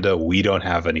Lambda, we don't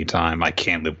have any time. I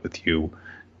can't live with you.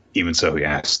 Even so, he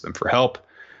asks them for help.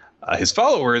 His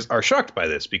followers are shocked by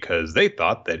this because they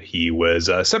thought that he was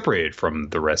separated from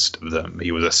the rest of them.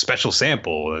 He was a special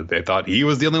sample. They thought he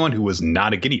was the only one who was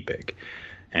not a guinea pig.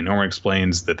 And Norman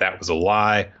explains that that was a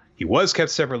lie. He was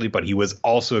kept separately, but he was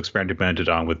also experimented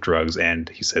on with drugs. And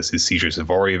he says his seizures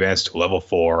have already advanced to level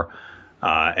 4.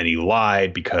 And he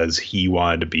lied because he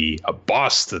wanted to be a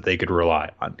boss that they could rely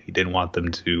on. He didn't want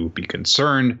them to be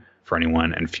concerned for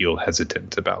anyone and feel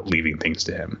hesitant about leaving things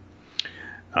to him.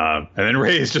 And then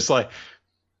Ray is just like,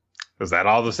 is that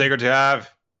all the secrets you have?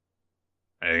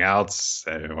 Anything else?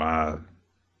 I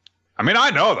mean, I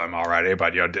know them already,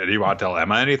 but did you want to tell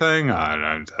Emma anything?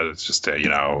 It's just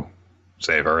to,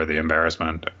 save her the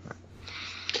embarrassment.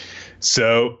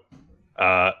 So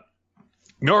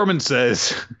Norman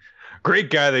says,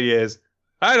 great guy that he is,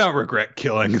 I don't regret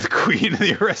killing the queen and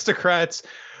the aristocrats,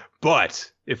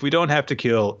 but if we don't have to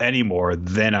kill any more,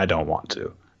 then I don't want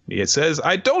to. It says,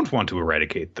 I don't want to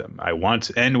eradicate them. I want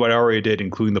to end what I already did,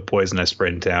 including the poison I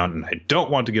spread in town, and I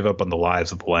don't want to give up on the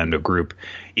lives of the Lando group.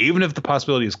 Even if the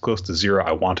possibility is close to zero,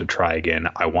 I want to try again.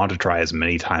 I want to try as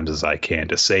many times as I can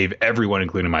to save everyone,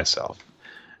 including myself.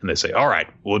 And they say, all right,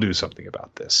 we'll do something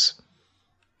about this.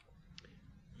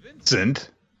 Vincent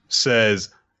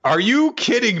says, are you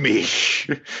kidding me?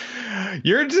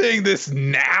 You're saying this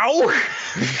now?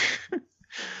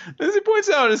 As he points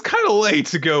out, it's kind of late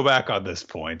to go back on this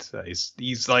point.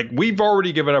 He's like, we've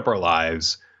already given up our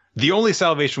lives. The only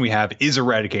salvation we have is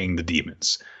eradicating the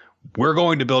demons. We're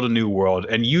going to build a new world.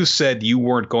 And you said you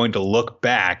weren't going to look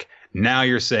back. Now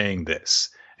you're saying this.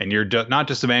 And you're not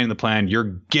just abandoning the plan,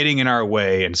 you're getting in our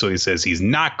way. And so he says he's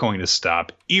not going to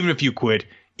stop. Even if you quit,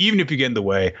 even if you get in the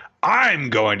way, I'm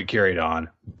going to carry it on.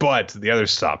 But the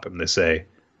others stop him. They say,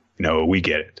 no, we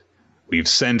get it. We've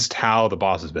sensed how the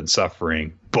boss has been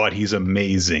suffering, but he's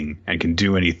amazing and can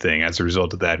do anything. As a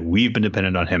result of that, we've been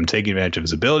dependent on him taking advantage of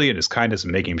his ability and his kindness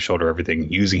and making him shoulder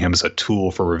everything, using him as a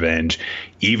tool for revenge,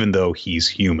 even though he's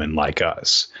human like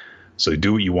us. So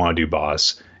do what you want to do,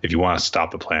 boss. If you want to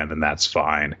stop the plan, then that's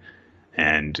fine.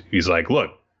 And he's like,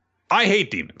 look, I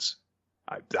hate demons.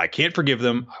 I can't forgive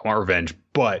them. I want revenge,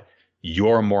 but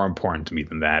you're more important to me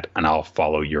than that, and I'll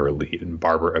follow your lead. And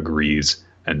Barbara agrees.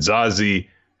 And Zazie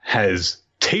has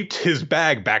taped his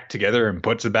bag back together and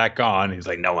puts it back on. He's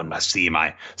like, no one must see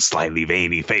my slightly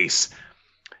veiny face.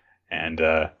 And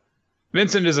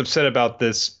Vincent is upset about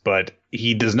this, but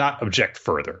he does not object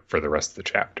further for the rest of the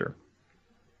chapter.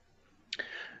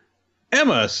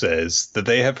 Emma says that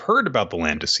they have heard about the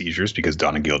Lambda seizures because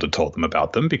Donagilda had told them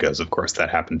about them, because, of course, that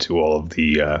happened to all of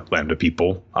the Lambda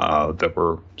people that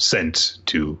were sent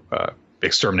to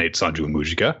exterminate Sanju and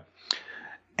Mujika.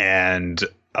 And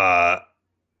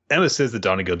Emma says that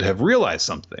Donagilda have realized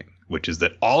something, which is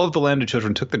that all of the Lambda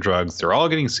children took the drugs. They're all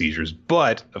getting seizures.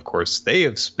 But, of course, they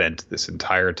have spent this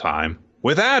entire time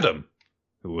with Adam,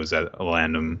 who was at a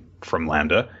Lambda from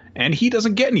Lambda, and he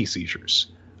doesn't get any seizures.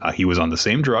 He was on the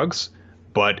same drugs,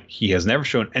 but he has never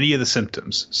shown any of the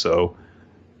symptoms. So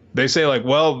they say, like,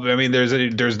 well, I mean,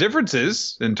 there's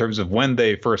differences in terms of when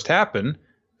they first happen.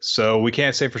 So we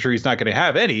can't say for sure he's not going to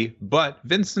have any, but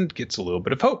Vincent gets a little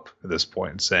bit of hope at this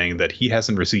point, saying that he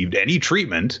hasn't received any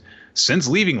treatment since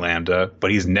leaving Lambda,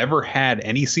 but he's never had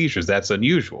any seizures. That's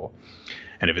unusual.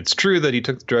 And if it's true that he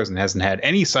took the drugs and hasn't had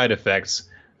any side effects,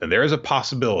 then there is a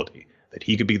possibility that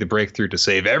he could be the breakthrough to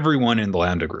save everyone in the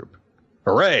Lambda group.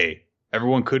 Hooray!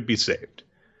 Everyone could be saved.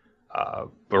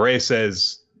 Ray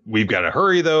says, we've got to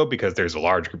hurry, though, because there's a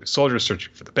large group of soldiers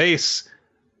searching for the base.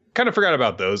 Kind of forgot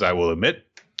about those, I will admit.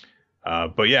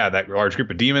 But yeah, that large group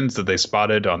of demons that they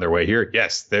spotted on their way here,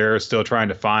 yes, they're still trying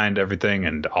to find everything,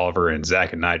 and Oliver and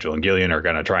Zach and Nigel and Gillian are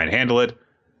going to try and handle it.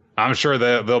 I'm sure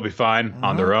they'll be fine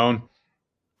on their own.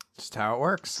 Just how it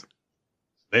works.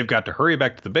 They've got to hurry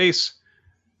back to the base.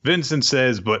 Vincent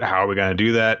says, but how are we going to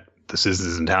do that? The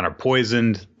citizens in town are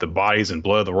poisoned. The bodies and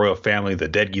blood of the royal family, the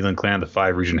dead Gillian clan, the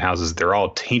 5 region houses, they're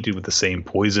all tainted with the same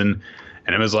poison.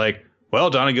 And Emma's like,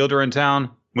 well, Donagilda are in town.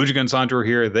 Mujika and Sanju are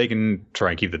here. They can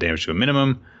try and keep the damage to a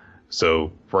minimum.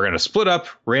 So we're going to split up.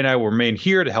 Ray and I will remain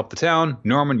here to help the town.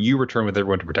 Norman, you return with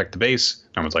everyone to protect the base.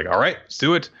 Norman's like, all right, let's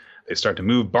do it. They start to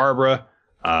move Barbara,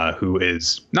 who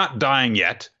is not dying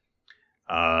yet.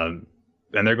 And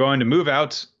they're going to move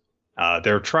out.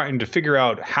 They're trying to figure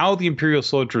out how the Imperial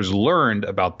soldiers learned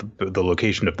about the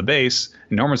location of the base.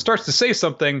 And Norman starts to say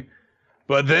something,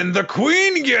 but then the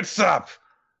Queen gets up.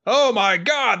 Oh my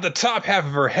God, the top half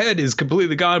of her head is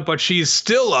completely gone, but she's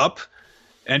still up.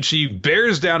 And she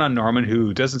bears down on Norman,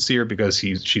 who doesn't see her because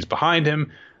she's behind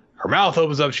him. Her mouth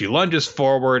opens up, she lunges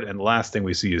forward, and the last thing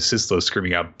we see is Sislo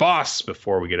screaming out, boss,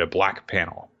 before we get a black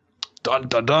panel. Dun,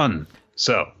 dun, dun.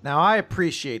 So. Now, I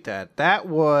appreciate that. That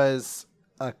was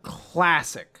a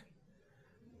classic.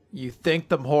 You think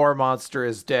the horror monster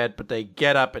is dead, but they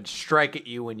get up and strike at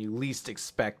you when you least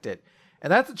expect it.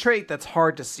 And that's a trait that's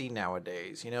hard to see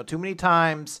nowadays. You know, too many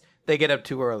times they get up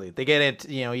too early. They get it,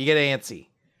 you know, you get antsy.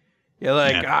 You're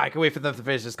like, I can wait for them to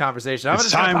finish this conversation. I'm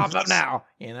just gonna pop up now,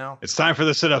 you know? It's time for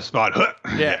the sit-up spot.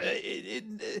 Yeah.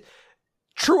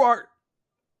 True art,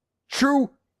 true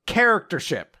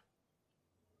charactership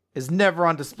is never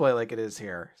on display like it is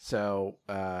here. So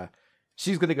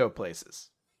she's going to go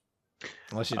places.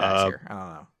 Unless she dies here. I don't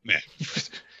know. Yeah.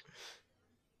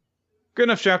 Good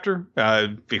enough chapter.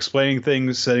 Explaining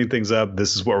things, setting things up.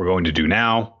 This is what we're going to do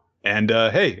now. And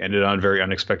hey, ended on a very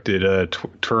unexpected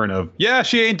turn of, yeah,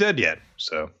 she ain't dead yet.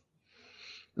 So.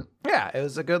 Yeah, it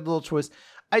was a good little twist.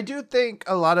 I do think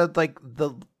a lot of like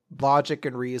the logic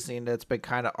and reasoning that's been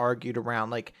kind of argued around,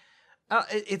 like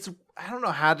it's I don't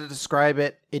know how to describe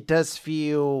it. It does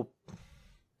feel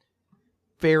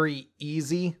very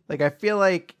easy. Like I feel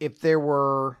like if there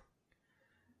were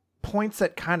points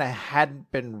that kind of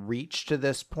hadn't been reached to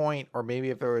this point, or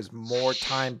maybe if there was more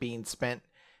time being spent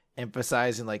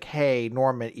emphasizing like, hey,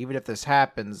 Norman, even if this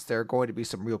happens, there are going to be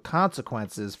some real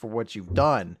consequences for what you've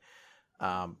done.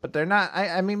 But they're not.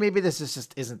 I mean, maybe this is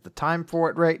just isn't the time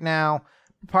for it right now.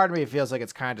 Part of me feels like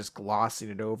it's kind of just glossing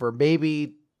it over.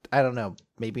 Maybe, I don't know,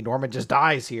 maybe Norman just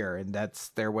dies here and that's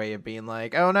their way of being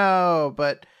like, oh no,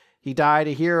 but he died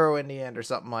a hero in the end or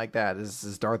something like that. This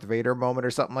is Darth Vader moment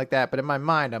or something like that. But in my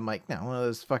mind, I'm like, no, one of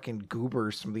those fucking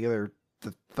goobers from the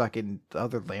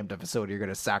other Lambda facility are going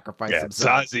to sacrifice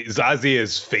themselves. Zazie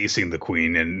is facing the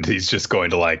queen and he's just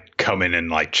going to like come in and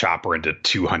like chop her into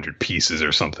 200 pieces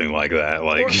or something like that.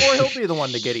 Like, or he'll be the one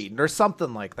to get eaten or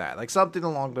something like that. Like something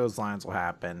along those lines will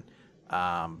happen.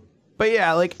 But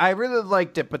yeah, like I really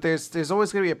liked it, but there's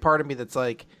always going to be a part of me that's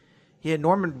like, yeah,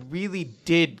 Norman really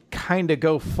did kind of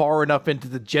go far enough into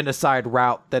the genocide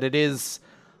route that it is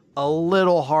a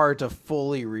little hard to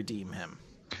fully redeem him.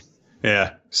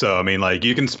 Yeah. So, I mean, like,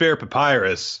 you can spare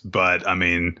Papyrus, but, I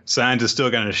mean, Sans is still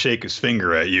going to shake his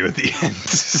finger at you at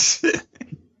the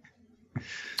end.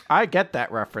 I get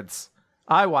that reference.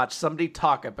 I watched somebody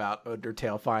talk about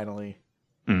Undertale finally.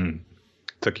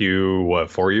 Took you, what,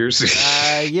 4 years?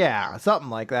 Yeah, something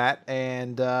like that.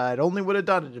 And it only would have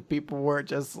done it if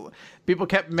people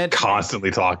kept mentioning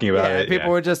constantly talking about it. People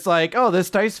were just like, oh,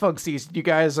 this Dice Funk season, you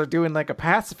guys are doing like a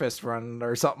pacifist run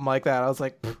or something like that. I was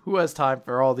like, who has time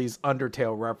for all these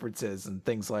Undertale references and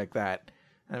things like that?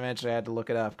 And eventually I had to look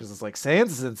it up because it's like,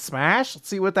 Sans is in Smash? Let's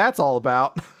see what that's all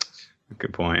about.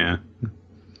 Good point, yeah.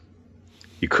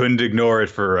 You couldn't ignore it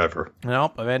forever.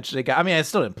 Nope. Eventually, I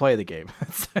still didn't play the game.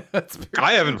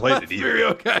 I haven't played it either.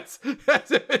 Real, guys.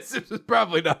 It's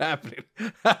probably not happening.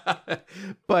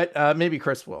 But maybe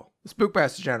Chris will.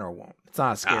 Spookmaster General won't. It's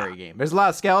not a scary game. There's a lot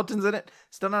of skeletons in it.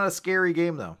 Still not a scary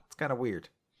game though. It's kind of weird.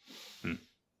 All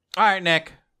right,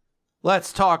 Nick.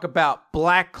 Let's talk about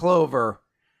Black Clover,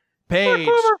 page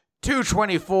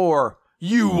 224.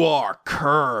 You are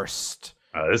cursed.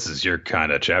 This is your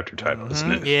kind of chapter title,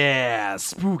 isn't it? Yeah,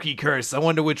 spooky curse. I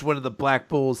wonder which one of the Black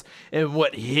Bulls and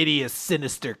what hideous,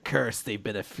 sinister curse they've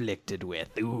been afflicted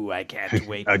with. Ooh, I can't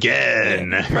wait.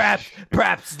 Again.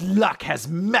 Perhaps Luck has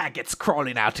maggots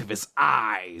crawling out of his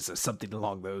eyes, or something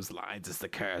along those lines is the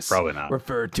curse. Probably not.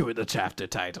 Referred to in the chapter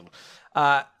title.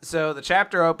 So the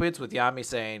chapter opens with Yami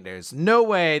saying there's no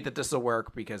way that this will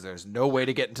work because there's no way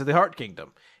to get into the Heart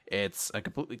Kingdom. It's a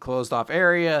completely closed off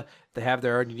area. They have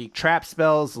their own unique trap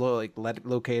spells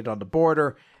located on the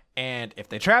border. And if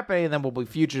they trap any of them, will be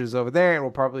fugitives over there and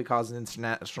will probably cause an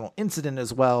international incident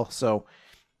as well. So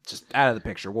just out of the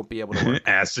picture, won't be able to work.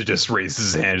 Asta just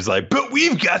raises his hand. He's like, but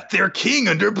we've got their king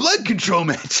under blood control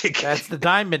magic. That's the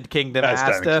Diamond Kingdom,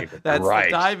 Asta. That's the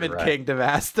Diamond Kingdom,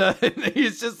 Asta. And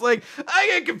he's just like, I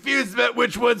get confused about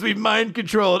which ones we mind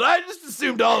controlled. I just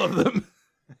assumed all of them.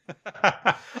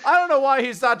 I don't know why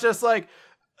he's not just like,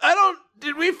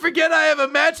 did we forget I have a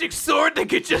magic sword that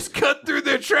could just cut through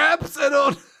their traps?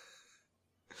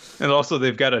 And also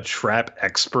they've got a trap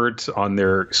expert on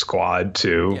their squad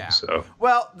too. Yeah. So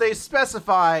well, they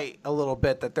specify a little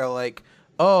bit that they're like,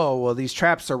 oh, well, these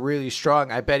traps are really strong.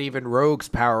 I bet even Rogue's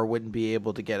power wouldn't be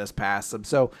able to get us past them.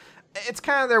 So it's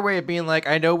kind of their way of being like,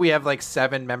 I know we have like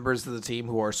 7 members of the team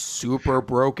who are super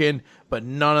broken, but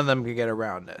none of them can get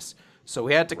around this. So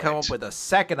we had to come up with a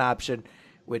second option,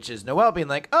 which is Noelle being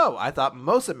like, oh, I thought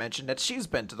Mimosa mentioned that she's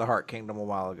been to the Heart Kingdom a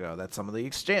while ago, that some of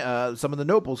the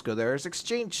nobles go there as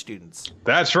exchange students.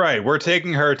 That's right. We're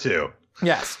taking her too.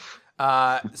 Yes.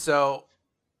 So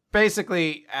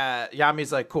basically,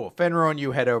 Yami's like, cool, Finral and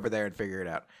you head over there and figure it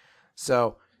out.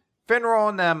 So Finral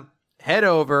and them head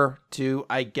over to,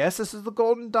 I guess this is the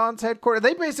Golden Dawn's headquarters.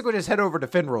 They basically just head over to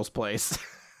Finral's place.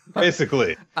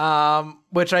 Basically.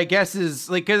 Which I guess is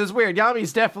like, because it's weird.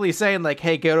 Yami's definitely saying like,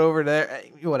 hey, get over there.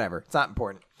 Whatever. It's not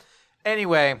important.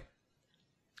 Anyway,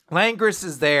 Langris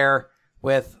is there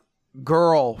with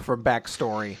Girl from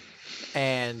Backstory.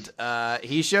 And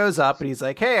he shows up and he's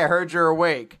like, hey, I heard you're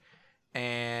awake.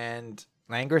 And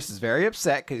Langris is very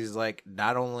upset because he's like,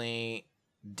 not only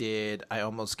did I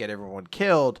almost get everyone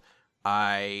killed,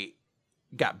 I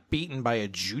got beaten by a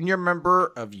junior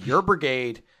member of your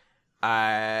brigade.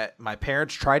 My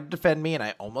parents tried to defend me and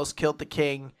I almost killed the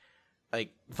king.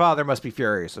 Like, Father must be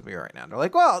furious with me right now. And they're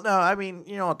like, well, no, I mean,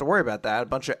 you don't have to worry about that. A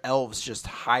bunch of elves just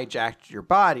hijacked your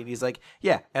body. And he's like,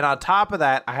 yeah. And on top of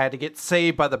that, I had to get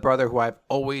saved by the brother who I've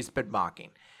always been mocking.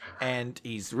 And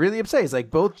he's really upset. He's like,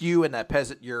 both you and that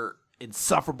peasant you're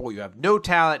insufferable. You have no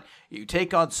talent. You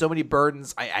take on so many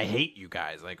burdens. I hate you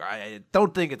guys. Like, I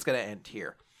don't think it's going to end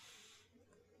here.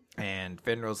 And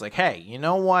Finral's like, hey, you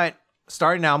know what?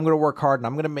 Starting now, I'm going to work hard, and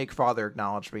I'm going to make Father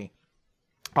acknowledge me.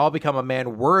 I'll become a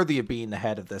man worthy of being the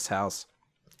head of this house.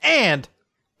 And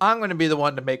I'm going to be the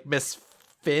one to make Miss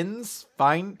Finnes.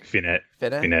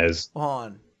 Finesse. Hold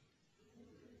on.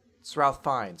 It's Ralph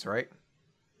Fiennes, right?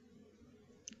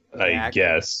 I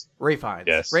guess. Ray Fiennes.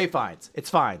 Yes. Ray Fiennes. It's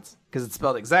Fiennes because it's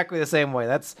spelled exactly the same way.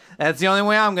 That's the only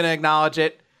way I'm going to acknowledge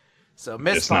it. So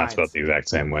Miss It's Fiennes. not spelled the exact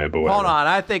same way, but whatever. Hold on,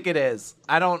 I think it is.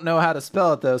 I don't know how to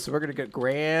spell it though, so we're going to get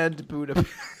Grand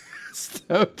Budapest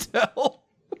Hotel.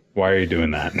 Why are you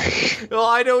doing that? Well,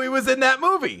 I know he was in that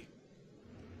movie.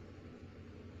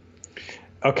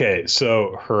 Okay,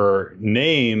 so her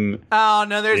name. Oh,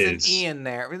 no, there's an E in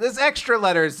there. There's extra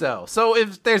letters, though. So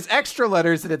if there's extra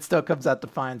letters and it still comes out to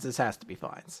Fiennes, this has to be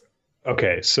Fiennes.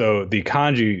 Okay, so the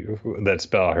kanji that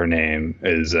spell her name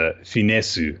is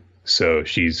Finesu, so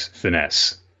she's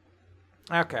finesse.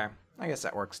 Okay, I guess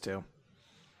that works, too.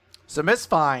 So Miss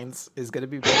Fiennes is going to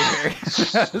be very, very...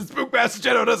 Spookmaster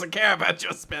General doesn't care about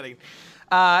your spelling.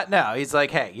 No, he's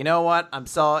like, hey, you know what? I'm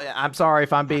sorry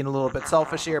if I'm being a little bit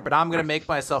selfish here, but I'm going to make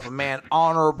myself a man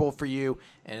honorable for you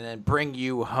and then bring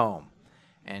you home.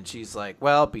 And she's like,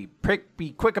 well, be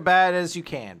quick about it as you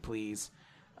can, please.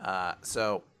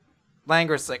 So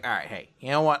Langris's like, all right, hey,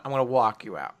 you know what? I'm going to walk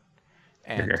you out.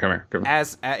 And Come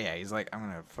here. He's like, I'm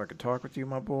going to fucking talk with you,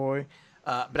 my boy.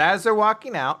 But as they're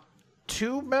walking out,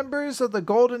 two members of the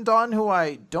Golden Dawn who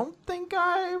I don't think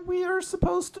we are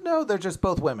supposed to know. They're just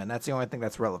both women. That's the only thing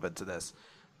that's relevant to this.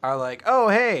 Are like, oh,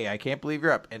 hey, I can't believe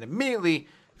you're up. And immediately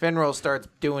Finral starts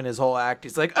doing his whole act.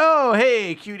 He's like, oh,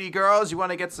 hey, cutie girls, you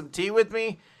want to get some tea with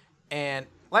me? And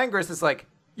Langris is like,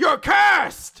 you're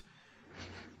cursed!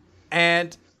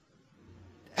 And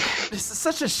this is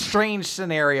such a strange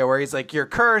scenario where he's like, you're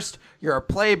cursed, you're a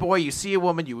playboy, you see a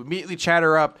woman, you immediately chat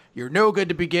her up, you're no good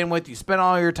to begin with, you spend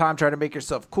all your time trying to make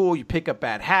yourself cool, you pick up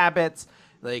bad habits,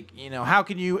 like, you know, how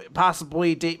can you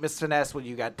possibly date Miss Finesse when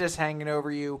you got this hanging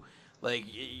over you? Like,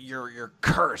 you're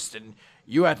cursed, and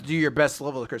you have to do your best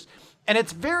level of curse. And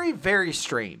it's very, very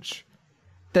strange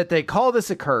that they call this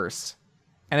a curse,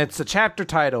 and it's a chapter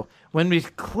title, when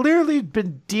we've clearly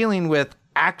been dealing with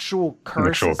actual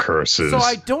curses. So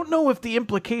I don't know if the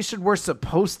implication we're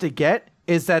supposed to get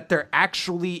is that there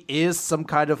actually is some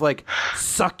kind of like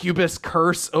succubus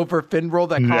curse over Finral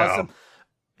that caused him.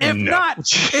 If not,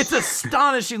 it's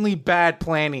astonishingly bad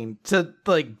planning to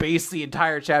like base the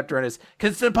entire chapter on this,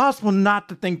 because it's impossible not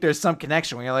to think there's some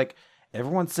connection when you're like,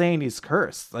 everyone's saying he's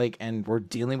cursed, like, and we're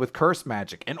dealing with curse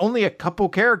magic, and only a couple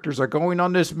characters are going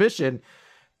on this mission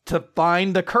to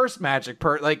find the curse magic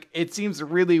part. Like, it seems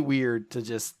really weird to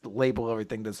just label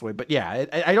everything this way. But yeah,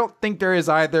 I don't think there is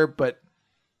either, but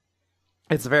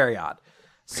it's very odd.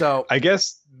 So I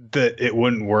guess that it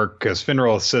wouldn't work because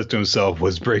Finral says to himself,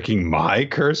 was breaking my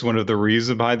curse one of the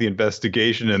reasons behind the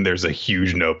investigation? And there's a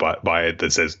huge note by it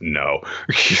that says no.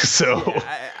 So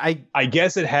yeah, I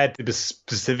guess it had to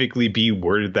specifically be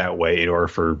worded that way in order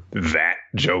for that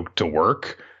joke to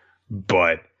work.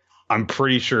 But I'm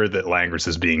pretty sure that Langris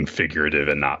is being figurative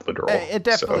and not literal. It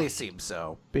definitely seems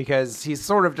so, because he's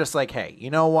sort of just like, hey, you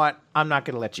know what? I'm not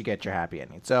going to let you get your happy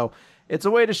ending. So it's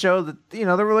a way to show that, you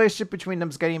know, the relationship between them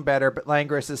is getting better, but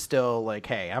Langris is still like,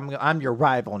 hey, I'm your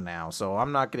rival now, so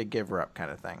I'm not going to give her up,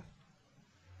 kind of thing.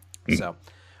 So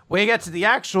when you get to the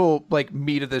actual like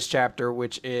meat of this chapter,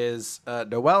 which is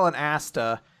Noelle and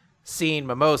Asta seeing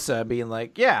Mimosa being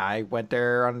like, yeah, I went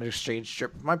there on an exchange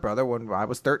trip with my brother when I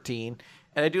was 13.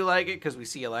 And I do like it because we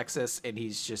see Alexis, and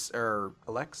he's just,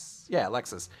 Alexis.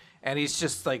 And he's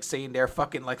just, like, sitting there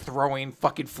fucking, like, throwing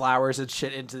fucking flowers and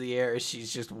shit into the air as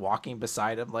she's just walking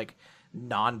beside him, like,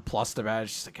 nonplussed about it.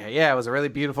 She's like, hey, yeah, it was a really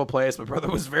beautiful place. My brother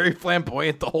was very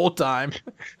flamboyant the whole time.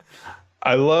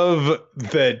 I love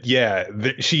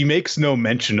that, she makes no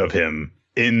mention of him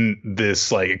in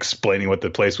this, like, explaining what the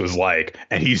place was like,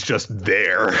 and he's just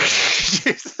there.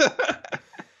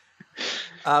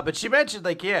 But she mentioned,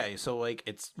 like, yeah, so, like,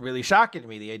 it's really shocking to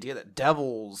me, the idea that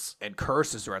devils and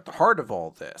curses are at the heart of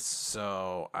all this.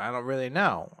 So, I don't really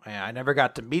know. I never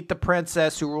got to meet the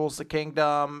princess who rules the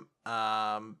kingdom,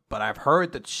 but I've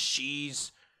heard that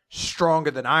she's stronger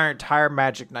than our entire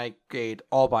Magic Knight Brigade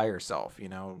all by herself, you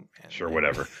know? Sure,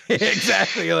 whatever.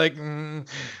 Exactly, like,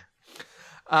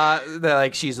 that,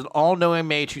 like, she's an all-knowing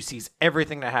mage who sees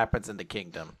everything that happens in the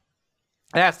kingdom.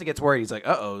 Asta gets worried. He's like,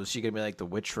 uh-oh, is she going to be like the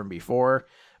witch from before?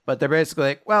 But they're basically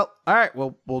like, well, all right,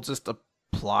 well, we'll just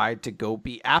apply to go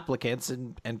be applicants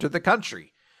and enter the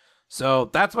country. So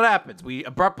that's what happens. We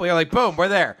abruptly are like, boom, we're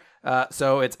there.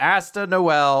 So it's Asta,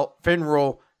 Noelle,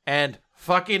 Finral, and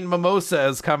fucking Mimosa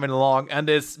is coming along on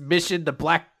this mission the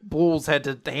Black Bulls had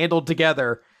to handle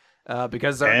together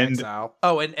because they're in exile.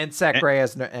 Oh, and Sack Ray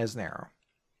as Nero.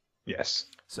 Yes.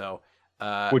 So,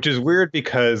 which is weird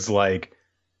because like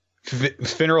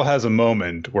Finral has a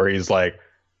moment where he's like,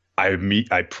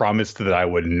 I promised that I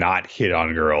would not hit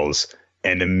on girls,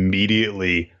 and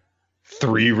immediately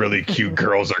 3 really cute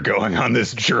girls are going on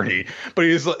this journey. But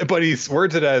he's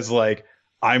words it as like,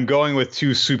 I'm going with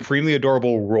 2 supremely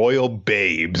adorable royal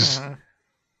babes,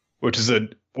 which is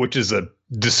a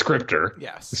descriptor.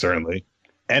 Yes, certainly.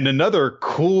 And another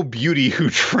cool beauty who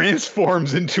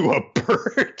transforms into a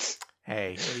bird.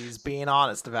 Hey, he's being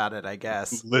honest about it, I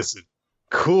guess. Listen,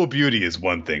 cool beauty is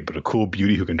one thing, but a cool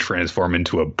beauty who can transform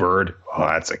into a bird, oh,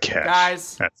 that's a catch.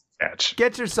 Guys, that's a catch.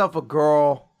 Get yourself a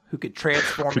girl who could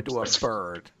transform into a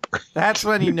bird. That's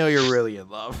when you know you're really in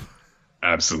love.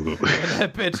 Absolutely. And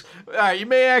that bitch. All right, you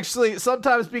may actually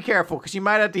sometimes be careful because you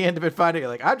might at the end of it find out you're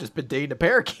like, I've just been dating a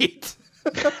parakeet.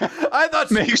 I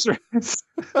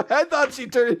thought she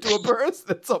turned into a bird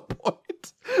at some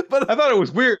point. But I thought it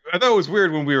was weird. I thought it was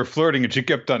weird when we were flirting and she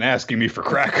kept on asking me for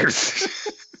crackers.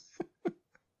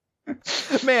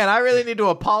 Man, I really need to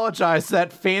apologize to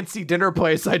that fancy dinner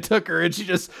place I took her and she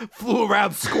just flew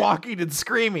around squawking and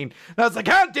screaming. And I was like,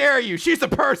 how dare you? She's a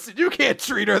person. You can't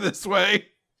treat her this way.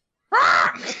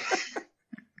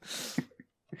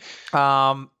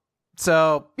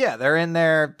 So yeah, they're in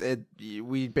there.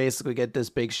 We basically get this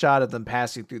big shot of them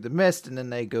passing through the mist, and then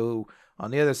they go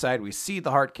on the other side. We see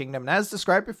the Heart Kingdom, and as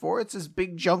described before, it's this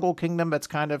big jungle kingdom that's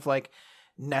kind of like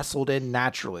nestled in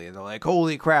naturally. And they're like,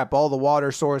 holy crap, all the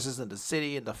water sources in the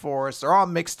city and the forest, they're all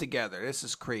mixed together. This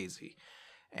is crazy.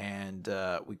 And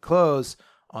we close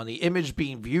on the image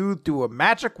being viewed through a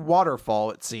magic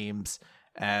waterfall, it seems,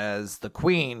 as the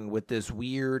queen with this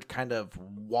weird kind of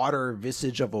water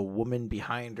visage of a woman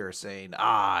behind her saying,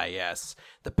 ah, yes,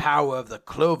 the power of the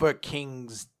Clover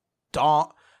King's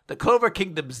the Clover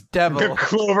Kingdom's devil. The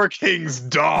Clover King's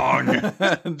dong.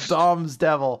 Dom's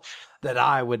devil that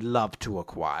I would love to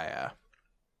acquire.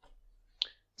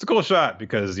 It's a cool shot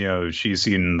because, you know, she's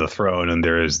seen the throne and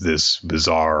there is this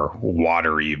bizarre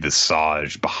watery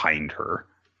visage behind her.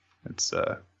 It's,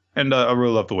 and I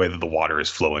really love the way that the water is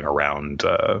flowing around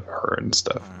her and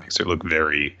stuff. It makes her look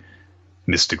very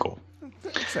mystical.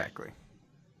 Exactly.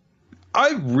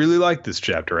 I really like this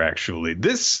chapter, actually.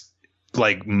 This,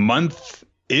 like,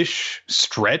 month-ish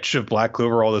stretch of Black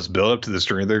Clover, all this build-up to this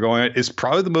journey they're going on, is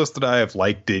probably the most that I have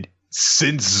liked it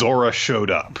since Zora showed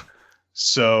up.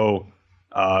 So,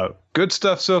 good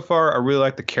stuff so far. I really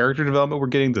like the character development we're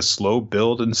getting, the slow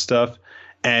build and stuff.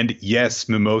 And yes,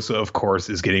 Mimosa, of course,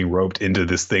 is getting roped into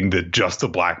this thing that just the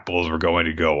Black Bulls were going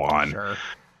to go on. Sure.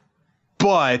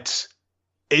 But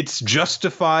it's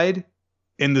justified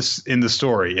in the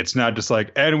story. It's not just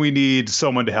like, and we need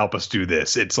someone to help us do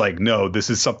this. It's like, no, this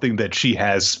is something that she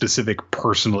has specific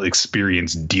personal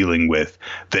experience dealing with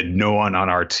that no one on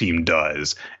our team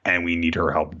does. And we need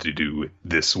her help to do it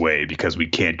this way because we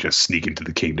can't just sneak into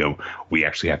the kingdom. We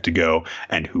actually have to go.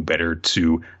 And who better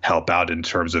to help out in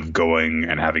terms of going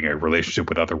and having a relationship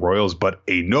with other royals, but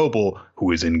a noble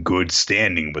who is in good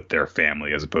standing with their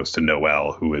family, as opposed to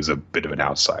Noelle, who is a bit of an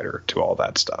outsider to all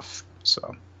that stuff.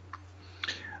 So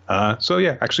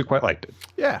yeah, actually quite liked it.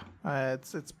 Yeah,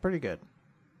 it's pretty good.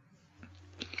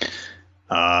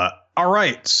 All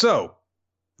right, so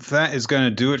that is going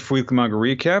to do it for Weekly Manga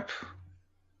Recap.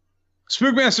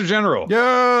 Spookmaster General.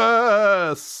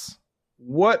 Yes!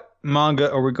 What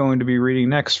manga are we going to be reading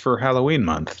next for Halloween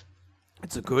month?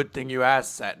 It's a good thing you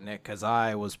asked that, Nick, because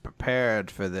I was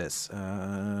prepared for this.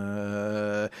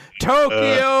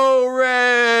 Tokyo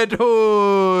Red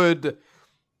Hood!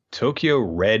 Tokyo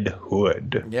Red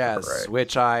Hood. Yes, right.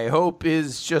 Which I hope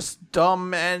is just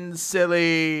dumb and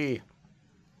silly.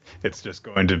 It's just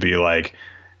going to be like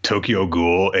Tokyo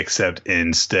Ghoul, except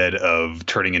instead of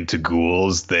turning into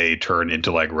ghouls, they turn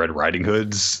into like Red Riding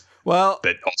Hoods. Well,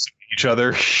 that also hate each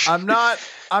other. I'm not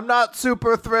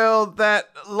super thrilled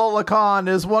that Lolicon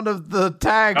is one of the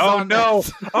tags. Oh no!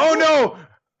 Oh no!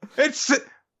 It's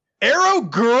Arrow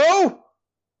Girl.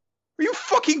 Are you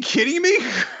fucking kidding me?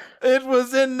 It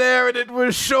was in there and it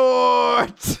was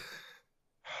short.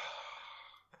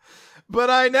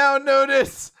 But I now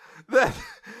notice that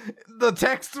the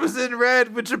text was in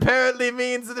red, which apparently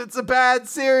means that it's a bad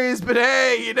series. But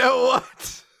hey, you know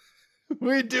what?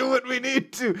 We do what we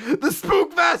need to. The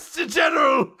Spookmaster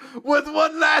General with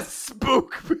one last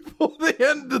spook before the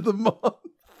end of the month.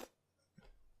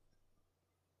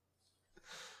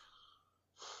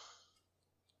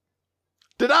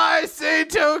 Did I say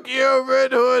Tokyo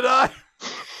Red Hood?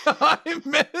 I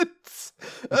meant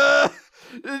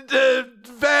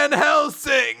Van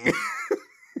Helsing.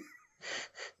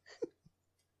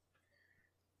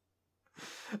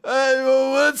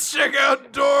 Well, let's check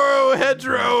out Doro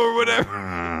Hedro or whatever.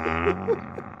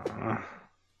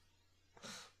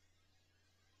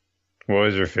 What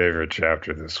was your favorite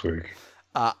chapter this week?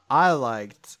 I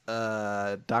liked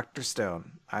Dr.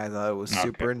 Stone. I thought it was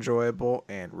super enjoyable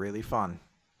and really fun.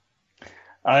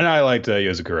 And I liked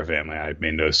Yozakura Family. I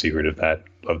made no secret of that,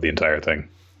 of the entire thing.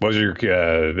 What was your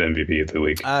MVP of the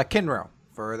week? Kinro.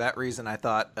 For that reason, I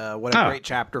thought, what a great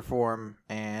chapter for him,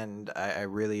 and I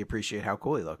really appreciate how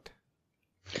cool he looked.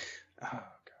 I'm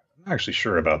not actually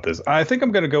sure about this. I think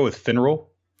I'm going to go with Finral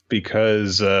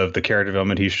because of the character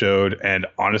development he showed, and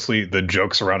honestly, the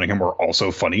jokes surrounding him were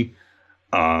also funny.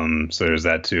 So there's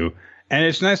that too. And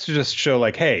it's nice to just show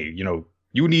like, hey, you know,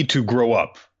 you need to grow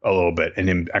up a little bit, and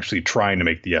him actually trying to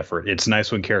make the effort. It's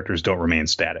nice when characters don't remain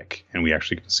static and we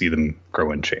actually see them grow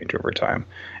and change over time.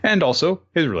 And also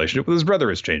his relationship with his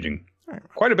brother is changing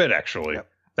quite a bit, actually. Yep.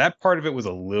 That part of it was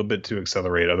a little bit too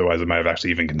accelerated. Otherwise, I might have actually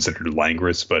even considered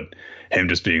Langris, but him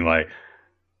just being like,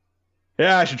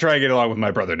 yeah, I should try and get along with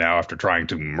my brother now after trying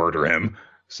to murder him.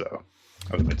 So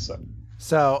that was a bit sad.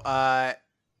 So I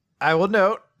will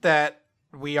note that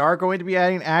we are going to be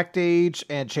adding Act Age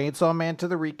and Chainsaw Man to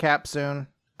the recap soon.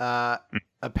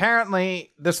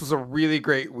 Apparently this was a really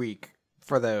great week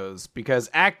for those because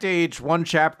Act Age, one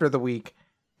chapter of the week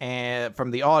and from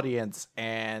the audience,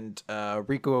 and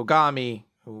Riku Ogami,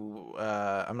 who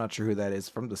I'm not sure who that is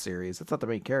from the series. It's not the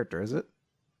main character, is it?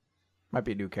 Might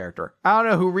be a new character. I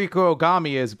don't know who Riku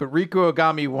Ogami is, but Riku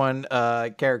Ogami won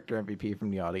character MVP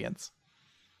from the audience.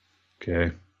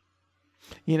 Okay.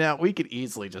 You know, we could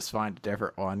easily just find a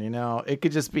different one, you know? It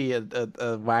could just be a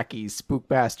wacky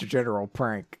Spookmaster General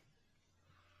prank.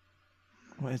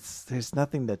 There's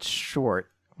nothing that's short.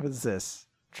 What is this?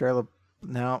 Trailer...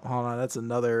 No, hold on, that's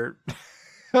another...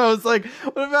 I was like,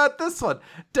 what about this one?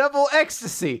 Devil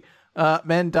Ecstasy.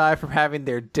 Men die from having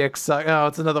their dicks sucked. Oh,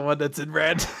 it's another one that's in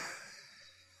red.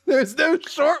 There's no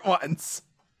short ones.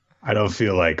 I don't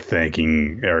feel like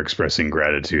thanking or expressing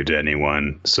gratitude to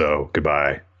anyone, so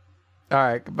goodbye. All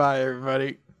right, goodbye,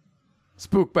 everybody.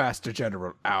 Spookmaster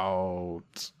General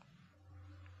out.